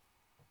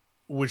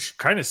 which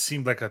kind of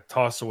seemed like a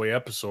toss away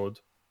episode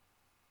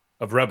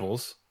of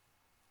Rebels,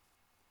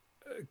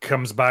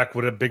 comes back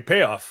with a big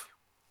payoff.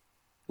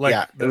 Like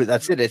Yeah,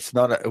 that's it. It's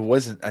not. It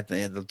wasn't at the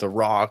end of the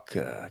Rock.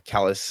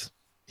 Callus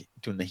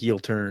doing the heel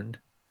turn.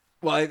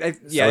 Well,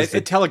 it's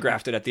it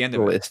telegraphed it at the end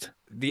of it. List.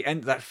 The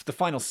end, the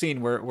final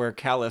scene where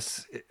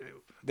Callus,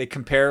 they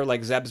compare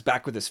like Zeb's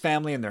back with his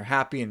family and they're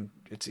happy and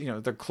it's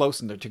they're close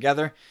and they're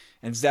together,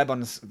 and Zeb on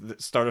the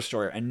Star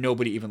Destroyer and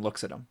nobody even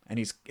looks at him, and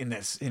he's in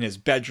his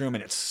bedroom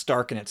and it's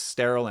stark and it's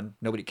sterile and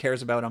nobody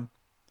cares about him.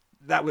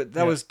 That was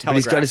But he's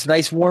telegraphed. got his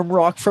nice warm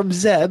rock from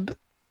Zeb.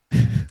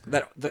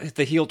 That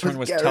the heel turn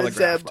was Gareth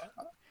telegraphed.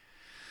 Zeb.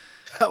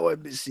 How I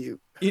miss you.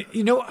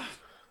 You know,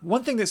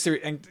 one thing that's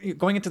and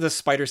going into the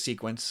spider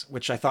sequence,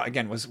 which I thought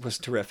again was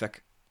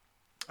terrific.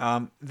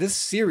 This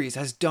series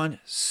has done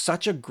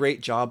such a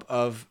great job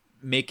of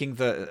making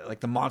the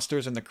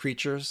monsters and the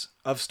creatures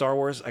of Star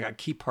Wars like a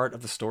key part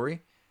of the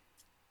story.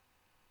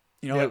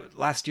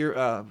 Last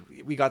year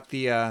we got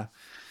the I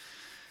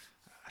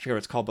forget what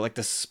it's called, but like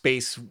the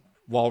space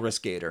walrus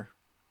gator,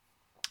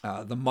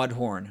 the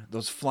mudhorn,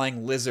 those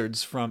flying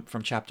lizards from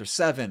Chapter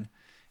 7.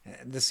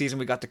 This season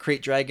we got the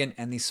crate dragon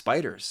and these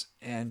spiders,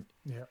 and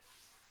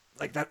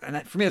like that.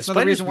 And for me, that's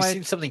another reason why we've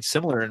seen something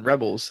similar in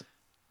Rebels,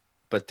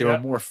 but they were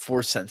more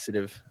force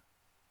sensitive.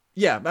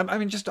 Yeah, I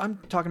mean, I'm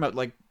talking about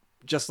like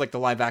just like the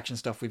live action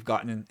stuff we've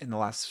gotten in the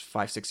last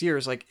 5-6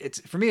 years. Like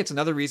for me, it's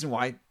another reason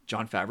why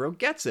Jon Favreau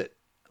gets it.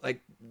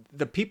 Like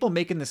the people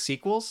making the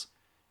sequels,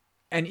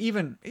 and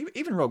even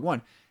Rogue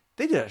One,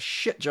 they did a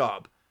shit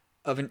job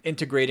of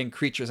integrating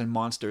creatures and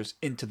monsters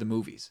into the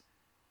movies.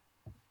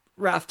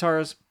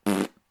 Rathtars,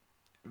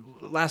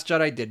 Last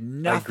Jedi did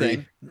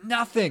nothing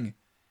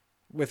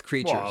with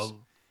creatures.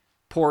 Well,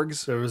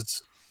 Porgs. there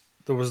was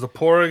the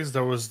Porgs.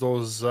 There was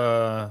those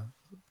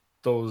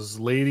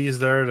ladies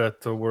there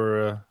that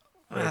were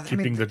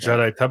keeping the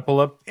Jedi Temple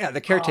up. Yeah,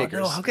 the caretakers.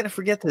 Oh, no, how can I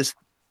forget this?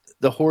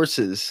 The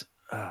horses.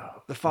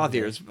 The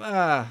Fathiers.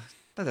 That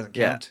doesn't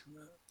count.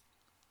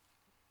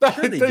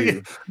 Sure they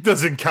do.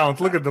 Doesn't count.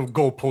 Look at the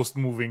goalpost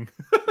moving.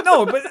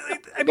 No, but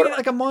I mean,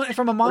 like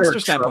from a monster They're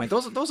standpoint,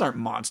 those aren't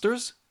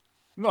monsters.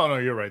 No,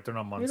 you're right. They're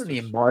not You monsters. don't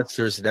need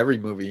monsters in every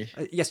movie.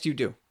 Yes, you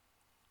do.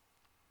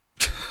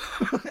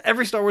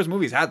 Every Star Wars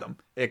movie's had them,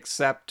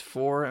 except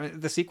for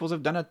the sequels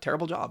have done a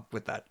terrible job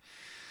with that.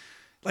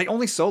 like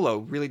only Solo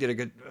really did a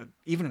good,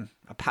 even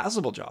a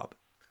passable job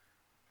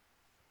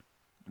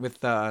with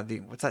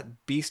the what's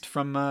that beast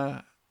from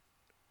the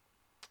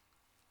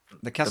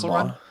Kessel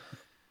Run?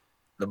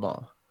 The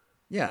Maw.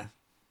 Yeah,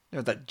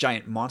 there's that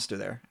giant monster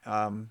there.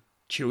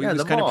 Chewie Yeah,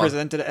 was the kind of Maw.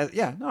 presented as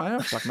I know what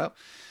I'm talking about.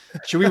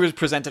 Chewie was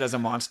presented as a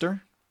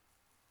monster.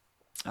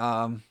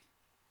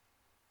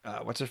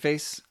 What's her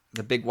face?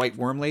 The big white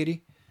worm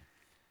lady.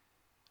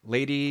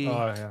 Lady.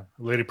 Oh yeah,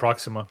 Lady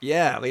Proxima.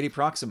 Yeah, Lady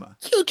Proxima.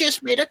 You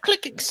just made a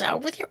clicking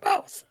sound with your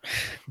mouth.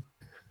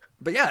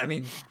 But yeah, I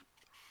mean,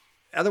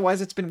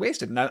 otherwise it's been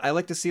wasted, and I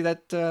like to see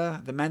that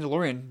the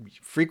Mandalorian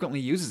frequently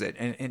uses it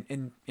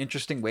in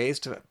interesting ways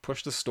to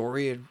push the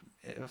story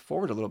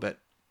forward a little bit.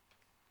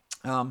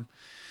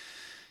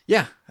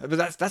 Yeah,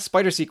 but that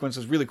spider sequence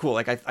was really cool.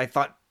 Like I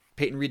thought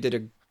Peyton Reed did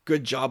a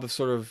good job of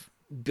sort of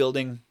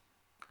building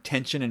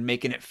tension and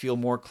making it feel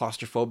more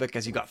claustrophobic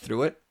as you got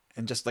through it,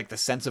 and just like the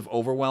sense of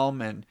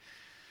overwhelm and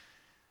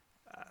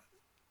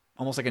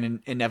almost like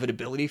an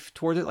inevitability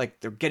towards it. Like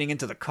they're getting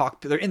into the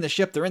cockpit, they're in the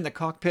ship, they're in the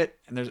cockpit,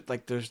 and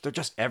they're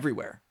just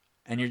everywhere,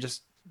 and you're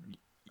just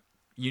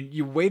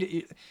you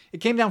wait. It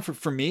came down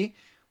for me,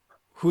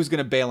 who's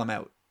gonna bail him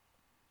out?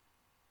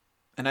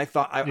 And I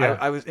thought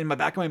I was in my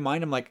back of my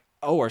mind, I'm like,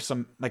 oh, are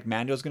some like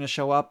Mando's gonna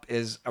show up?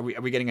 Are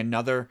we getting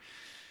another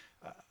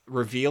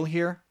reveal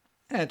here?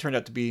 And it turned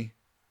out to be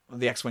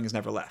the X-wing has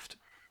never left.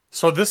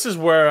 So this is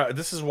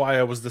why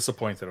I was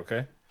disappointed,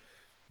 okay?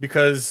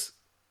 Because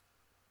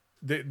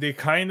they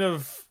kind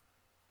of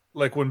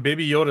like when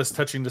Baby Yoda's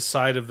touching the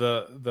side of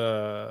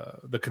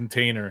the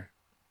container,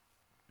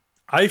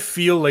 I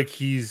feel like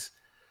he's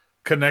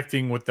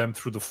connecting with them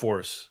through the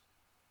Force.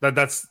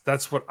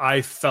 That's what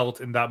I felt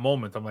in that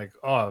moment. I'm like,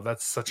 oh,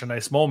 that's such a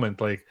nice moment.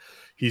 Like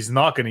he's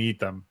not gonna eat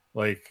them.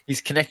 Like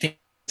He's connecting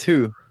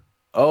to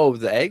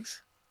the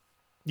eggs?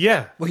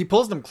 yeah. Well, he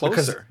pulls them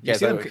closer. Yeah,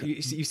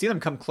 You see them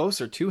come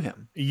closer to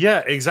him.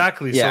 Yeah,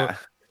 exactly. Yeah.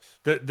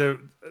 So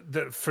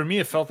the for me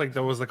it felt like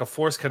there was like a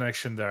Force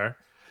connection there.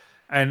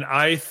 And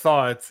I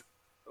thought,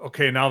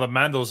 okay, now the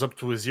Mando's up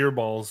to his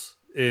earballs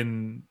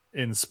in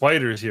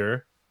spiders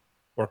here,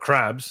 or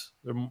crabs.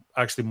 They're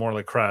actually more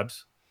like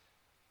crabs.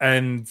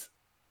 And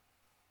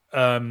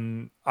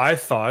I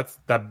thought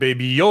that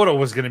Baby Yoda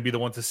was going to be the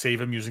one to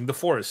save him using the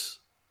Force.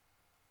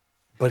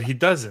 But he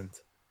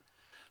doesn't.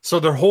 So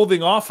they're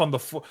holding off on the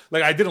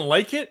like I didn't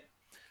like it,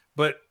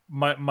 but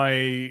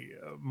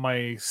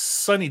my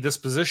sunny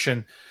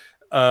disposition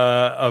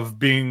of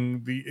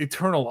being the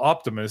eternal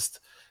optimist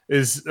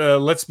is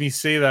lets me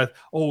say that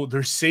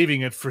they're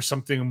saving it for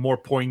something more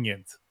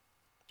poignant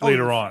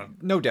later on.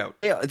 No doubt.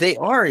 Yeah, they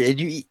are, and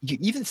you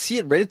even see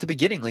it right at the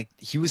beginning. Like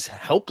he was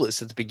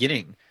helpless at the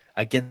beginning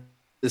against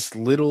this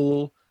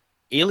little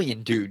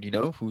alien dude,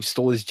 who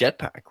stole his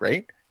jetpack,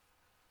 right?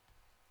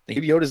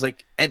 Baby Yoda's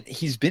like, and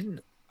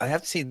I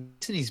have to say,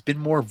 he's been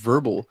more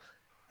verbal,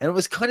 and it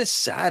was kind of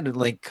sad and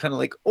like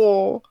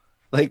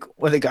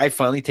when the guy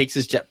finally takes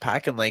his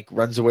jetpack and like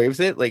runs away with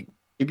it, like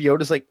Baby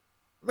Yoda's like,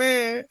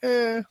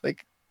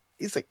 like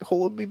he's like,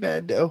 hold me,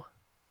 Mando,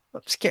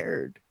 I'm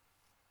scared.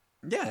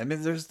 Yeah, I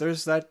mean,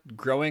 there's that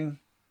growing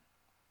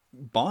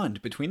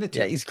bond between the two.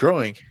 Yeah, he's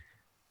growing.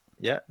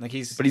 Yeah, like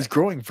he's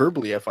growing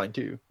verbally, I find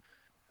too.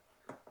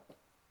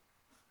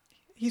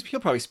 He'll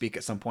probably speak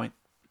at some point.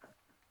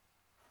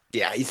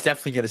 Yeah, he's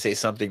definitely gonna say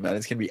something, man.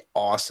 It's gonna be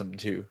awesome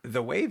too.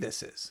 The way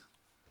this is.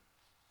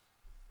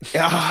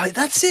 Yeah,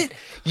 that's it.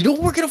 You know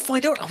what we're gonna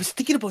find out? I was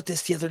thinking about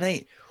this the other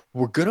night.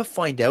 We're gonna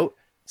find out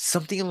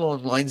something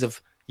along the lines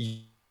of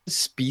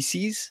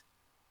species.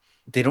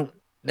 They don't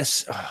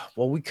necessarily.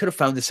 Well, we could have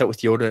found this out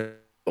with Yoda,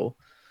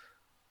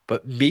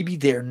 but maybe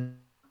they're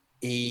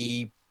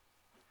a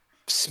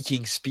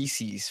speaking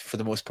species for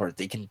the most part.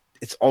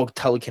 It's all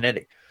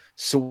telekinetic.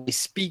 So they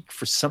speak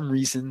for some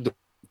reason.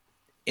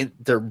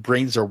 Their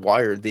brains are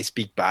wired. They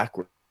speak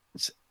backwards.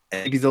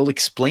 And maybe they'll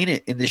explain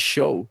it in this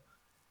show.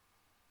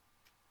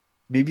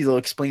 Maybe they'll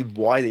explain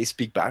why they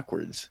speak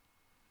backwards.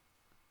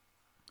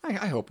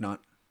 I hope not.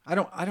 I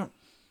don't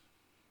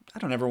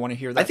ever want to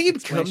hear that. I think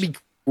it could be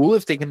cool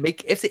if they can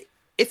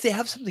if they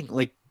have something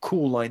like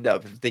cool lined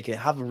up. If they can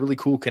have a really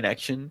cool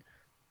connection,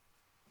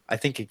 I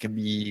think it can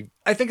be.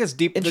 I think it's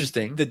deep.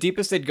 Interesting. The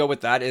deepest they'd go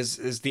with that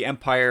is the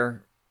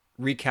Empire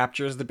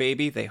recaptures the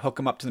baby. They hook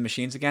him up to the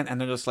machines again, and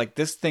they're just like,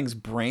 this thing's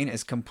brain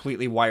is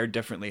completely wired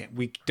differently.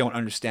 We don't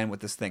understand what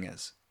this thing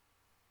is.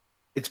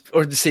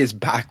 Or to say it's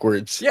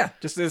backwards. Yeah,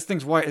 just this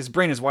thing's wired. His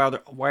brain is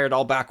wired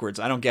all backwards.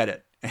 I don't get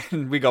it.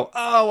 And we go,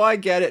 oh, I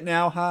get it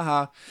now.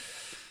 Haha.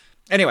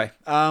 Anyway,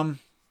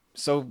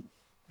 so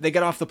they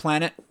get off the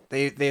planet.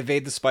 They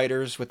evade the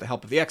spiders with the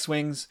help of the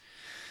X-wings,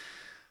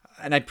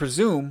 and I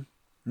presume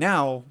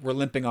now we're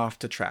limping off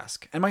to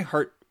Trask. And my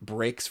heart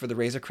breaks for the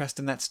Razor Crest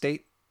in that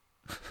state.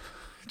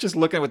 Just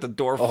looking with the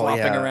door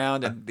flopping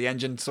around and the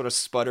engine sort of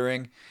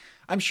sputtering.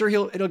 I'm sure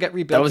it'll get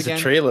rebuilt. That was again.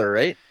 the trailer,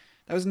 right?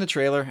 That was in the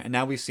trailer, and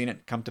now we've seen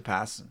it come to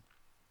pass.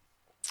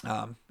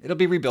 It'll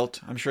be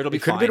rebuilt. I'm sure it'll be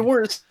fine. It could have been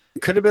worse.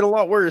 It could have been a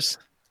lot worse.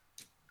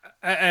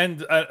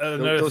 And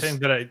another thing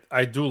that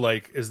I do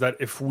like is that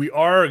if we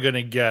are going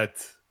to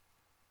get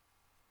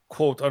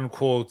quote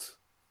unquote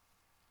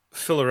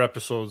filler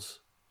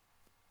episodes,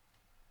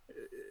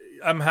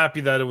 I'm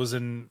happy that it was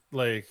in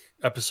like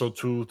episode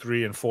 2,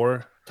 3, and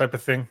 4 type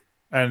of thing,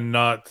 and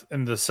not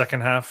in the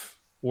second half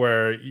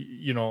where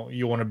you know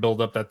you want to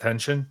build up that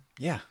tension.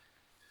 Yeah.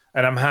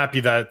 And I'm happy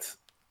that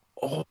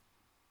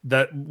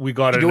that we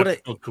got it in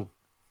episode 2.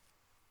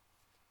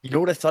 You know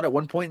what I thought at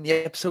one point in the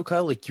episode,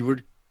 Kyle? Like you were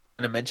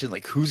gonna mention,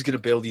 like who's gonna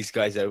bail these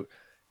guys out?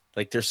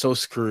 Like they're so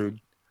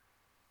screwed.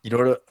 You know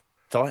what I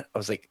thought? I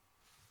was like,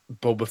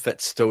 Boba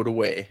Fett stowed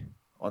away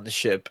on the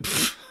ship.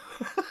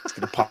 It's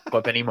gonna pop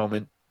up any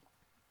moment.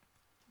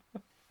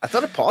 I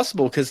thought it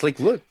possible because, like,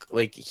 look,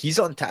 like he's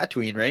on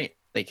Tatooine, right?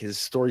 Like his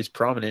story's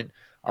prominent.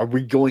 Are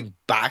we going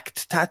back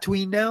to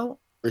Tatooine now,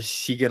 or is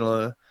he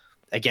gonna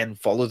again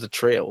follow the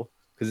trail?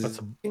 Because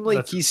it seems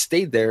like he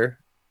stayed there.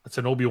 That's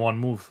an Obi-Wan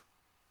move.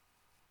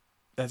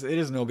 It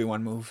is an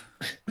Obi-Wan move.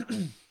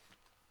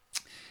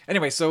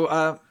 Anyway,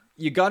 so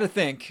you got to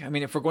think. I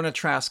mean, if we're going to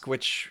Trask,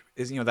 which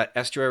is that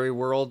estuary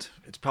world,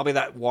 it's probably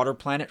that water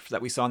planet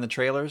that we saw in the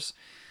trailers.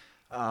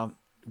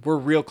 We're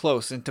real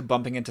close into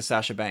bumping into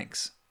Sasha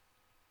Banks.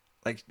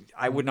 Like,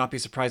 I would not be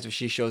surprised if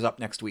she shows up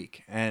next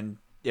week. And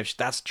if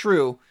that's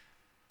true,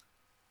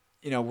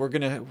 things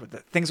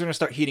are gonna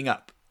start heating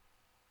up.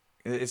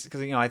 It's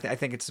because I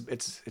think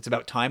it's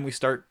about time we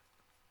start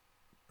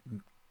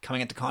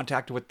coming into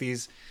contact with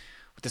this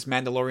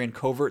Mandalorian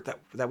covert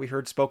that we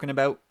heard spoken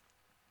about.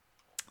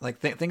 Like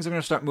things are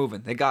gonna start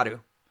moving. They got to.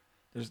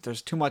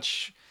 There's too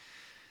much.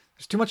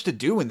 There's too much to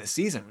do in this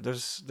season.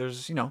 There's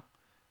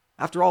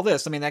after all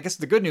this. I mean, I guess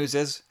the good news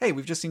is, hey,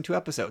 we've just seen 2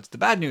 episodes. The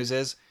bad news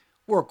is,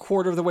 we're a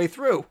quarter of the way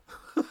through.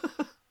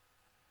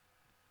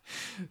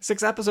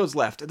 6 episodes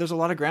left. There's a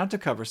lot of ground to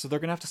cover, so they're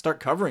going to have to start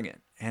covering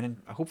it.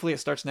 And hopefully it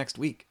starts next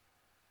week.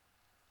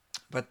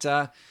 But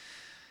I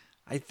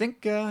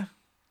think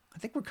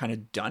we're kind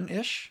of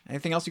done-ish.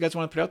 Anything else you guys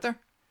want to put out there?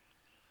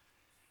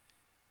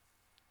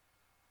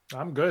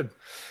 I'm good.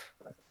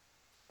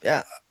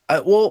 Yeah.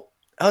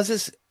 How's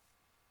this?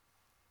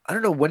 I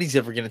don't know when he's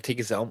ever going to take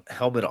his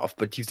helmet off,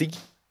 but do you think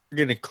you're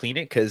going to clean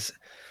it? Because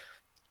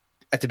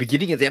at the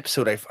beginning of the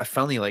episode, I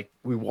finally I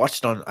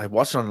watched on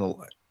the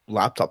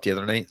laptop the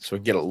other night so I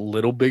could get a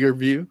little bigger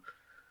view,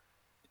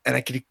 and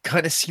I could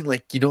kind of see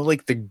like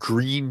the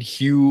green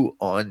hue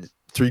on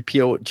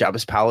 3PO at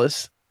Jabba's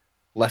palace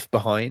left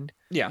behind.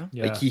 Yeah.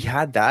 Like he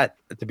had that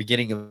at the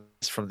beginning of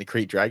this from the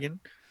Krayt Dragon,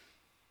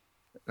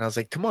 and I was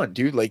like, come on,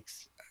 dude! Like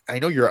I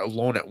know you're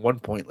alone at one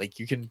point. Like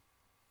you can,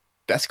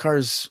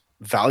 Beskar's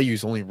value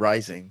is only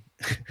rising.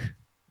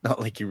 Not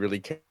like he really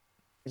cares,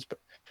 but.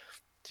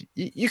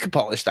 You can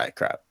polish that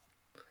crap,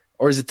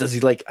 or is it? Does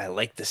he I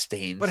like the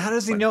stains? But how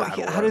does he know?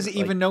 How does he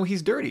even know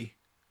he's dirty?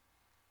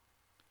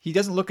 He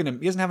doesn't look in him.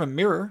 He doesn't have a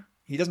mirror.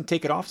 He doesn't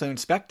take it off to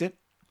inspect it.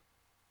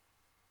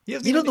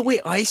 The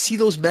way I see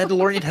those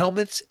Mandalorian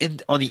helmets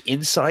on the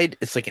inside,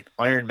 it's like an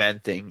Iron Man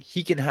thing.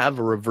 He can have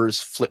a reverse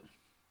flip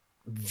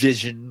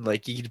vision,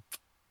 like he could,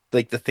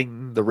 like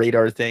the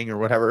radar thing or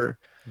whatever.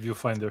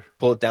 Viewfinder.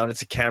 Pull it down.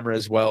 It's a camera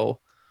as well.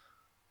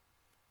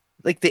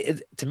 Like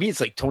to me, it's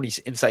like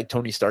inside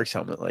Tony Stark's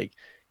helmet. Like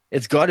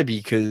it's got to be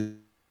because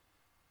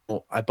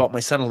I bought my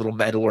son a little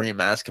Mandalorian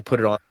mask and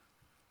put it on.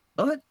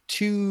 Not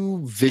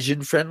too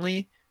vision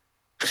friendly.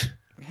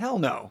 Hell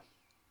no.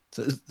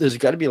 So there's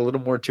got to be a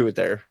little more to it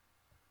there.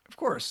 Of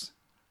course.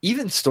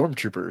 Even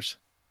stormtroopers.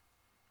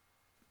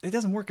 It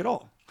doesn't work at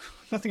all.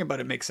 Nothing about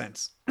it makes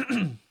sense.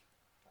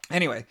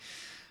 Anyway,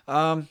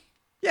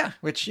 yeah.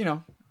 Which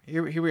here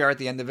we are at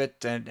the end of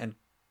it, and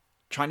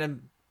trying to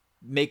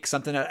make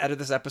something out of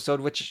this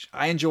episode, which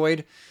I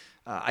enjoyed.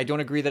 I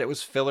don't agree that it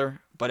was filler,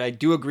 but I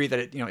do agree that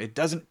it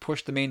doesn't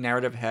push the main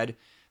narrative ahead.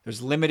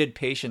 There's limited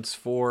patience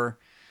for,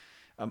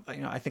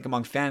 I think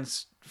among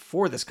fans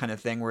for this kind of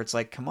thing, where it's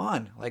like, come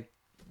on, like,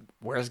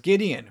 where's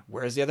Gideon?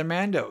 Where's the other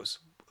Mandos?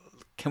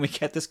 Can we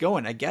get this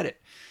going? I get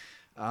it.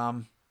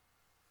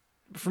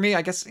 For me,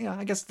 I guess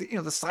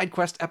the side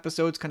quest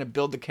episodes kind of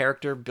build the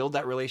character, build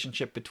that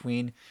relationship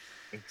between.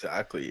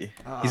 Exactly.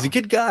 He's a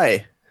good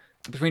guy.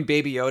 Between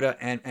Baby Yoda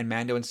and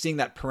Mando, and seeing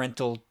that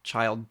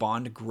parental-child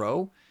bond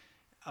grow,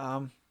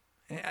 I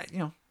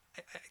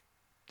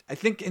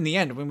think in the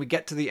end, when we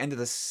get to the end of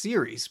the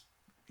series,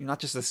 not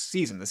just the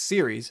season, the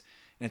series,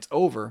 and it's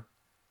over,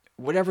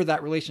 whatever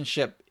that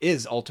relationship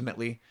is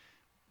ultimately,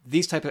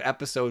 these type of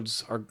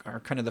episodes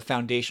are kind of the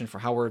foundation for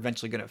how we're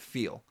eventually going to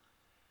feel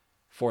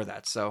for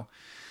that. So,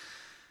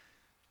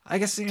 I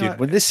guess dude,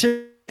 when this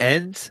series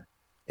ends,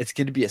 it's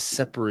going to be a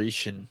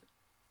separation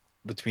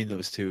between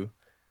those two.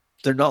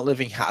 They're not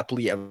living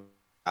happily ever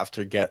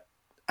after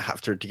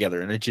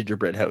together in a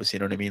gingerbread house. You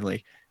know what I mean?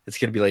 Like it's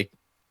gonna be like,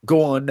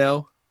 go on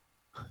now.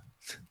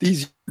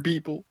 These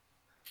people,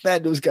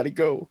 Mando's got to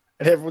go,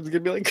 and everyone's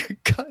gonna be like,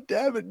 God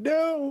damn it,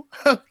 no!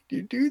 How can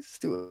you do this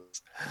to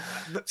us?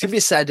 It's gonna be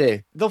a sad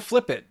day. They'll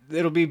flip it.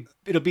 It'll be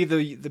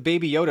the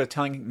Baby Yoda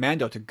telling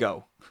Mando to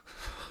go.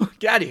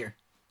 Get out of here.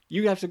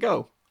 You have to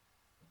go.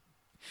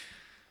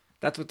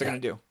 That's what they're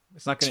gonna do.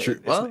 It's not going to.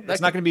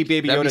 It's not going to be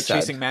Baby Yoda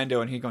chasing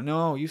Mando, and he go,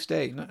 "No, you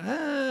stay."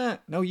 No,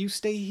 No, you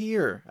stay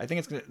here. I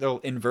think they'll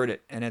invert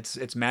it, and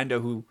it's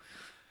Mando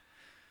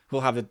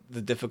who'll have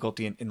the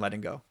difficulty in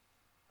letting go.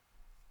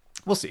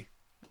 We'll see.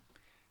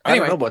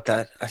 Anyway, I don't know about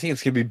that. I think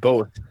it's gonna be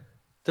both.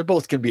 They're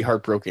both gonna be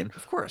heartbroken.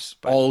 Of course,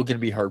 all gonna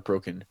be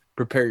heartbroken.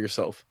 Prepare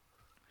yourself.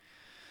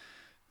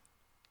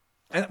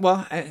 And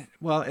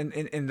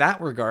in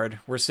that regard,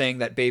 we're saying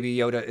that Baby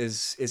Yoda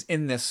is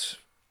in this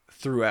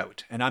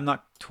throughout, and I'm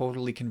not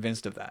totally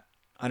convinced of that.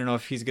 I don't know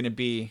if he's going to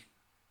be,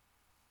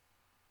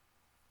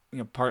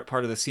 part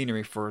of the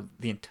scenery for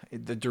the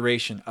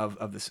duration of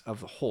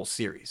the whole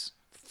series,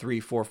 3,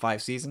 4,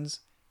 5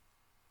 seasons.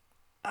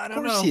 I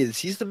don't know. Of course he is.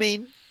 He's the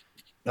main.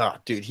 Oh,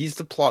 dude, he's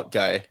the plot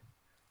guy.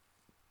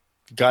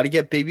 Got to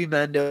get Baby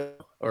Mando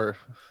or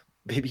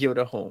Baby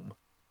Yoda home.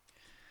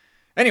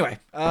 Anyway,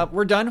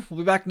 we're done. We'll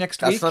be back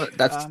next week.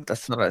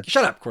 That's not a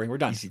shut up, Corey. We're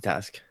done. Easy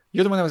task.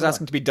 You're the one that was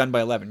asking to be done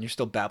by 11. You're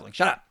still babbling.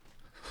 Shut up.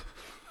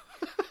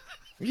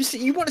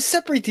 You want to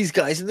separate these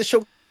guys in the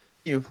show.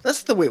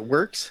 That's the way it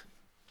works.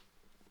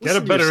 Get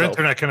a better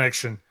internet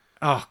connection.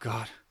 Oh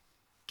God,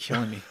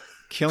 killing me.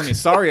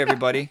 Sorry,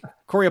 everybody.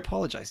 Corey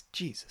apologized.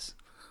 Jesus.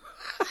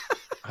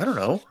 I don't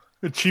know.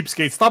 The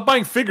cheapskate. Stop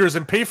buying figures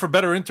and pay for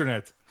better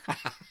internet.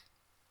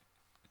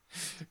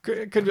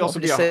 Could also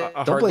be a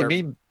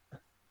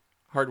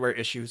hardware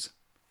issues.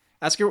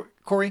 Ask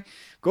Corey,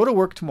 go to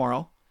work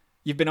tomorrow.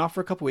 You've been off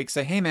for a couple weeks.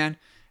 Say, hey man,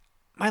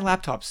 my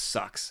laptop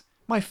sucks.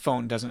 My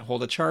phone doesn't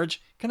hold a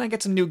charge. Can I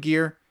get some new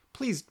gear?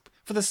 Please,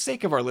 for the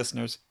sake of our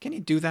listeners, can you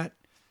do that?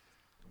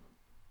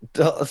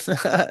 They'll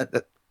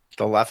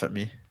laugh at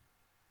me.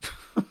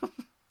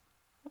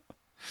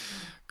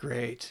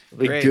 Great.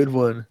 Good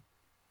one.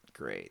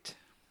 Great.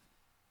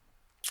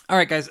 All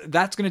right, guys,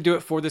 that's going to do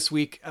it for this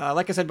week.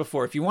 Like I said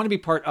before, if you want to be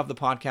part of the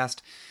podcast,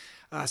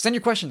 send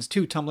your questions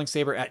to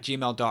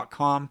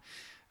tumblingsaber@gmail.com.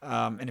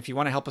 And if you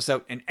want to help us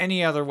out in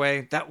any other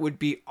way, that would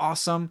be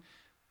awesome.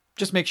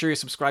 Just make sure you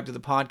subscribe to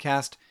the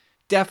podcast.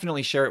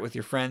 Definitely share it with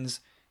your friends.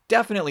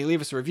 Definitely leave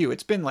us a review.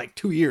 It's been like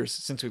 2 years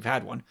since we've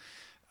had one.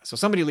 So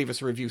somebody leave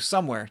us a review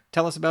somewhere.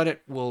 Tell us about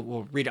it.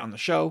 We'll read it on the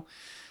show.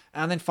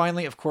 And then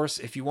finally, of course,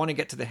 if you want to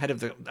get to the head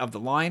of the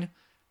line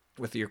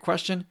with your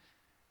question,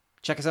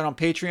 check us out on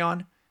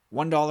Patreon.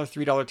 $1,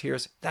 $3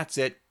 tiers. That's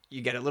it.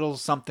 You get a little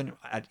something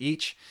at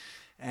each.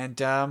 And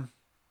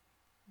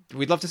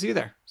we'd love to see you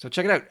there. So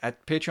check it out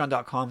at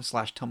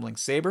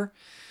patreon.com/tumblingsaber.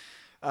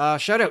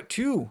 Shout out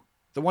to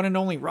the one and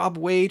only Rob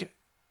Wade,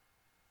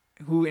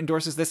 who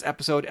endorses this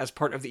episode as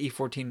part of the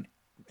E14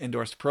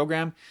 endorsed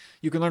program.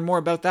 You can learn more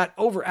about that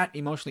over at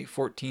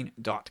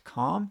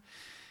emotionally14.com.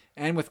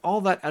 And with all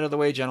that out of the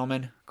way,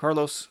 gentlemen,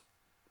 Carlos,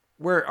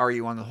 where are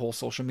you on the whole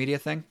social media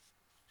thing?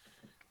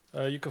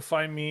 You can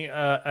find me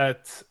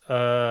at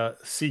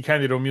C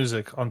Candido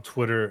Music on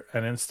Twitter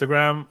and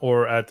Instagram,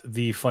 or at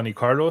The Funny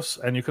Carlos.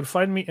 And you can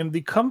find me in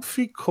the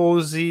Comfy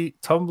Cozy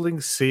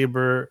Tumbling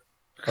Saber,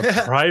 a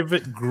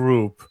private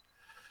group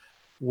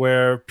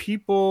where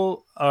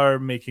people are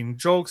making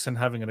jokes and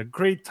having a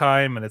great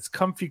time, and it's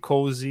comfy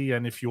cozy.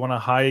 And if you want to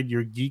hide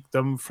your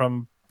geekdom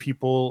from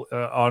people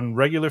on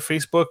regular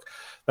Facebook,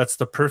 that's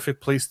the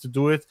perfect place to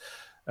do it.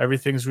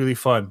 Everything's really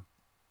fun.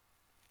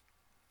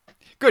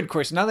 Good,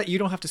 Corey. So now that you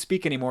don't have to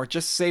speak anymore,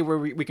 just say where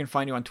we can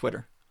find you on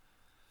Twitter.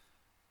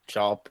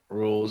 Chop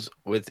Rules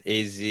with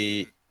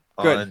AZ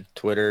on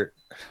Twitter.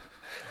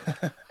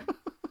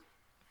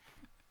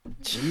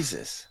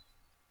 Jesus.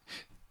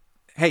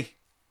 Hey,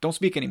 don't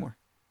speak anymore.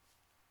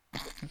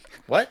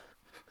 What?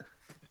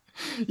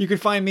 You can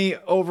find me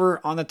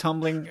over on the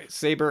Tumbling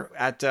Saber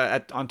at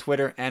on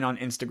Twitter and on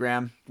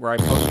Instagram, where I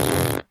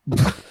post.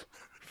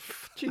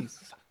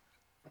 Jesus.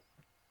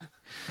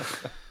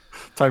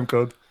 Time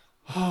code.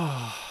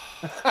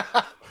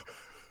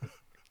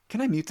 Can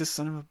I mute this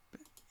son of a...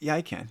 Yeah,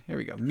 I can. Here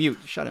we go. Mute.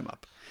 Shut him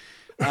up.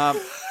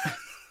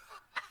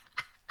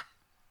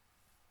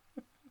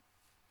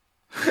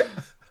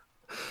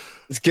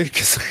 It's good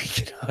because I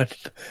cannot.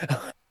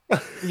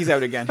 He's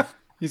out again.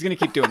 He's going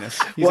to keep doing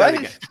this. He's out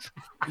again.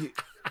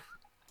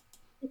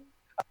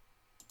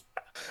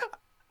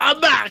 I'm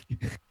back.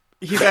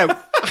 He's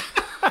out.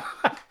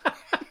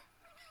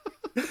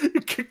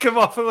 You kick him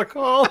off of the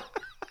call.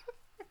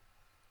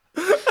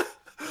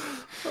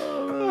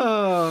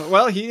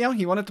 Well,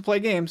 he wanted to play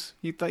games.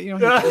 He thought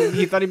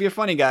he thought he'd be a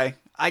funny guy.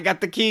 I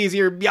got the keys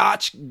here,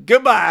 biatch.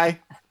 Goodbye.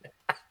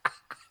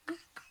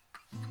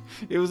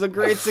 It was a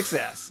great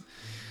success.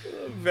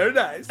 Very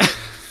nice.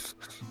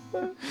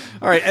 All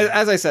right,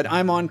 as I said,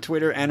 I'm on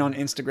Twitter and on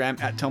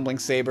Instagram at Tumbling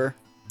Saber,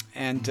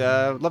 and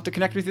love to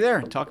connect with you there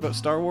and talk about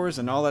Star Wars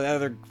and all that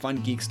other fun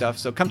geek stuff.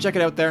 So come check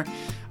it out there.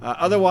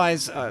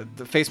 Otherwise,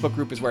 the Facebook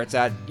group is where it's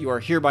at. You are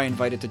hereby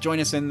invited to join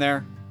us in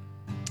there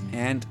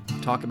and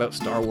talk about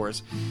Star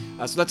Wars.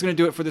 So that's going to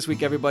do it for this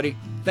week, everybody.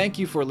 Thank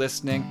you for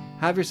listening.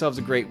 Have yourselves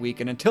a great week,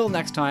 and until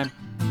next time,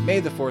 may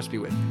the Force be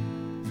with you.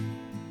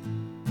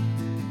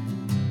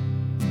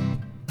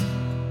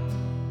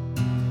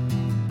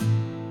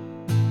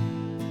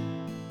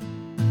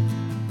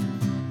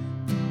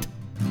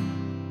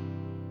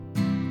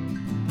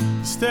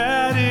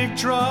 Static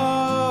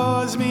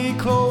draws me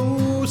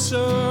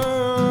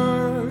closer.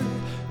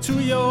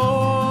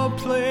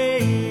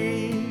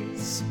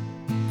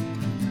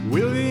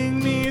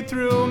 willing me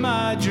through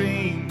my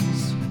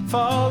dreams,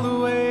 fall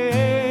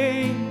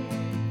away.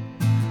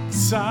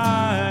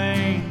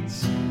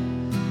 Signs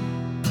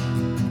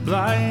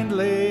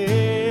blindly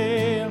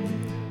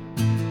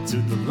to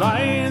the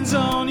lines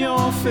on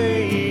your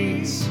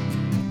face,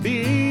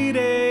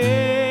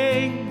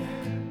 beating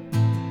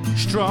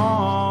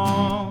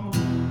strong,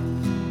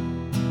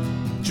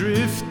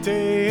 drifting,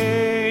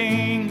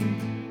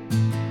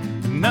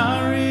 and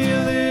I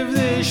relive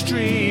this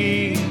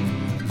dream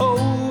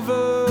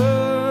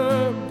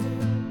over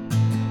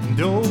and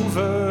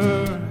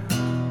over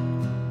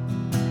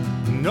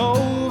and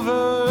over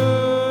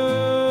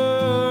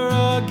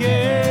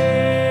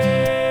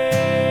again.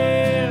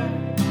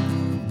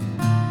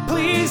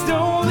 Please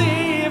don't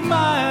leave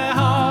my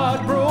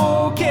heart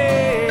broken,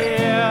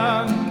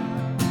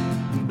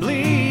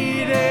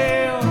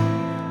 bleeding.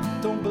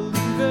 Don't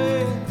believe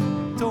it,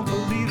 don't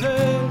believe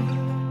it.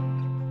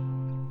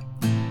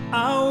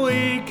 I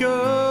wake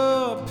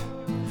up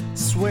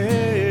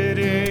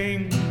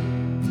sweating,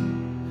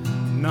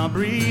 not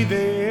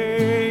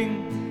breathing.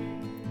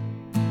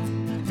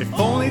 If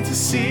only to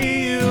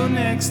see you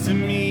next to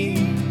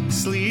me,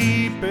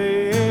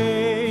 sleeping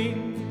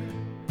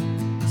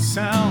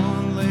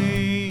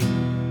soundly,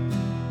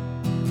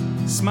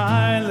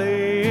 smiling.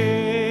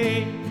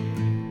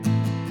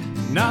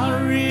 Now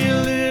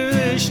relive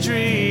this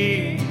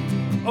dream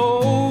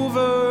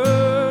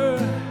over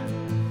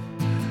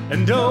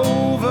and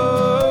over.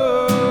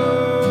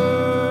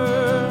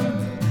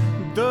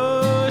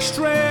 The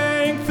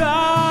strength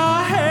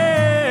I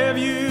have,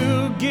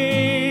 you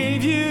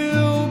gave,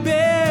 you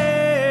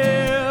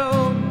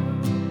built,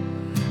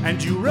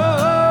 and you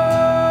run.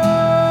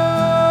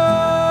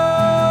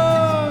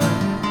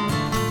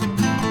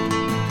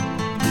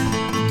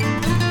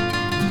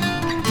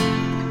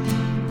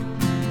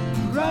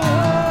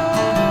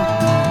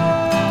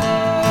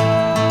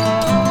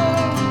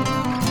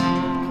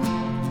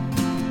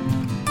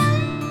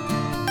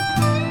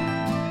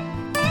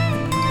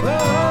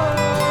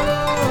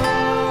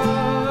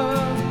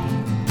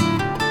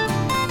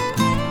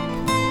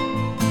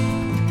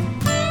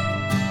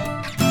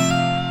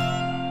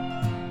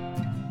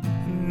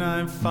 And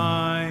I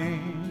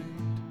find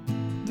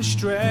the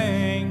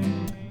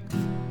strength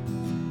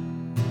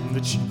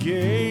that you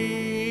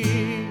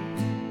gave.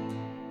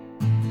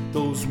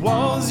 Those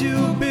walls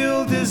you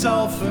built is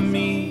all for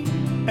me,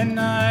 and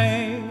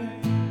I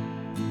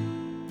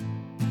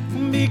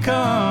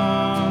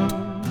become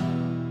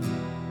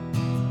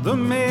the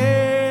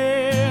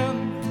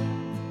man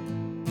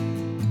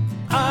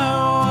I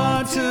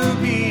want to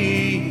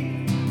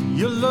be.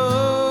 Your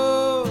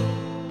love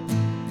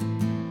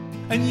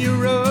and your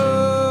run.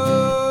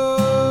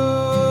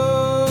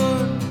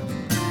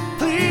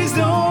 Please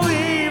don't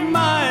leave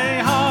my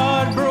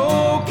heart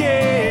broken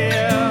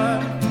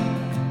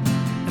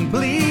and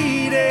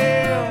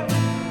bleeding.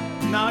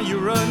 Now you're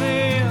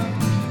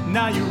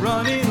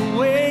running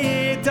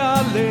away,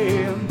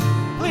 darling.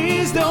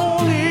 Please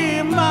don't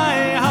leave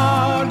my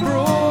heart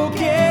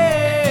broken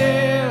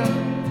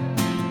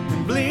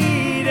and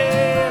bleeding.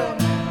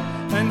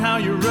 And how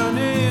you're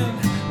running,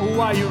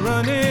 why you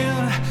running,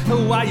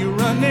 why you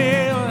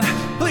running.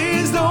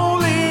 Please don't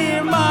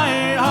leave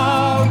my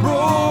heart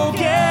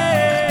broken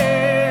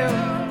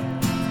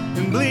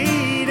and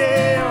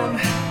bleeding.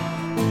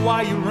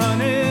 Why you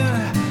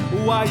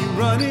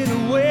running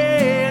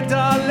away,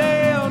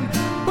 darling.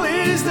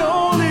 Please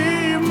don't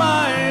leave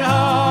my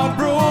heart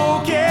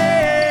broken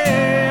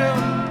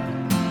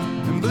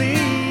and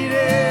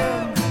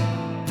bleeding.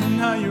 And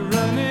how you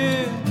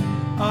running,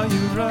 are you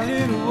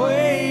running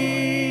away?